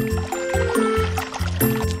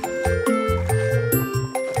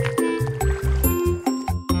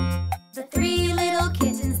 The three little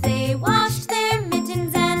kittens, they washed their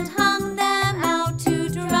mittens and hung them out to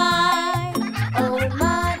dry. Oh,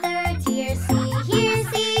 mother dear, see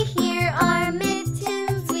here, our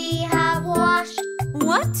mittens we have washed.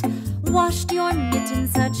 What? Washed your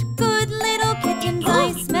mittens, such good little kittens,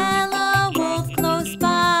 I smell a wolf close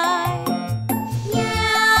by.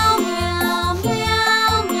 Meow, meow,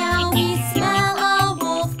 meow, meow, we smell a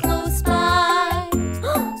wolf close by.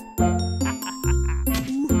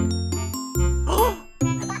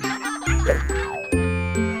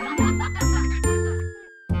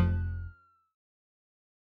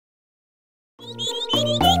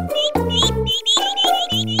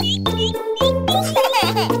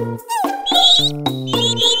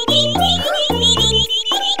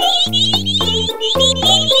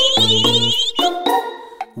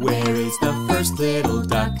 Where is the first little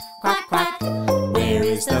duck? Quack, quack. Where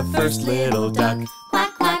is the first little duck?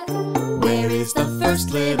 Quack, quack. Where is the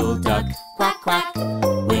first little duck? Quack, quack.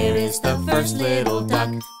 Where is the first little duck?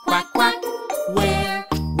 Quack, quack. Where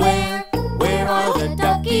are the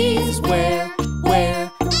duckies? Where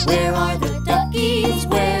are the duckies?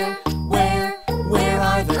 Where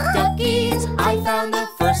are the duckies? I found the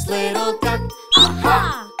first little duck.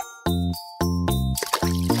 Aha!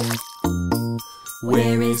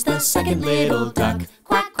 Where is the second little duck?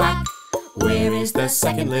 Quack, quack. Where is the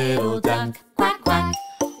second little duck? Quack, quack.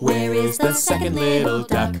 Where is the second little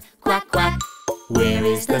duck? Quack, quack. Where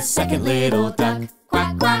is the second little duck?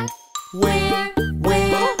 Quack, quack. Where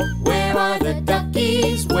are the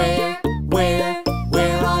duckies? Where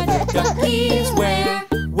are the duckies? Where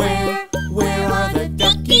are the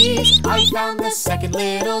duckies? I found the second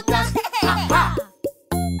little duck. Ha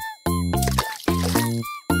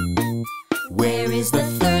Where is the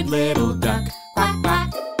third little duck? Quack,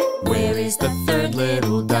 quack. Where is the third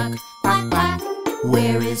little duck? Quack, quack.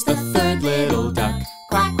 Where is the third little duck?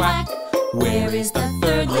 Quack, quack. Where is the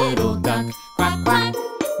third little duck? Quack, quack.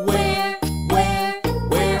 Where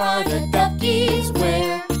are the duckies?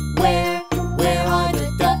 Where are the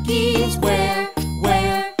duckies? Where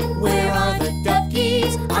are the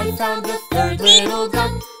duckies? I found the third little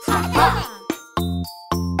duck. Ha ha!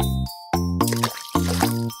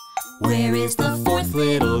 Where is the fourth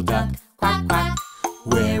little duck? Quack, quack.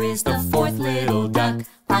 Where is the fourth little duck?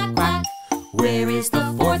 Quack, quack. Where is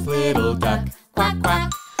the fourth little duck? Quack,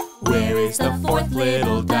 quack. Where is the fourth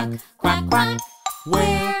little duck? Quack, quack.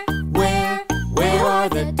 Where are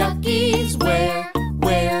the duckies? Where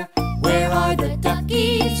are the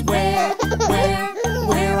duckies? Where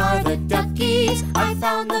are the duckies? I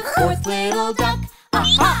found the fourth little duck.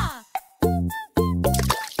 Aha!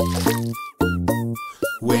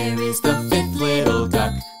 Where is the fifth little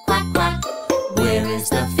duck? Quack, quack. Where is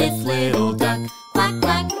the fifth little duck? Quack,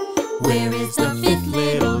 quack. Where is the fifth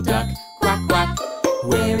little duck? Quack, quack.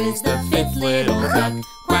 Where is the fifth little duck?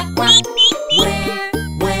 Quack, quack.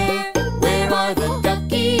 Where are the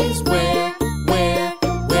duckies? Where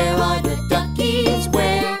are the duckies?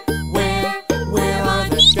 Where are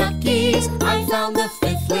the duckies? I found the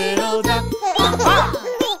fifth little duck. Aha!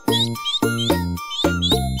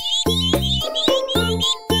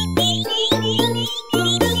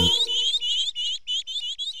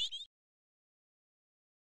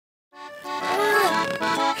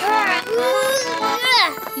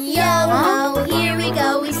 Yo-ho, here we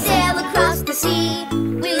go, we sail across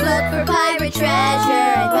treasure,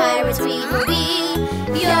 and pirates we will be.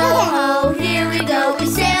 Yo-ho, here we go, we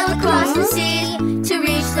sail across the sea. To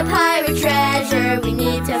reach the pirate treasure, we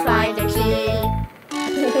need to find a key.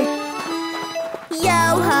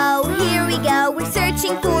 Yo-ho, here we go, we're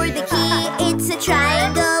searching for the key. It's a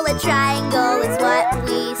triangle is what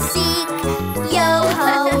we seek.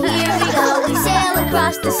 Yo-ho, here we go, we sail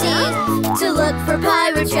across the sea. To look for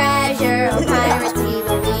pirate treasure, oh pirates we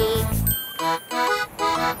will be.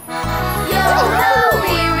 Yo-ho,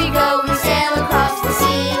 here we go, we sail across the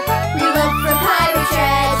sea. We look for pirate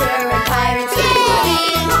treasure, and pirates we will be.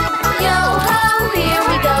 Yo-ho, here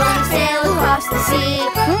we go, we sail across the sea.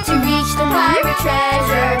 To reach the pirate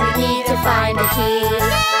treasure, we need to find a key.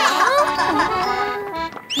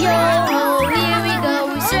 Yo-ho, here we go,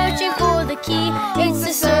 we're searching for the key. It's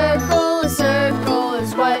a circle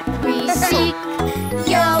is what we seek.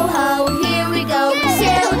 Yo-ho, here we go, we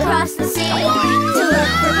sail across the sea. To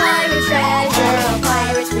look for pirate treasure, oh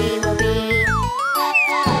pirates we will be.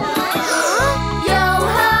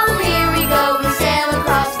 Yo-ho, here we go, we sail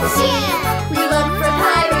across the sea. We look for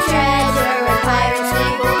pirate treasure, and pirates we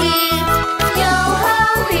will be. Yo-ho,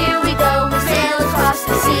 here we go, we sail across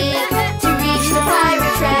the sea. To reach the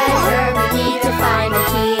pirate treasure, we need to find a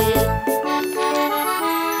key.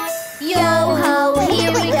 Yo-ho,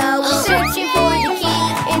 here we go, we're searching for the key.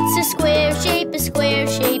 It's a square shape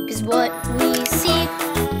is what we seek.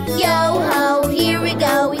 Yo-ho, here we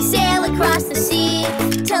go, we sail across the sea.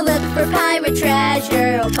 To look for pirate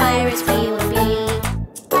treasure, oh pirates we will be.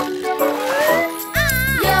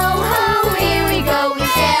 Yo-ho, here we go, we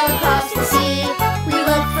sail across the sea. We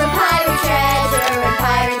look for pirate treasure, and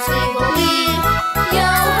pirates we will be.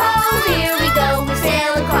 Yo-ho, here we go, we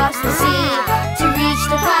sail across the sea. To reach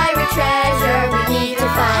the pirate treasure, we need to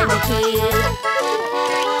find a key.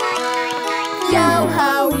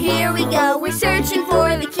 Yo-ho, here we go, we're searching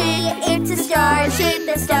for the key. It's a star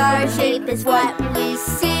shape is what we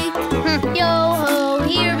seek. Yo-ho,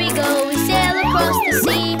 here we go, we sail across the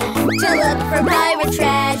sea. To look for pirate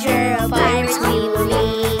treasure, oh pirates we will be.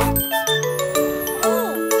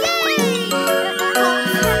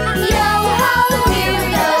 Yo-ho, here we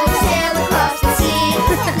go, we sail across the sea.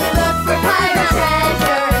 We look for pirate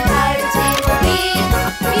treasure, and pirates we will be.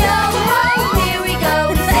 Yo-ho, here we go,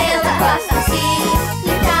 we sail across the sea.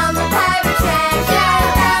 We found the pirate treasure,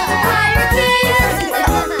 found the pirate key.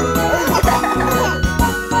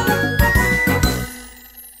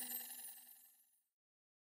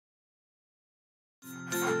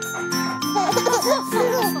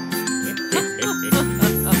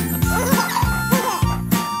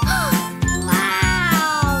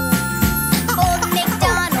 Old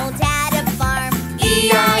MacDonald had a farm,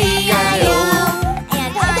 E-I-E-I-O.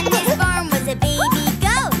 and on his farm was a baby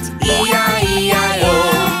goat. E-I-E-I-O.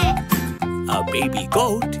 A baby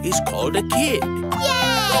goat is called a kid. Yay!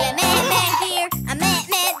 A met here, a met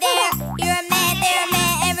there. You're a met there, a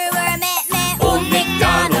met everywhere, a met. Old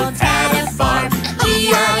MacDonald had a farm.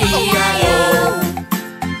 E-I-E-I-O.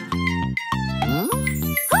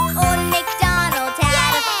 Old MacDonald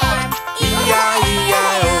had a farm,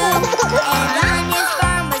 E-I-E-I-O. and on his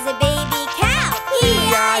farm was a baby cow.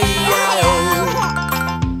 E-I-E-I-O.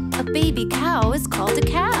 A baby cow is called a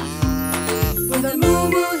calf. With a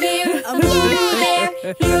moo-moo here, a moo-moo there.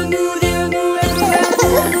 Here a moo, there a moo, everywhere a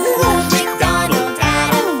moo-moo. Old MacDonald had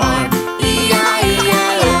a farm.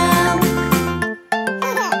 E-I-E-I-O.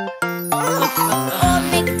 Old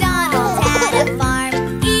MacDonald had a farm,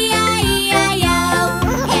 E-I-E-I-O,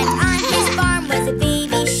 and on his farm was a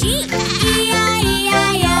baby sheep,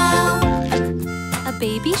 E-I-E-I-O. A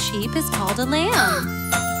baby sheep is called a lamb.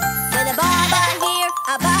 With a baba here,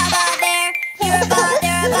 a baba there. Here a ba,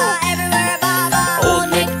 there a ba, everywhere a baba. Old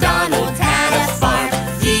MacDonald had a farm.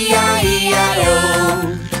 E-I-E-I-O.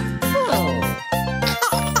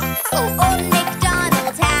 Old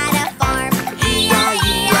MacDonald had a farm,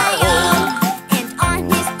 E-I-E-I-O. and on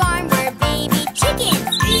his farm were baby chickens,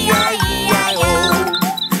 E-I-E-I-O.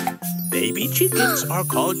 Baby chickens are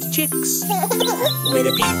called chicks. With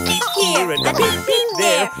a peep peep here and a peep peep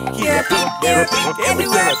there. Here a peep, there a peep,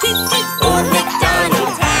 everywhere a peep peep. Old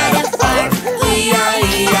MacDonald had a farm.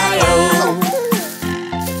 E-I-E-I-O.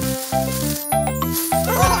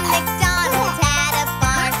 Old MacDonald had a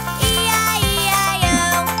farm, E-I-E-I-O,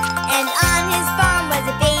 and on his farm was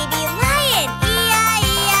a baby lion,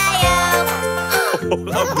 E-I-E-I-O.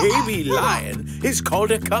 A baby lion is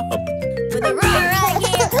called a cub. With a roar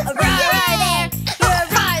here, a roar there. Here a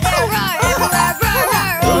roar, there a roar, everywhere a roar,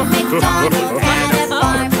 roar. Old MacDonald had a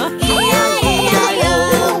farm, E-I-E-I-O.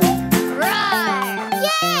 Roar!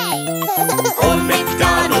 Yay! Old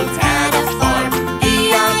MacDonald had a farm.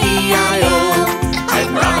 E-I-E-I-O. And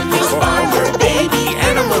on his farm were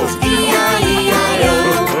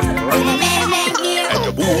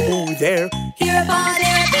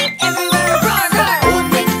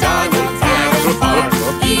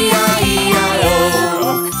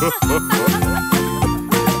The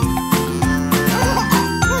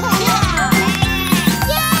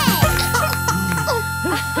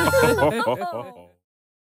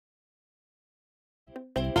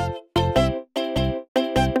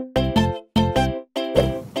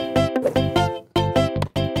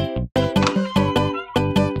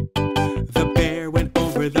bear went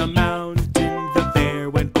over the mountain. The bear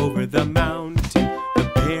went over the mountain.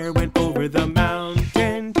 The bear went over the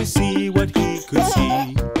mountain to see what he could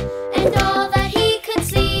see. And all that he could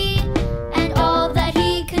see, and all that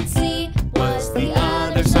he could see was The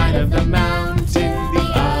other side of the mountain.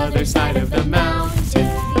 The other side of the mountain.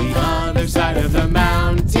 The other side of the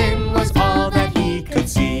mountain was all that he could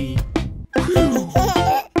see.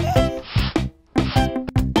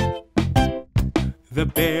 The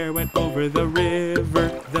bear went over the river.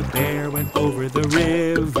 The bear went over the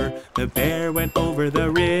river. The bear went over the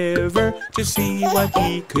river to see what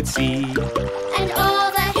he could see. and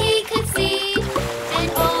all that he could see, and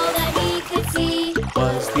all that he could see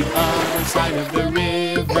Was the other side of the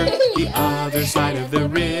river. The other side of the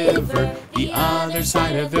river. The other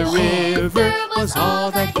side of the river was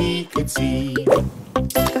all that he could see.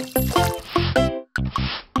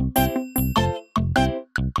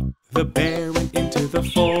 The bear went into the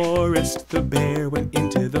forest. The bear went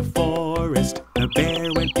into the forest. The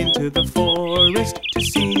bear went into the forest to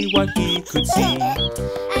see what he could see.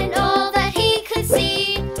 and all that he could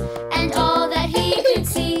see, and all that he could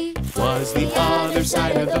see Was the other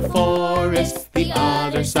side of the forest. The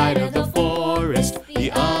other side of the forest.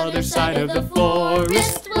 The other side of the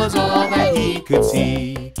forest was all that he could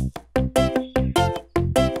see.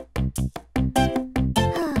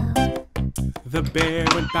 The bear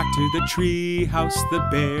went back to the tree house. The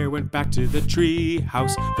bear went back to the tree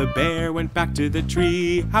house. The bear went back to the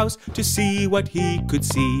tree house to see what he could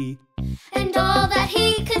see. and all that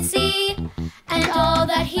he could see, and all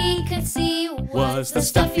that he could see Was the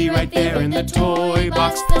stuffy right there in the toy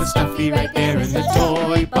box. The stuffy right there in the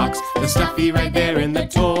toy box. The stuffy right there in the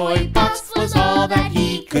toy box was all that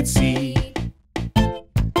he could see.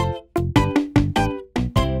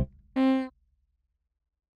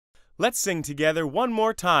 Let's sing together one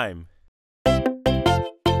more time.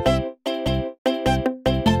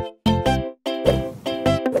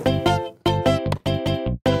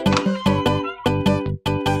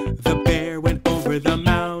 The bear went over the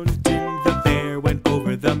mountain. The bear went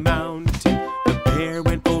over the mountain. The bear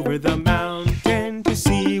went over the mountain to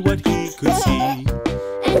see what he could see.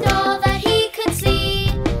 and all that he could see,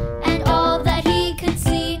 and all that he could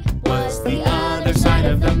see Was the other side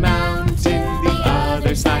of the mountain. The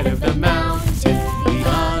other side of the mountain. The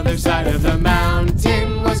other side of the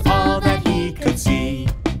mountain was all that he could see.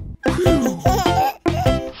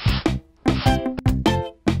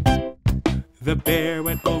 The bear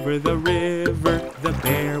went over the river. The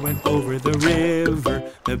bear went over the river.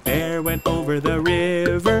 The bear went over the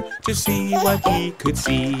river to see what he could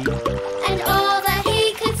see. and all that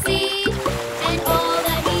he could see, and all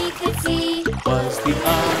that he could see Was the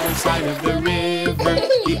other side of the river.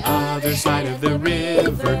 The other side of the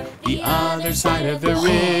river. The other side of the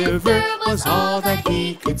river was all that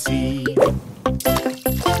he could see.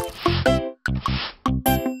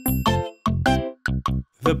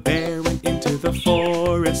 The bear went into the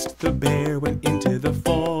forest. The bear went into the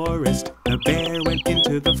forest. The bear went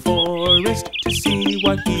into the forest to see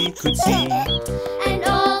what he could see. and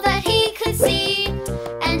all that he could see,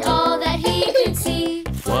 and all that he could see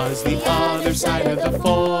Was the other side of the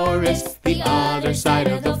forest. The other side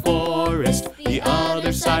of the forest. The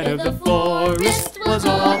other side of the forest was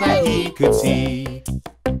all that he could see.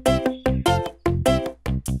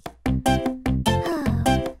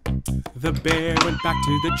 The bear went back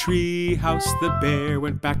to the tree house. The bear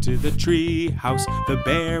went back to the tree house. The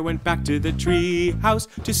bear went back to the tree house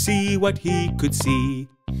to see what he could see.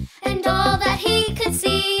 and all that he could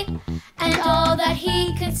see, and all that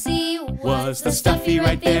he could see Was the stuffy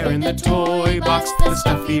right there in the toy box. The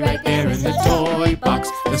stuffy right there in the toy box.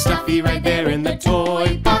 The stuffy right there in the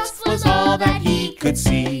toy box was all that he could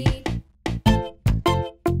see.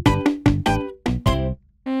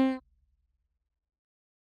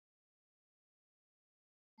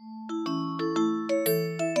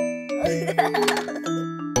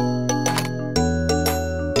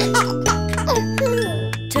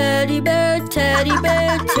 Teddy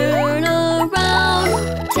bear, turn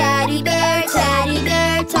around. Teddy bear,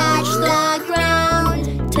 touch the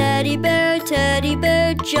ground. Teddy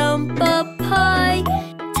bear, jump up high.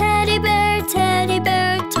 Teddy bear,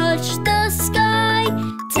 touch the sky.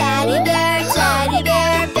 Teddy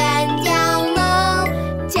bear, bend down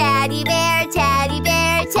low. Teddy bear,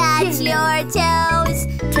 touch your toes.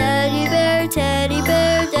 Teddy bear,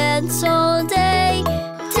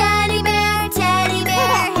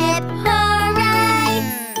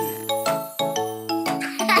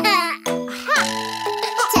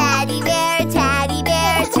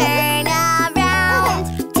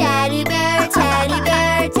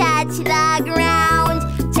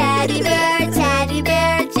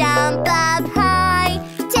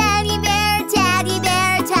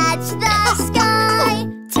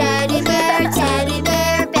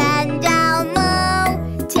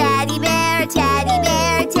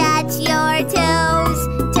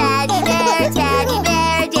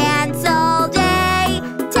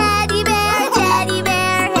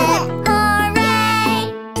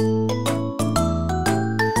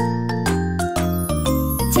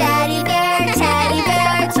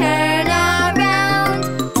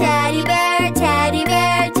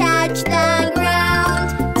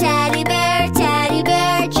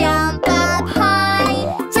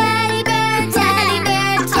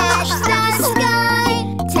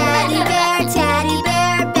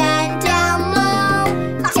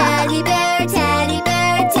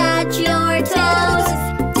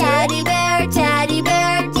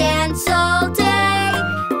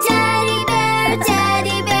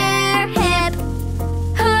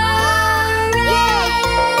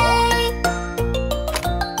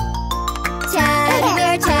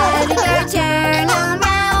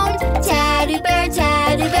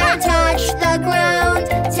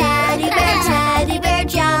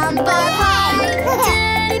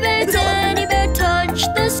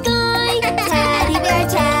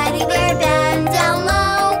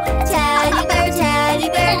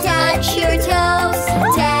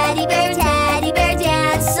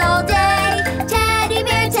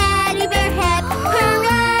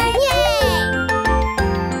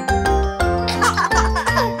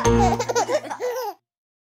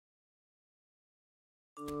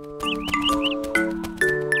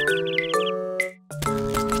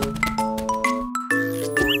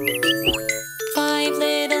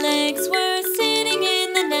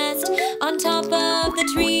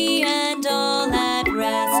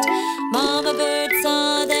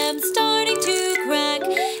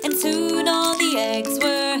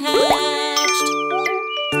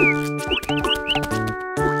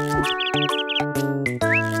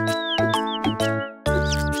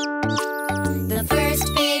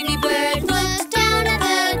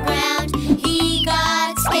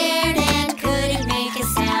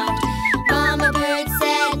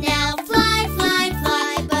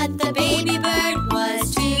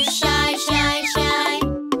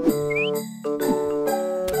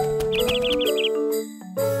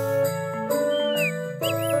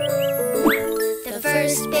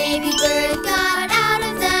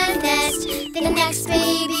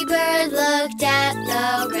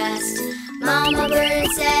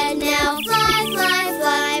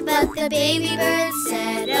 but the baby bird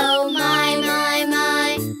said, oh my, my,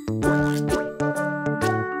 my.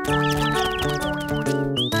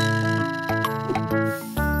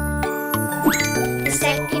 The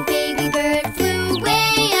second baby bird flew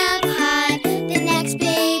way up high. The next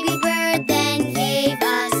baby bird then gave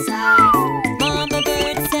a sigh. Mama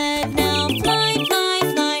bird said, now fly, fly,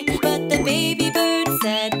 fly, but the baby bird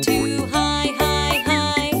said, too high, high,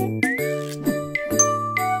 high.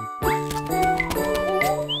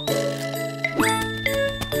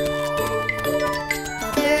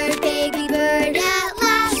 Third baby bird at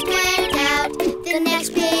last went out. The next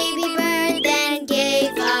baby bird then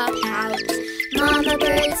gave a pout. Mama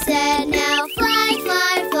bird said, now fly,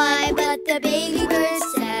 fly, fly, but the baby bird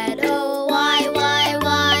said, oh why, why,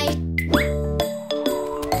 why?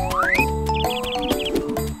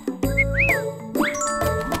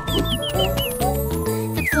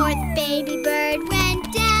 The fourth baby bird went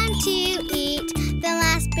down to eat. The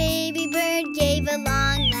last baby bird gave a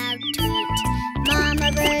long loud toot.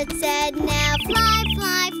 Mama bird said, now fly,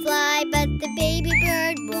 fly, fly, but the baby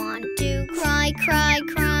bird want to cry, cry,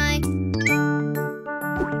 cry.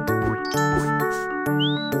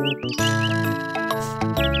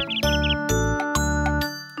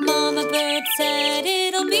 Mama bird said,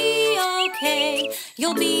 it'll be okay,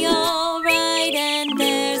 you'll be alright, and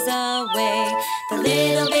there's a way. The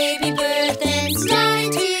little baby bird then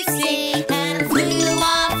started to sing and flew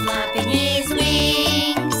off flapping his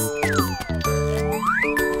wings.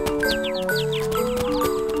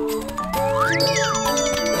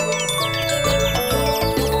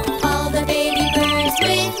 All the baby birds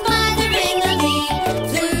with mother in the lead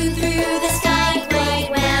flew through the sky quite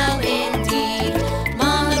well indeed.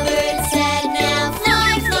 Mama bird said, now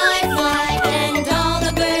fly, fly, fly, and all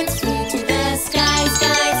the birds flew to the sky,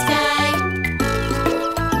 sky, sky.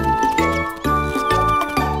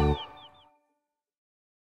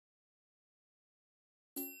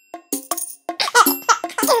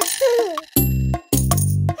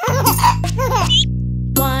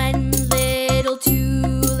 One little, two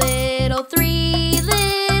little, three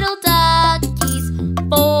little duckies,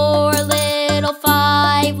 four little,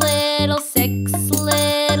 five little, six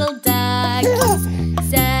little duckies,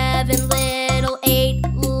 seven little, eight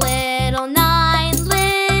little, nine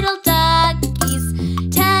little duckies,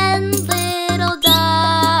 10 little duckies.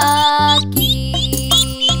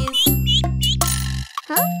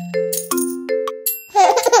 Huh?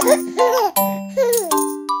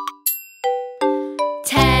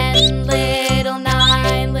 10 little,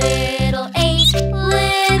 9 little, 8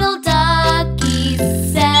 little duckies,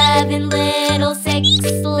 7 little, 6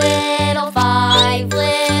 little, 5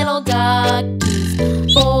 little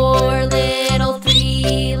duckies, 4 little,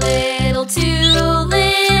 3 little, 2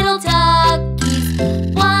 little duckies,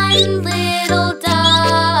 1 little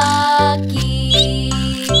ducky.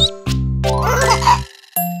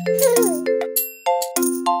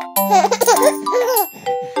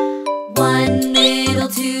 One little,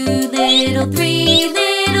 two little, three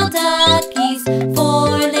little duckies,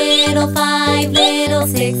 4 little, 5 little,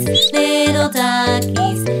 6 little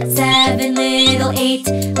duckies, 7 little,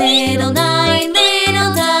 8 little, 9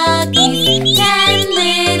 little duckies, 10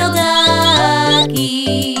 little duckies.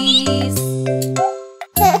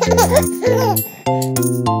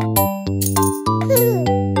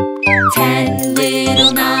 10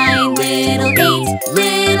 little, 9 little, 8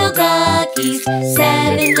 little duckies,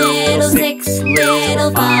 7 little, 6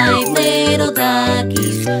 little, 5 little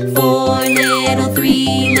duckies, 4 little,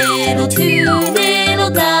 3 little, 2 little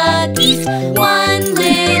duckies, 1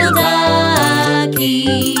 little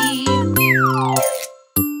ducky.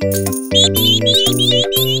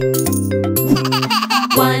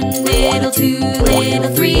 1 little, 2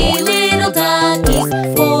 little, 3 little duckies,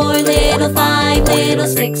 4 little, 5 little,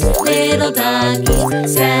 6 little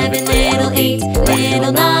duckies, 7 little, 8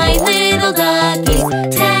 little, 9 little duckies,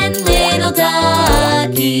 10 little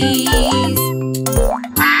duckies.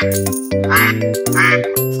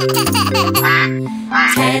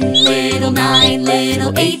 10 little, 9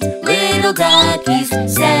 little, 8 little duckies,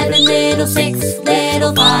 7 little, 6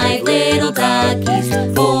 little, 5 little duckies,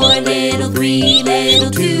 4 little, 3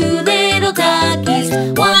 little, 2 little duckies,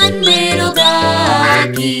 1 little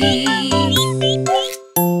ducky.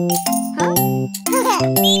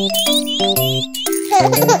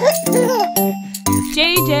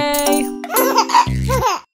 JJ.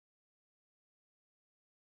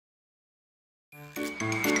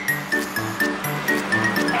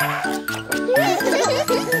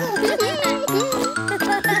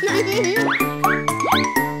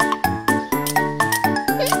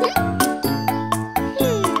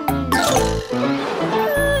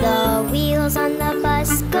 The wheels on the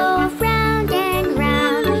bus go round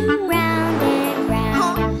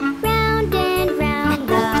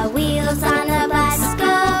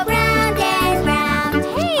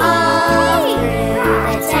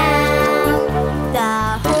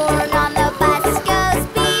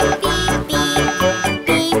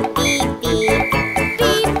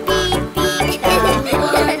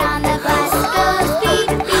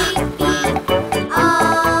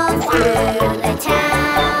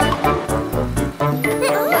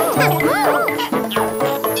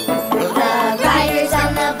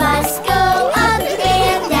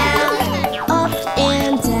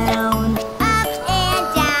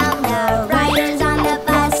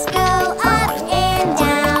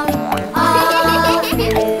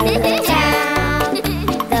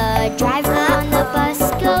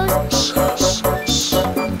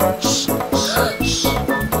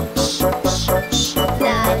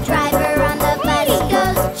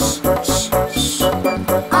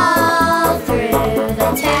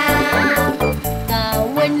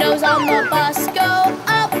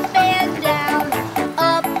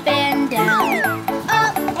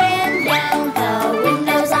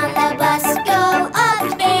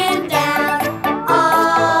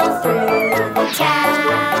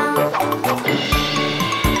town.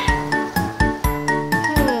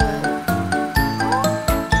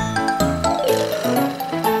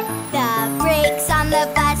 The brakes on the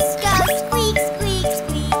bus go squeak, squeak,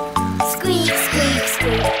 squeak. Squeak, squeak,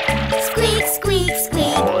 squeak. Squeak, squeak,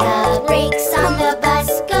 squeak. The brakes on the bus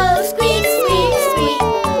go squeak, squeak, squeak.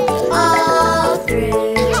 All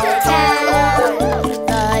through the town.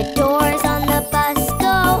 The doors on the bus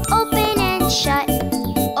go open and shut.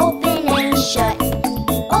 Open and shut.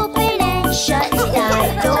 Open and shut. The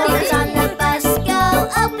doors on the bus go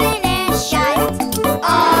open and shut.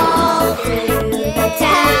 All through the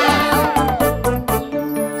town.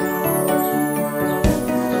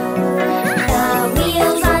 The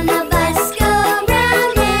wheels on the bus go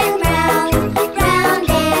round and round, round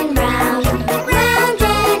and round, round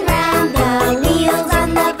and round. The wheels on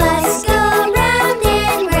the bus go round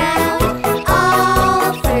and round,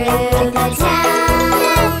 all through the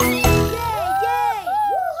town.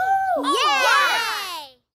 Yay!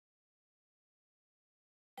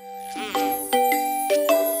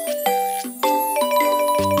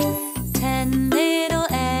 10 little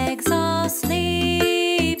eggs all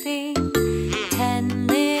sleeping. 10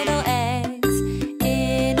 little eggs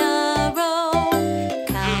in a row.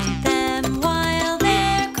 Count them while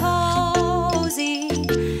they're cozy.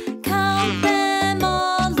 Count them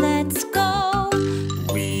all, let's go.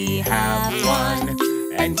 We have 1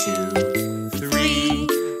 and 2, 3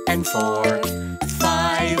 and 4,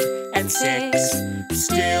 5 and 6.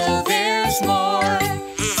 Still there's more.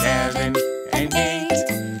 7 and 8,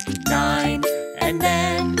 9 and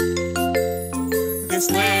then this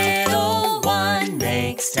little one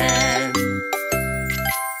makes 10.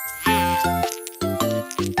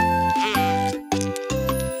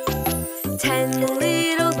 Ten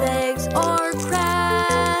little legs are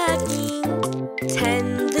cracking.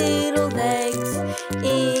 10 little legs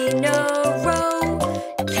in a row.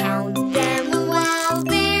 Count them while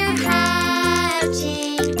they're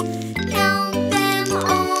hatching. Count them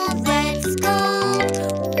all, let's go.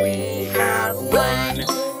 We have 1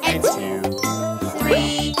 and 2,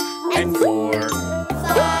 3 and 4,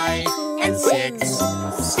 5 and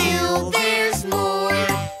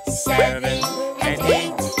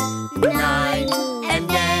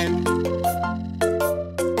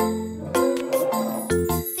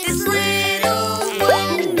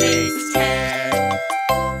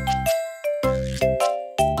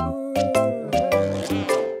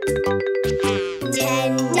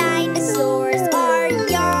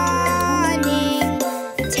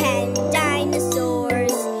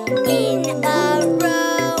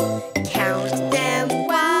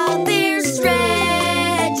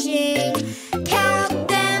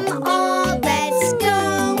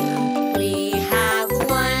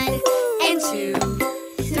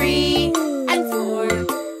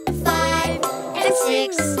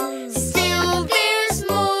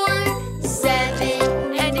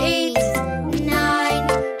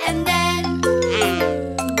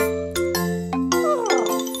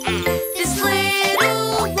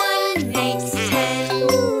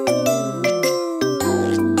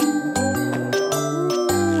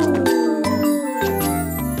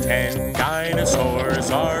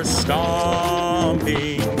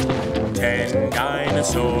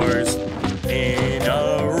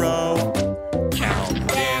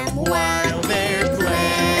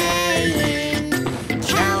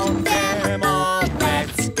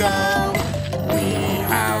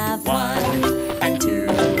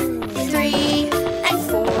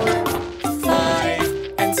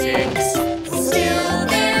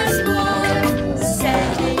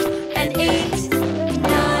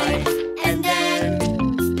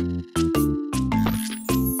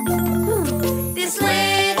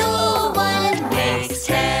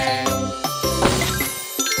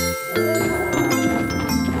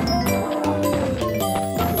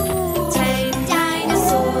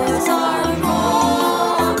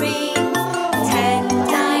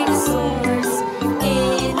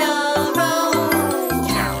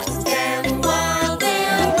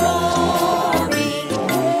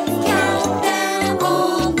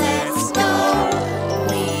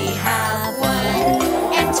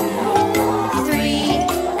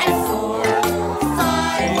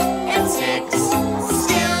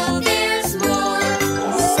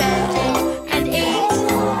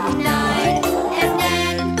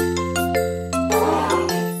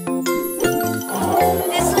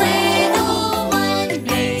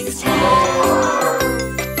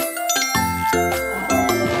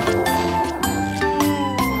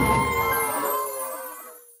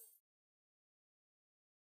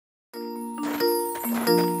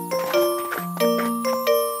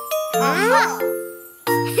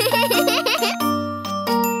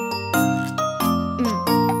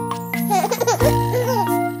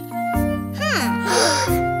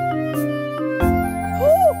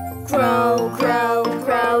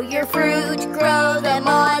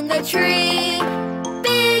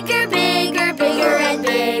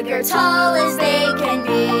bigger, tall as they can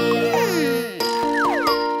be.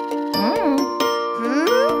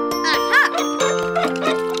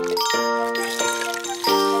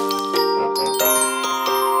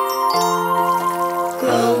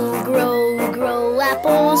 Grow, grow, grow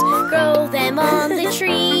apples, grow them on the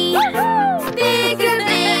tree. Bigger,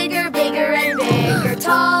 bigger, bigger and bigger,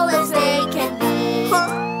 tall as they can be.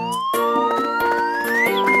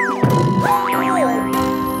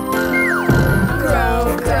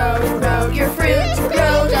 Grow, grow, grow your fruit,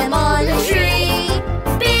 grow them on the tree.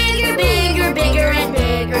 Bigger, bigger, bigger and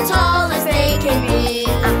bigger, tall as they can be.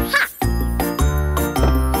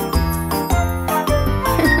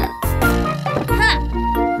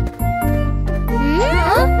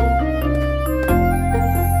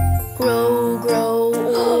 Grow, grow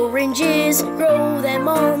oranges, grow them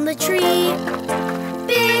on the tree.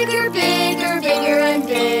 Bigger, bigger, bigger and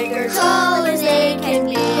bigger, tall as they can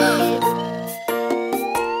be.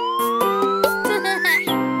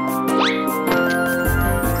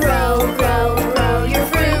 Grow, grow, grow your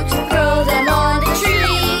fruit, grow them on the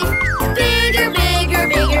tree. Bigger, bigger,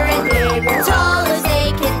 bigger and bigger, tall as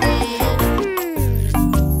they can be.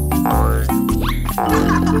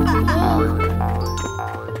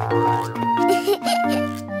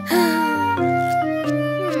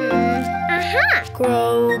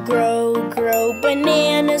 Grow, grow, grow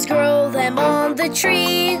bananas, grow them on the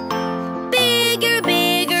tree. Bigger,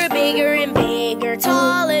 bigger, bigger and bigger,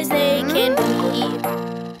 tall as they can be.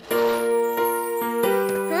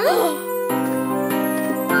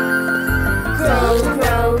 Grow,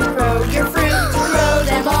 grow, grow your fruit, grow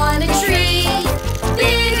them on the tree.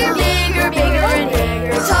 Bigger, bigger, bigger and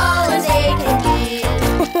bigger, tall as they can be.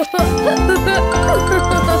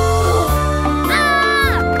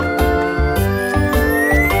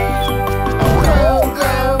 Grow,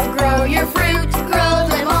 grow, grow your fruit, grow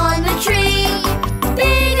them on the tree.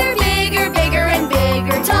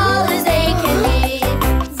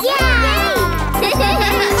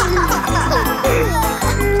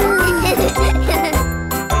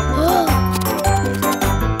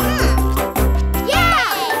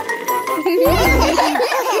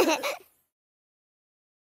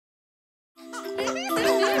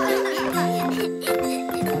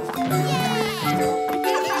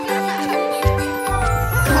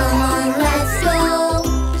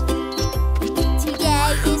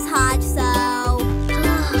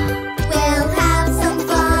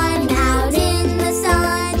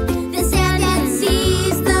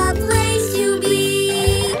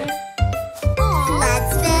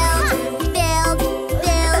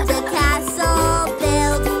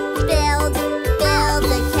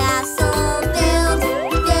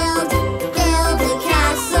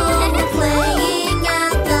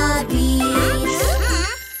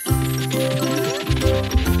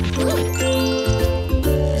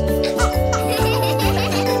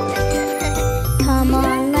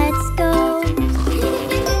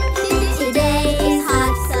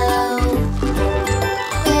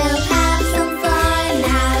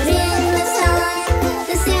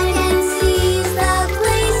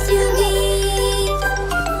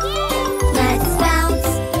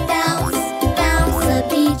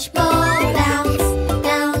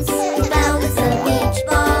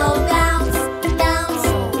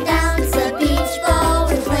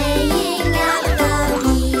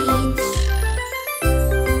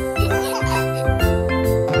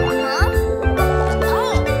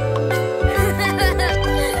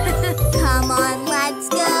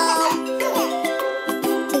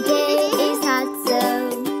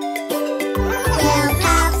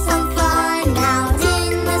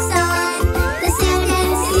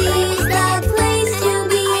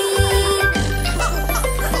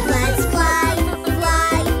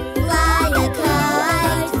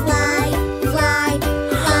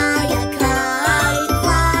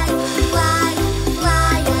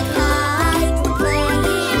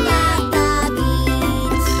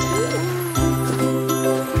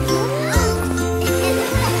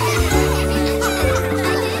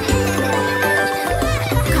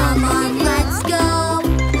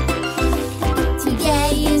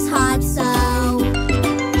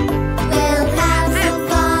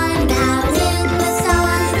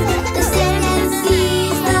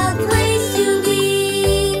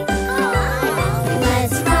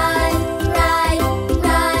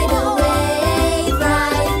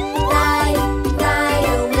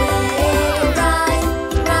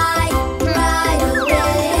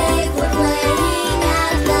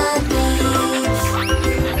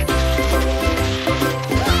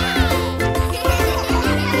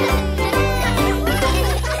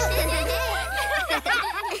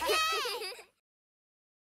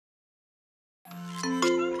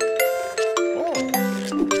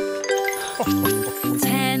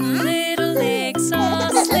 10 little legs all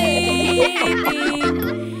sleeping.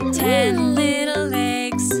 10 little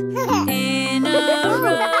legs in a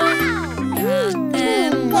row. Count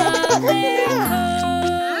them while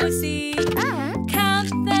they're cozy. Count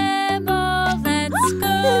them all, let's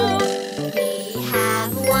go. We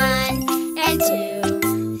have 1 and 2,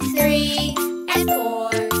 3 and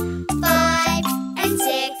 4, 5 and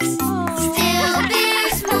 6. Still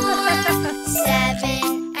there's more.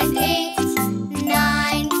 7 and 8,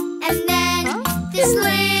 9, and then this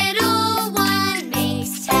little one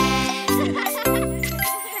makes 10.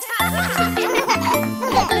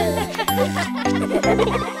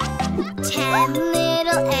 10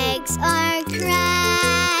 little eggs are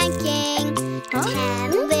cracking.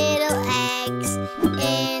 10 little eggs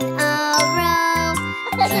in a row.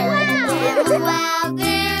 Count them while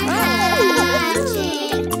they're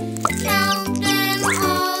hatching. Count them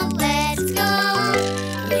all, let's go.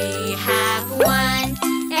 We have 1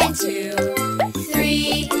 and 2,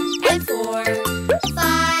 3 and 4,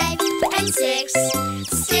 5 and 6.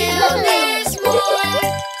 Still there's more.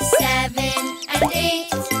 7 and 8,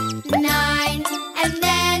 9, and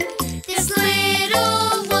then this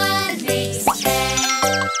little one makes 10.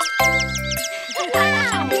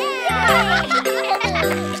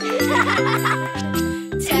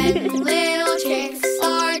 10 little chicks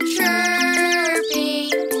are chirping.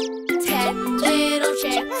 10 little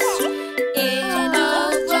chicks in a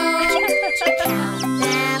row. Count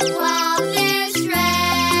them while they're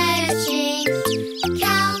stretching.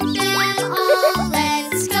 Count them all,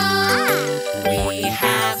 let's go. We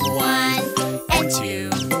have 1 and 2,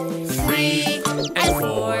 3 and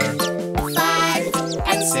 4, 5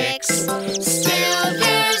 and 6. Still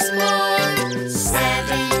there's more.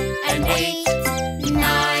 7 and 8,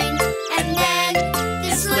 9, and then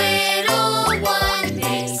this little one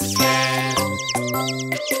makes 10.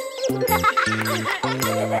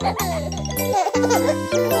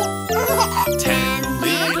 10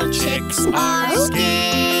 little chicks are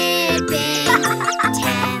skipping.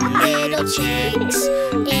 10 little chicks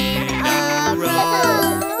in a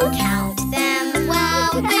row. Count them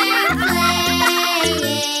while they're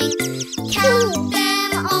playing. Count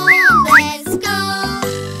them all, let's go.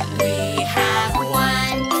 We have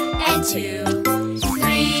 1 and 2,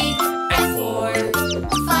 3 and 4,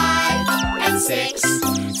 5 and 6.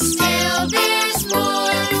 Still there's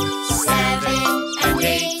more. 7 and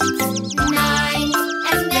 8, 9,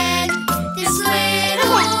 and then this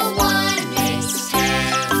little one makes 10.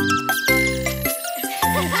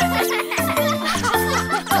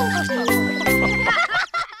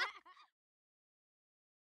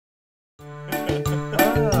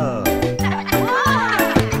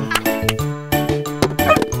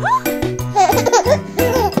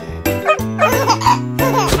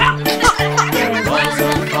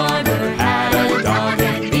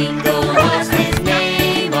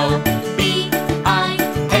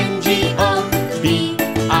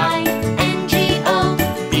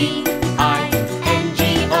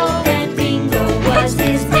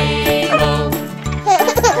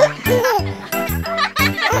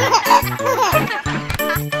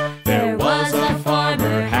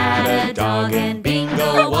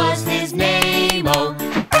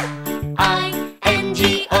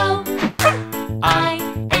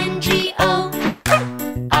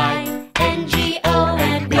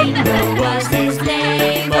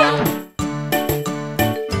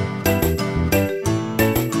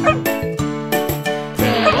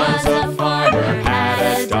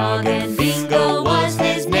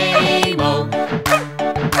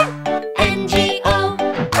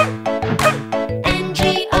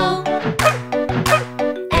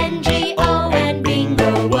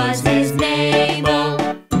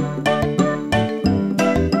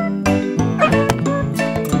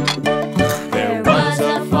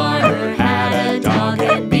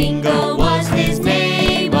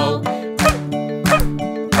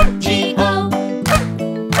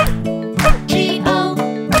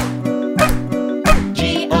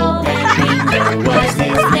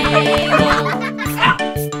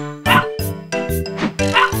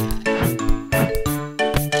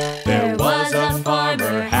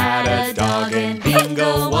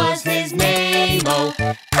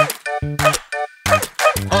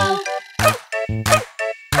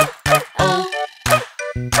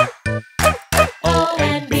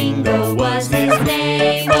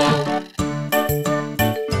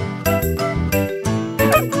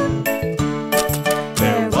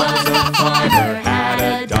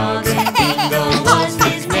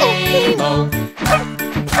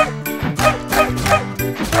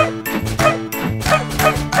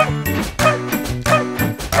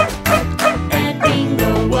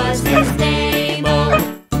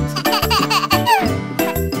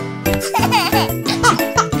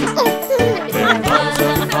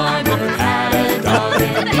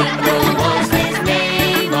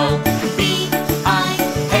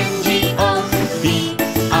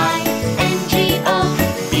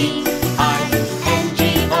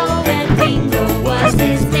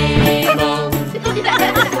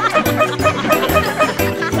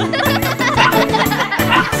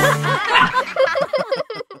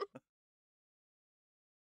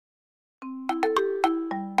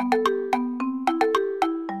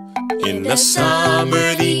 the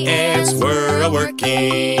summer the ants were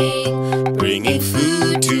a-working, bringing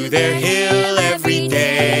food to their hill every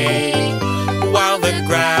day, while the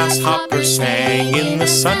grasshopper sang in the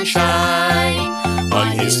sunshine. On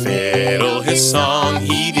his fiddle his song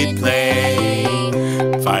he did play.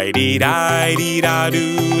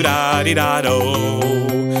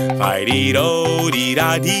 Fi-dee-di-dee-da-doo-da-dee-da-do,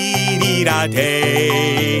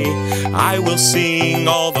 Fi-dee-do-dee-da-dee-dee-da-day. I will sing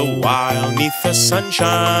all the while neath the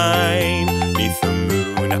sunshine. Neath the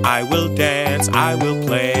moon I will dance, I will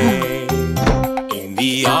play. In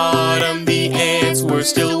the autumn the ants were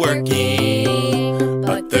still working,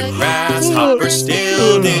 but the grasshopper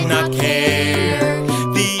still did not care.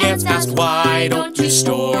 The ants asked, why don't you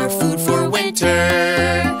store food for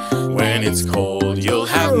winter? When it's cold you'll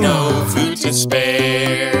have no food to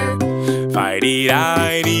spare.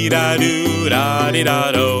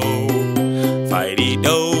 Fi-dee-di-dee-da-doo-da-dee-da-do,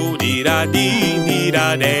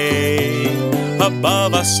 Fi-dee-do-dee-da-dee-dee-da-day.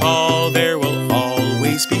 Above us all there will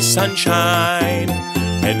always be sunshine,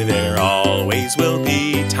 and there always will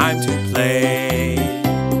be time to play.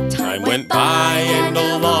 Time went by and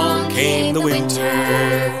along came the winter,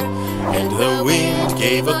 and the wind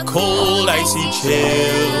gave a cold icy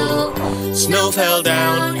chill. Snow fell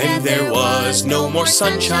down and there was no more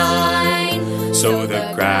sunshine, so the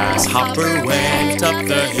grasshopper went up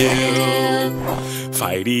the hill.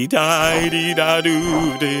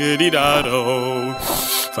 Fi-dee-di-dee-da-doo-dee-dee-da-do,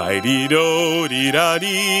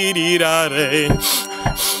 Fi-dee-do-dee-da-dee-dee-da-day.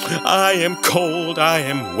 I am cold, I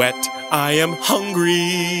am wet, I am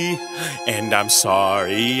hungry, and I'm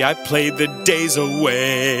sorry I played the days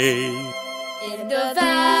away. In the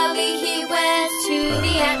valley he went to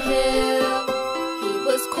the anthill. He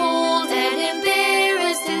was cold and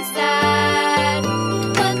embarrassed and sad,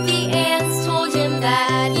 but the ants told him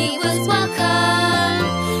that he was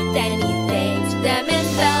welcome. Then he thanked them and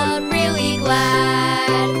felt really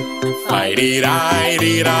glad.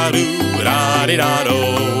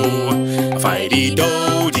 Fi-dee-di-dee-da-doo-da-dee-da-do,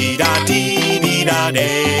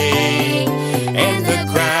 Fi-dee-do-dee-da-dee-dee-da-day. And the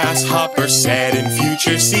grasshopper said, in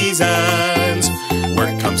future seasons,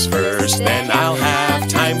 work comes first, then I'll have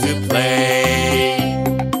time to play.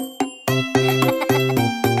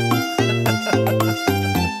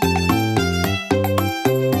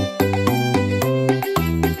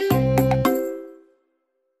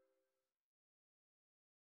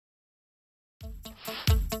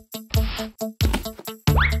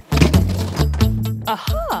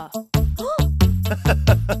 Aha!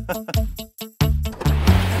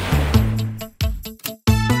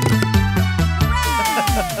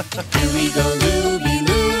 Here we go,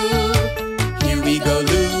 Looby-Loo. Here we go,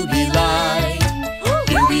 Looby-Light.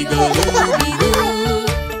 Here we go, Looby-Loo.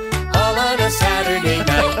 All on a Saturday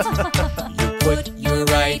night. You put your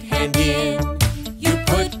right hand in, you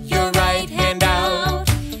put your right hand out.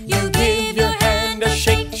 You give your hand a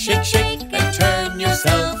shake, shake, shake, and turn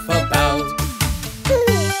yourself about.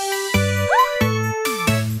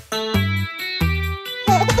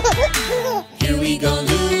 Here we go,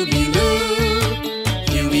 Looby-Loo.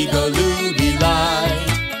 Here we go, Looby-Light.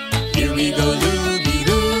 Here we go,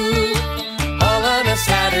 Looby-Loo. All on a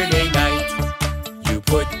Saturday night. You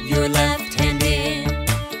put your left hand in,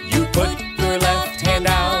 you put your left hand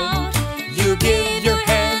out. You give your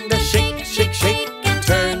hand a shake, shake, shake, and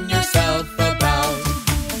turn yourself about.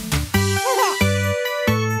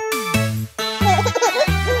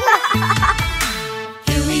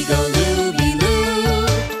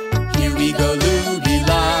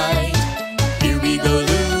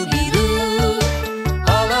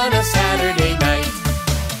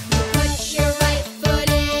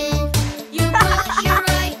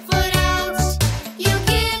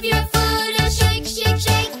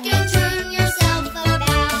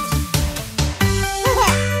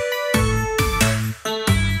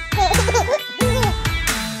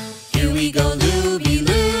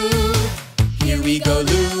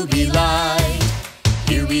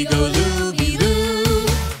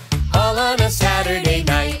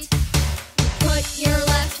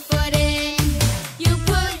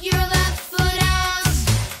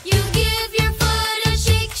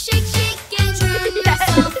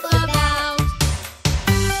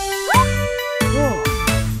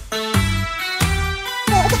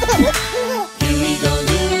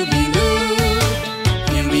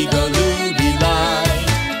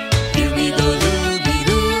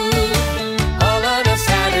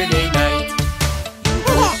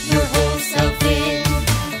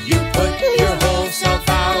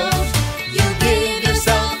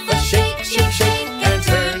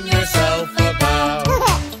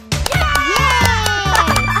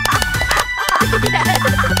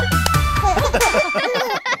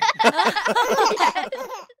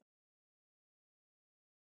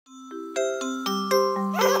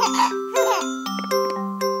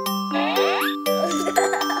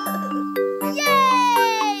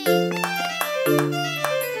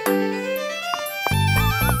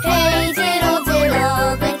 Hey diddle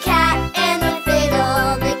diddle, the cat and the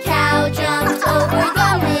fiddle, the cow jumped over the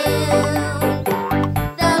moon.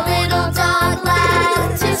 The little dog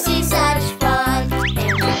laughed to see such fun,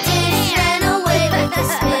 and the dish ran away with the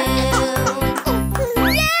spoon.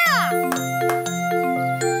 Yeah!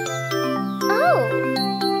 Oh! Oh!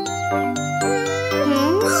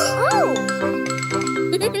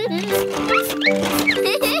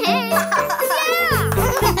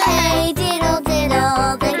 Hey diddle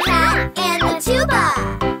diddle, the cat and the tuba.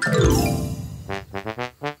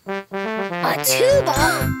 A tuba?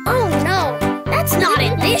 Oh no, that's not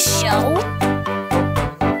in this show.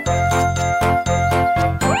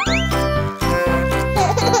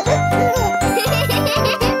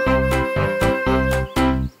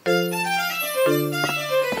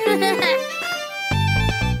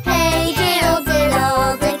 Hey diddle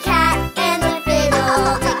diddle, the cat and the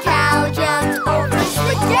fiddle, the cow jumped over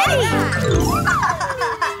spaghetti.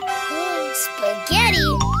 Spaghetti?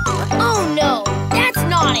 Oh no, that's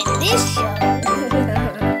not in this show.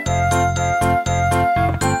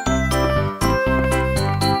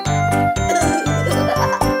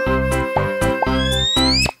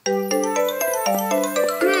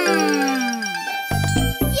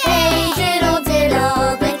 Hey diddle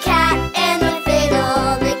diddle, the cat and the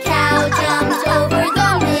fiddle, the cow jumped over the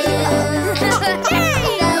moon.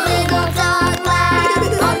 The little dog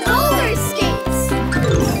laughed on roller skates.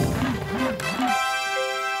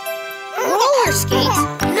 Roller skates?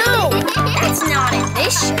 No, that's not in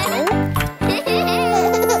this show.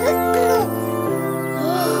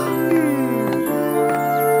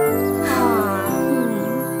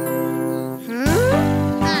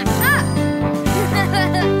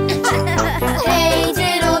 Hey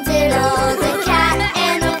diddle diddle, the cat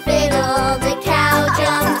and the fiddle, the cow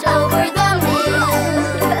jumped over the moon.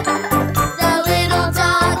 The little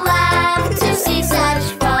dog laughed to see such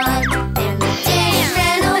fun, and the dish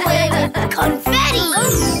ran away with the Confetti!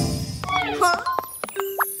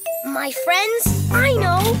 My friends, I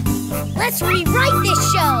know. Let's rewrite this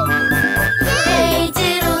show. Hey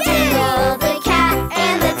diddle diddle, the cat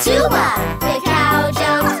and the tuba, the cow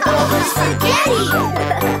jumped over spaghetti.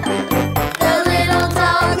 The little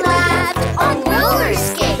dog laughed on roller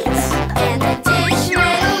skates, and the dish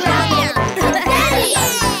ran around with confetti.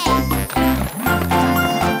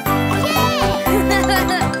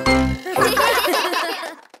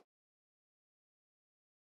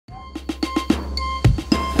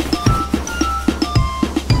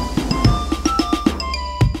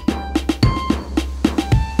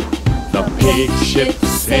 The pig ships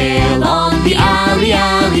sail on the alley,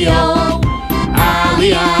 alley-o,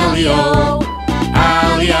 alley, alley-o,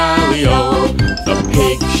 alley, alley-o. The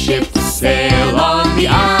pig ships sail on the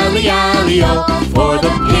alley, alley-o, for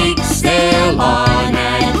the pigs sail on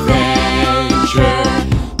adventure.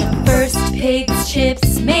 The first pig's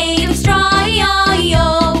ships made of straw,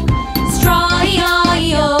 yo, straw,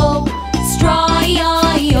 yo, straw,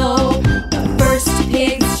 yo. The first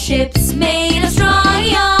pig's ships made of straw,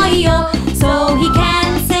 yo, so he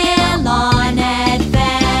can sail on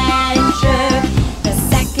adventure. The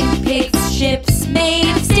second pig's ships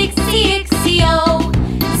made of sticksy, ixy-o,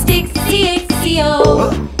 sticksy,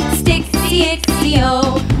 ixy-o, sticksy,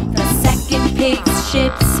 ixy-o. The second pig's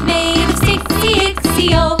ships made of sticksy,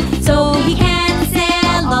 ixy-o, so he can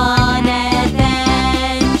sail on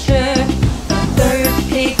adventure. The third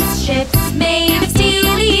pig's ships made of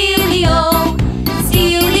steely-o,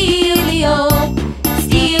 steely-o,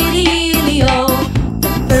 steely-o.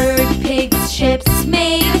 The third pig's ships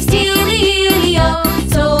made of steely-o,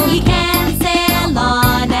 so he can sail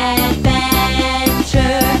on adventure.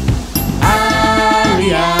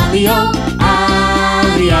 Alley, alley-o,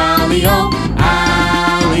 alley, alley-o,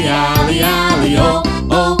 alley, alley, alley-o,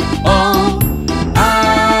 oh, oh.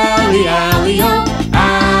 Alley, alley-o,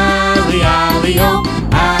 alley, alley-o,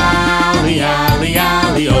 alley, alley,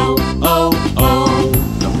 alley-o, oh, oh.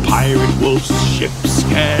 The pirate wolf's ship's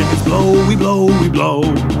cannons blow, we blow, we blow.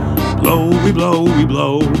 Blow, we blow, we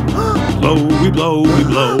blow. Blow, we blow, we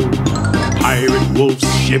blow. Pirate wolf's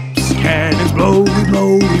ship's cannons blow, we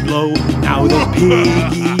blow, we blow. Now the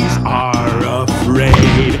piggies are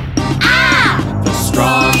afraid. The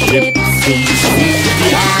straw ship sinks in the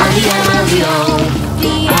alley, alley-o,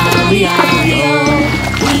 the alley, alley-o,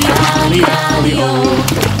 the alley, alley-o.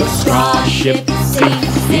 The straw ship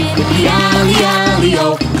sinks in the alley,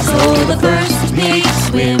 alley-o, so the first pig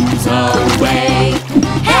swims away.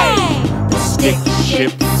 Hey! The stick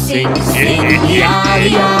shift sing, sing.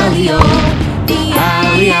 E-I-E-I-E-O,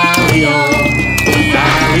 E-I-E-I-E-O,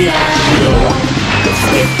 E-I-E-I-E-O. The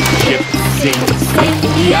stick shift sing, sing.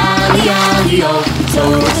 E-I-E-I-E-O. So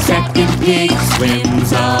the second pig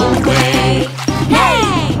swims away.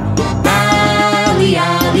 Hey!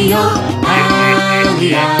 Alley-alley-o,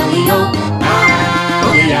 alley-alley-o,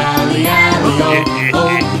 alley-alley-alley-o,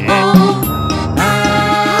 oh, oh.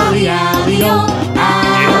 Alley-alley-o,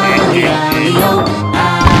 alley-alley-o,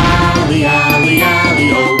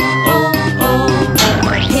 alley-alley-alley-o, oh, oh.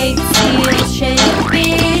 Pig's heel shape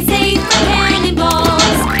is safe from cannonballs,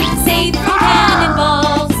 safe from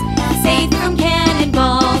cannonballs, safe from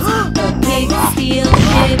cannonballs. The pig's heel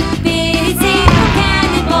shape is safe from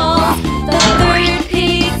cannonballs. The third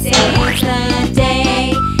pig saves the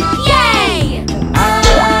day. Yay!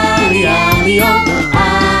 Alley-alley-o,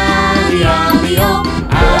 alley-alley-o,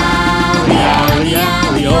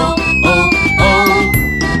 alley-alley-alley-o, oh, oh.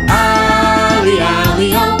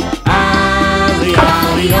 Alley-alley-o,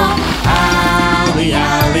 alley-alley-o,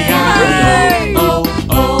 alley-alley-alley-o, oh,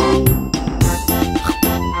 oh.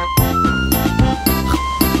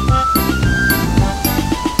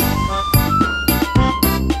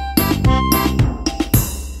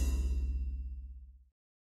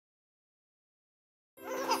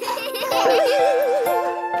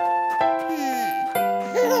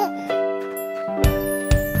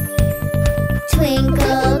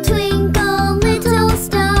 Twinkle, twinkle, little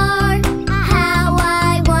star, how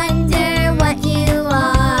I wonder what you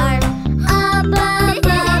are. Up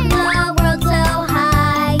above the world so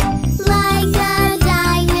high, like a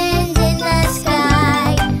diamond in the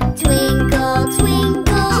sky. Twinkle,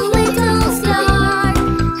 twinkle, little star,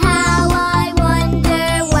 how I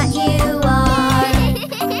wonder what you are.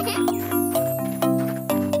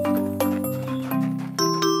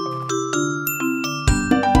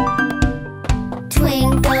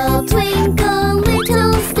 Twinkle, twinkle,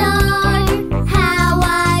 little star, how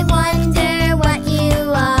I wonder what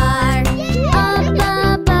you are. Up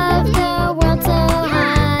above the world so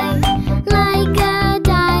high, like a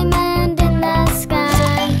diamond in the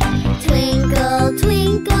sky. Twinkle,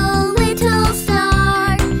 twinkle, little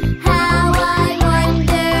star, how I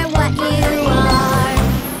wonder what you are.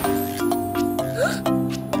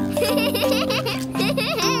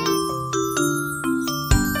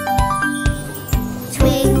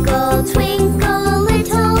 Twinkle, twinkle,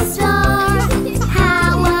 little star,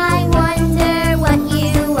 how I wonder what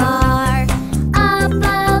you are. Up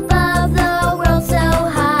above the world so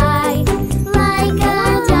high, like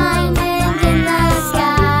a diamond in the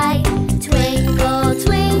sky. Twinkle,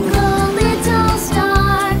 twinkle, little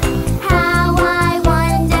star, how I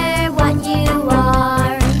wonder what you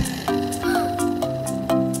are.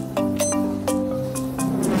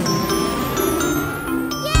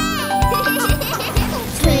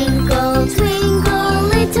 Twinkle, twinkle,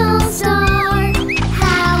 little star,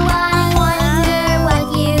 how I wonder what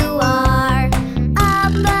you are.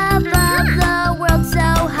 Up above the world so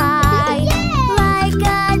high, like a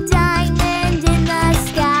diamond in the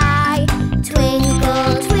sky.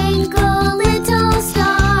 Twinkle, twinkle, little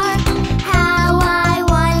star, how I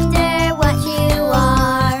wonder what you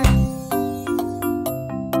are.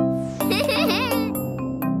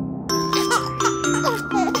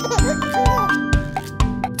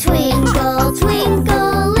 Twinkle,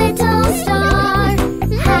 twinkle, little star,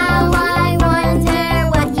 how I wonder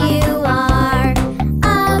what you are.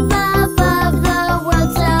 Up above the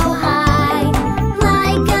world so high,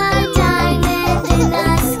 like a diamond in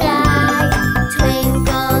the sky.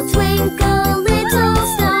 Twinkle, twinkle, little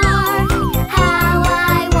star, how I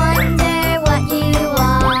wonder what you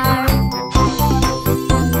are.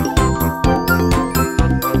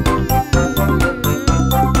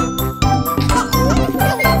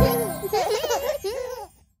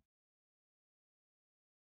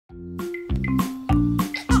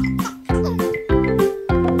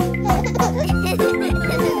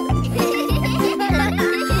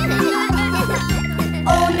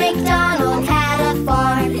 Old MacDonald had a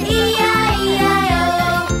farm,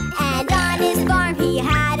 E-I-E-I-O. And on his farm he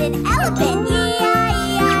had an elephant,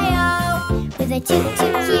 E-I-E-I-O. With a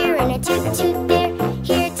toot-toot here and a toot-toot there,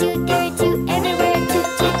 here a toot, there a toot, everywhere a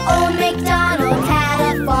toot-toot. Old MacDonald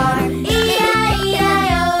had a farm,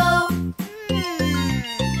 E-I-E-I-O.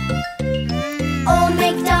 Old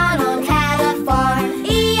MacDonald had a farm,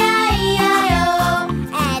 E-I-E-I-O.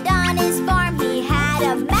 And on his farm he had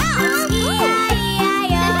a mouse,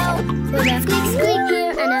 E-I-E-I-O. With a squeak, squeak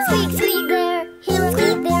here and a squeak, squeak there, here a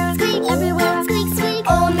squeak, there a squeak, everywhere a squeak, squeak.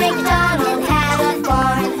 Old MacDonald had a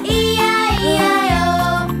farm,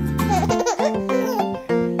 E-I-E-I-O.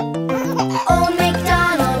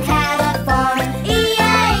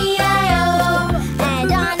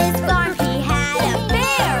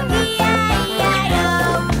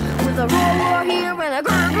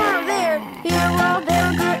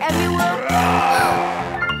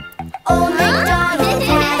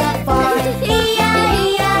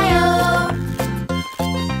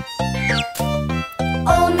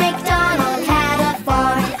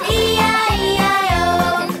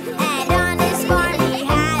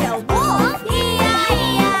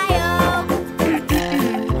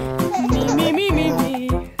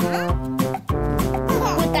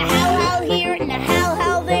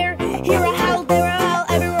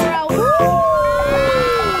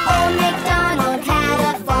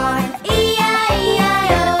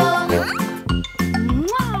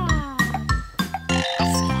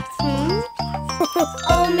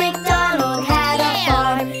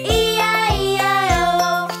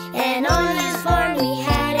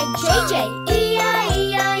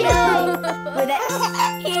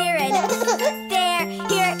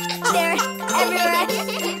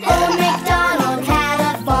 Old MacDonald had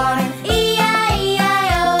a farm,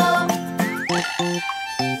 E-I-E-I-O.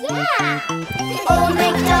 Yeah! Old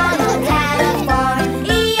MacDonald had a farm,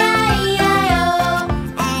 E-I-E-I-O.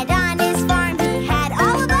 And on his farm he had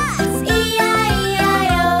all of us,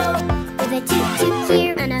 E-I-E-I-O. With a toot-toot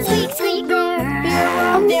here and a squeak-squeak there.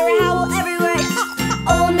 There were howl everywhere.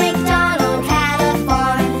 Old MacDonald had a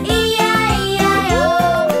farm, E-I-E-I-O.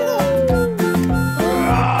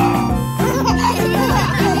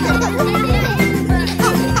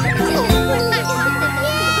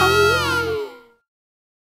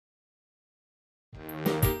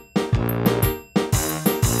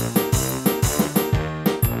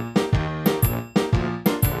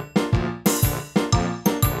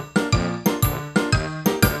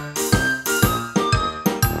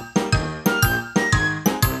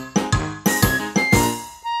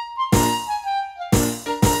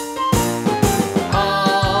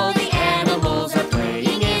 All the animals are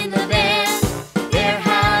playing in the band. They're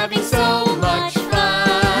having so much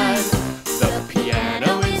fun. The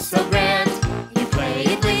piano is so grand. You play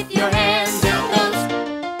it with your hands. It goes.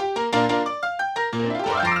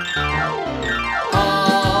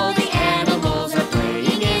 All the animals are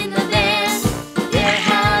playing in the band. They're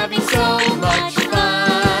having so much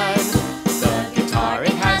fun. The guitar,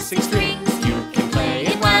 it has 6 strings. You can play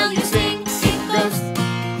it while you sing. It goes.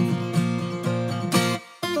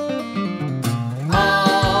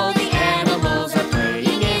 All the animals are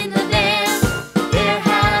playing in the band. They're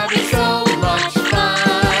having so much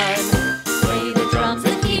fun. Play the drums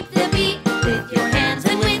and keep the beat with your hands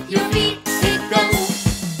and with your feet. It goes.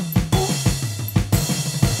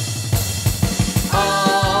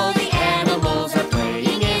 All the animals are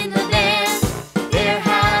playing in the band. They're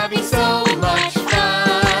having so much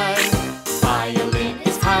fun. Violin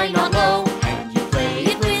is high, not low, and you play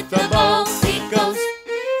it with the bow. It goes.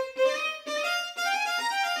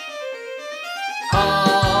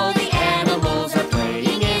 All the animals are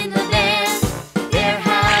playing in the band. They're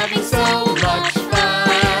having so much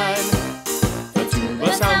fun. The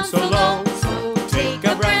tuba sounds so low, so take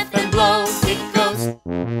a breath and blow. It goes.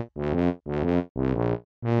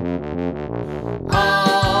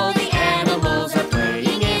 All the animals are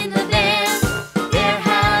playing in the band. They're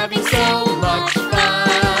having so much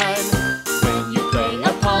fun. When you play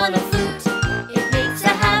upon a flute, it makes a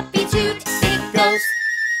happy toot. It goes.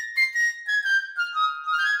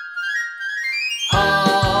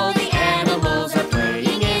 All the animals are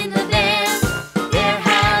playing in the band. They're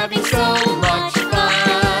having so much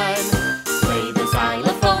fun. Play the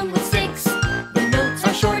xylophone with sticks. The notes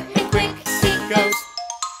are short and quick. It goes.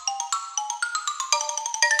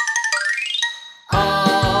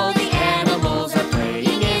 All the animals are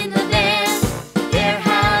playing in the band. They're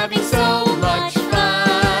having so much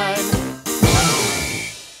fun.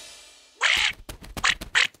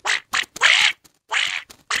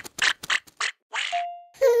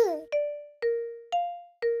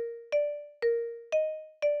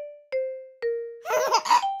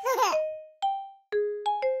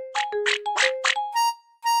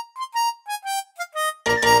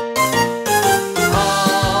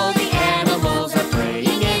 All the animals are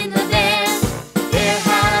playing in the band. They're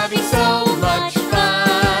having so much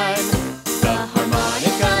fun. The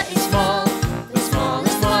harmonica is small, the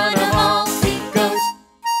smallest one of all. It goes.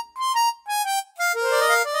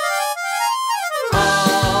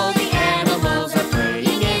 All the animals are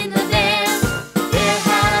playing in the band. They're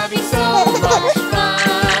having so much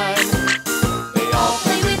fun. They all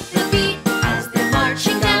play with the beat as they're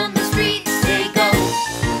marching down the street. They go.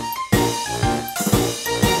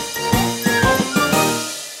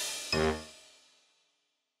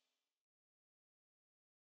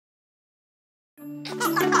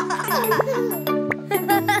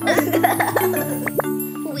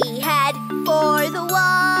 We head for the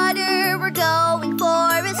water, we're going for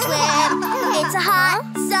a swim. It's a hot,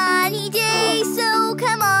 sunny day, so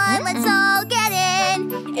come on, let's all get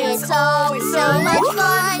in. It's always so much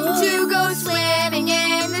fun to go swimming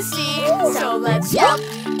in the sea. So let's jump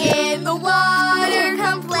in the water,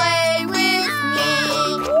 come play with me.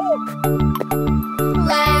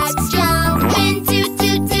 Let's jump into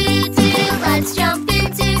do-do-do-do. Let's jump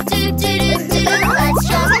into do-do-do-do. Let's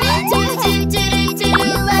jump into do-do-do-do.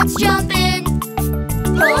 Let's jump in.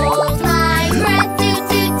 Hold my breath,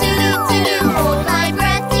 do-do-do-do-do. Hold my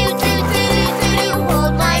breath, do-do-do-do-do.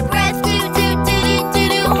 Hold my breath,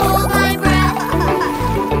 do-do-do-do-do. Hold my breath.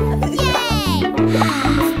 Yay!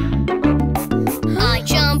 I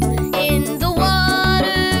jump in the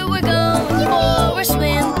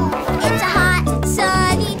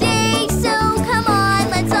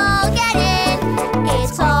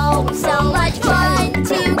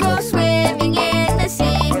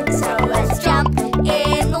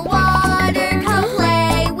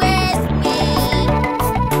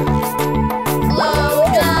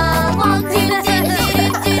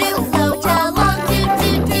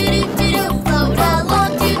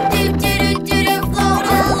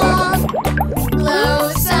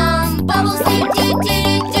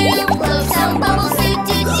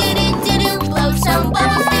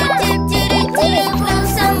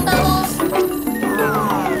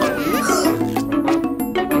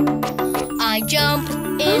jump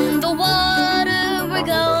in the water. We're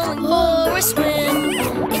going for a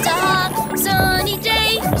swim. It's a hot, sunny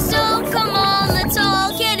day, so come on, let's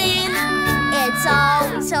all get in. It's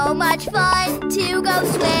always so much fun to go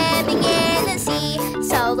swimming in the sea.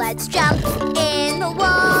 So let's jump in the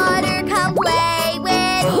water, come play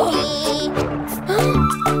with me.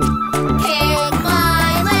 Kick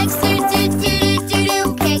my legs,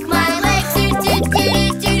 do-do-do-do-do-do. Kick my legs,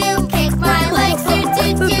 do-do-do-do-do-do. Kick my legs,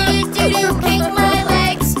 do-do-do-do-do-do. Kick my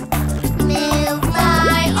legs. Move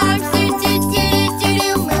my arms, do-do-do-do-do-do.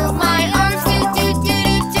 Move my arms,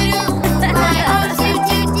 do-do-do-do-do-do. Move my arms,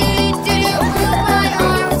 do-do-do-do-do-do. Move my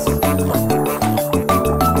arms.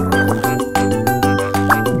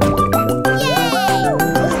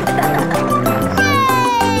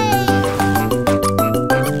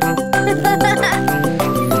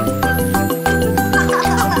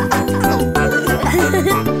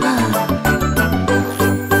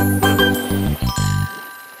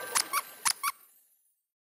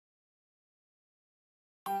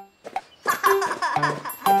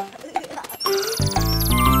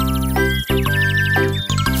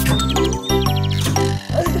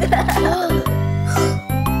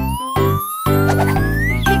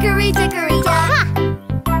 Hickory dickory dock.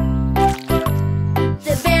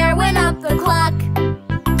 The bear went up the clock.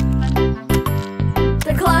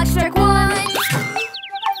 The clock struck 1.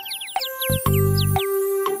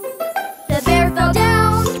 The bear fell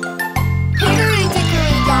down. Hickory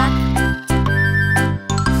dickory dock.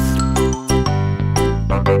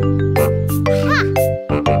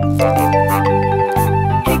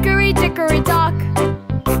 Hickory dickory dock.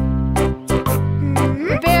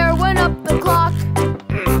 The bear went up the clock.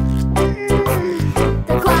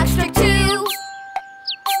 The clock struck 2.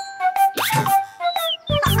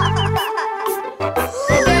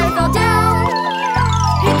 The bear fell down.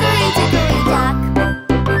 Hickory dickory dock.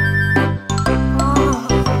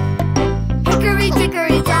 Hickory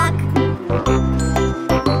dickory dock.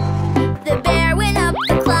 The bear went up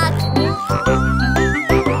the clock.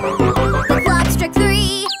 The clock struck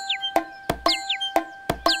 3.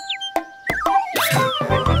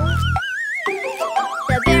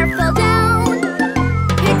 The bear fell down.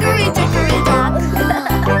 Hickory dickory dock.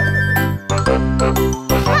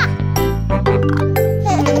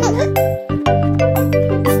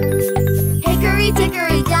 Hickory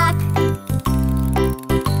dickory dock.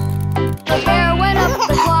 The bear went up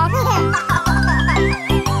the clock.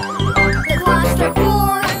 The clock struck 4.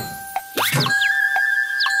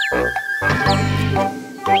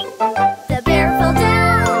 The bear fell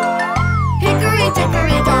down. Hickory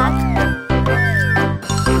dickory dock.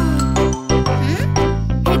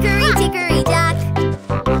 Hickory dickory dock.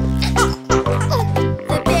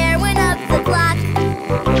 The bear went up the clock.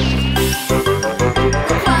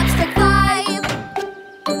 The clock struck 5.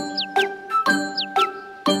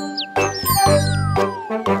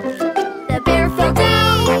 The bear fell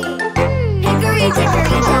down. Hickory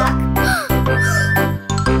dickory dock.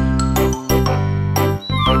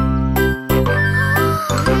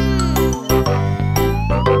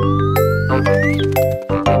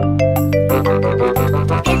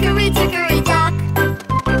 Hickory dickory dock.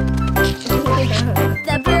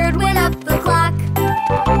 The bird went up the clock.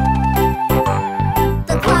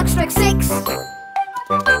 The clock struck 6.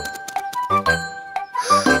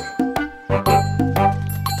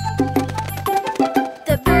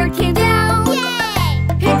 The bird came down.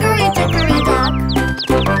 Hickory dickory dock.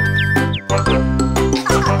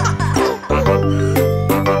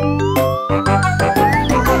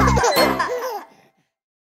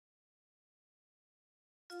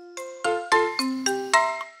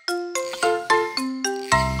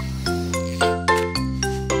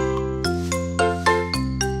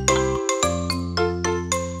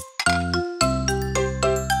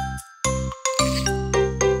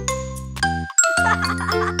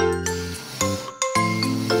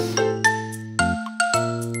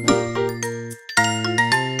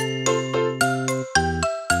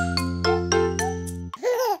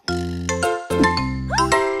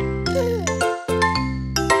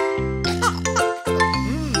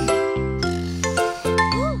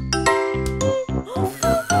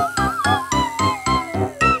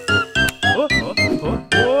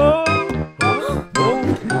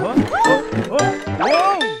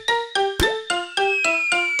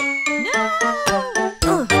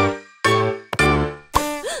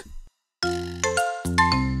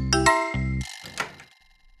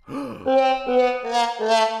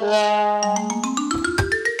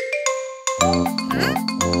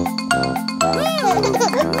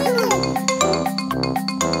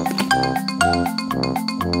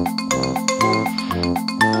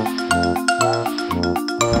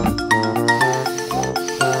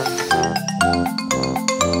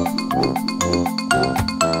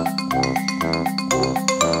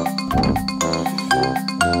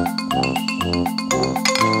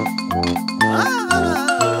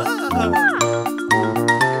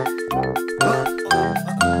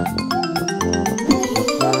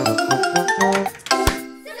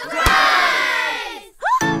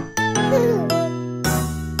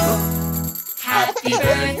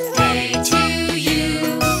 birthday to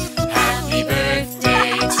you. Happy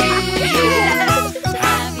birthday to you.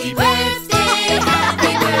 Happy birthday,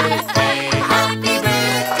 happy birthday, happy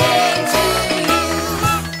birthday to you.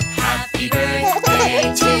 Happy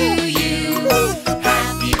birthday to you.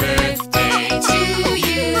 Happy birthday to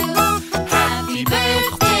you. Happy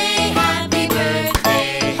birthday, happy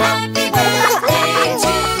birthday, happy birthday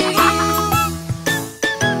to you.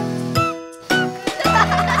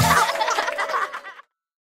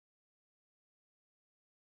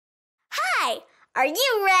 Hi, are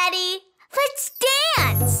you ready? Let's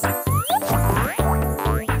dance!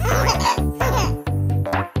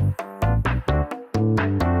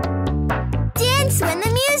 Dance when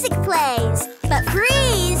the music plays, but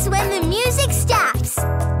freeze when the music stops.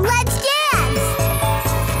 Let's dance!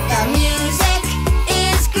 The music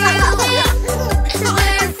is grooving.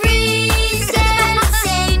 We're freeze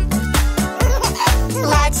dancing.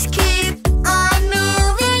 Let's keep on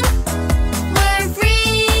moving. We're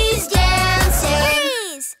freeze dancing.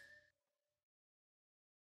 Freeze!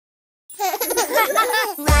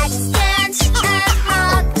 Let's dance and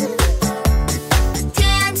hop.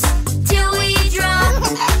 Dance till we drop.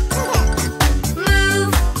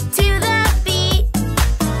 Move to the beat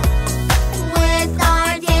with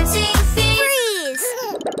our dancing feet. Freeze!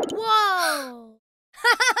 Whoa!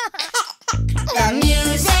 The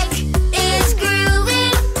music is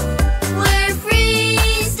grooving. We're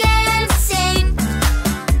freeze dancing.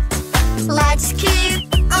 Let's keep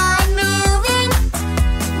on moving.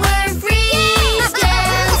 We're freeze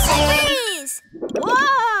dancing. Freeze!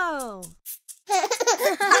 Whoa!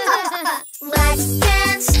 Let's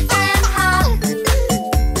dance and hop.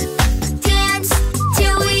 Dance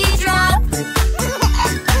till we drop.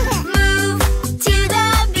 Move to the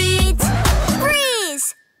beat. Freeze!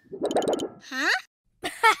 Huh?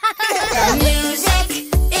 The music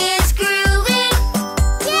is grooving.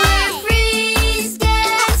 We're freeze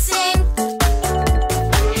dancing.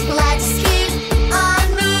 Let's keep on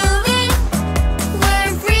moving.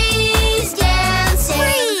 We're freeze dancing.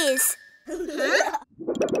 Freeze!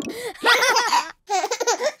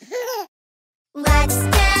 Let's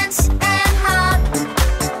dance and hop.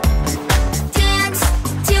 Dance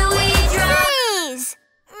till we drop. Freeze!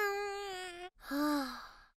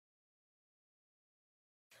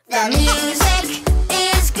 The music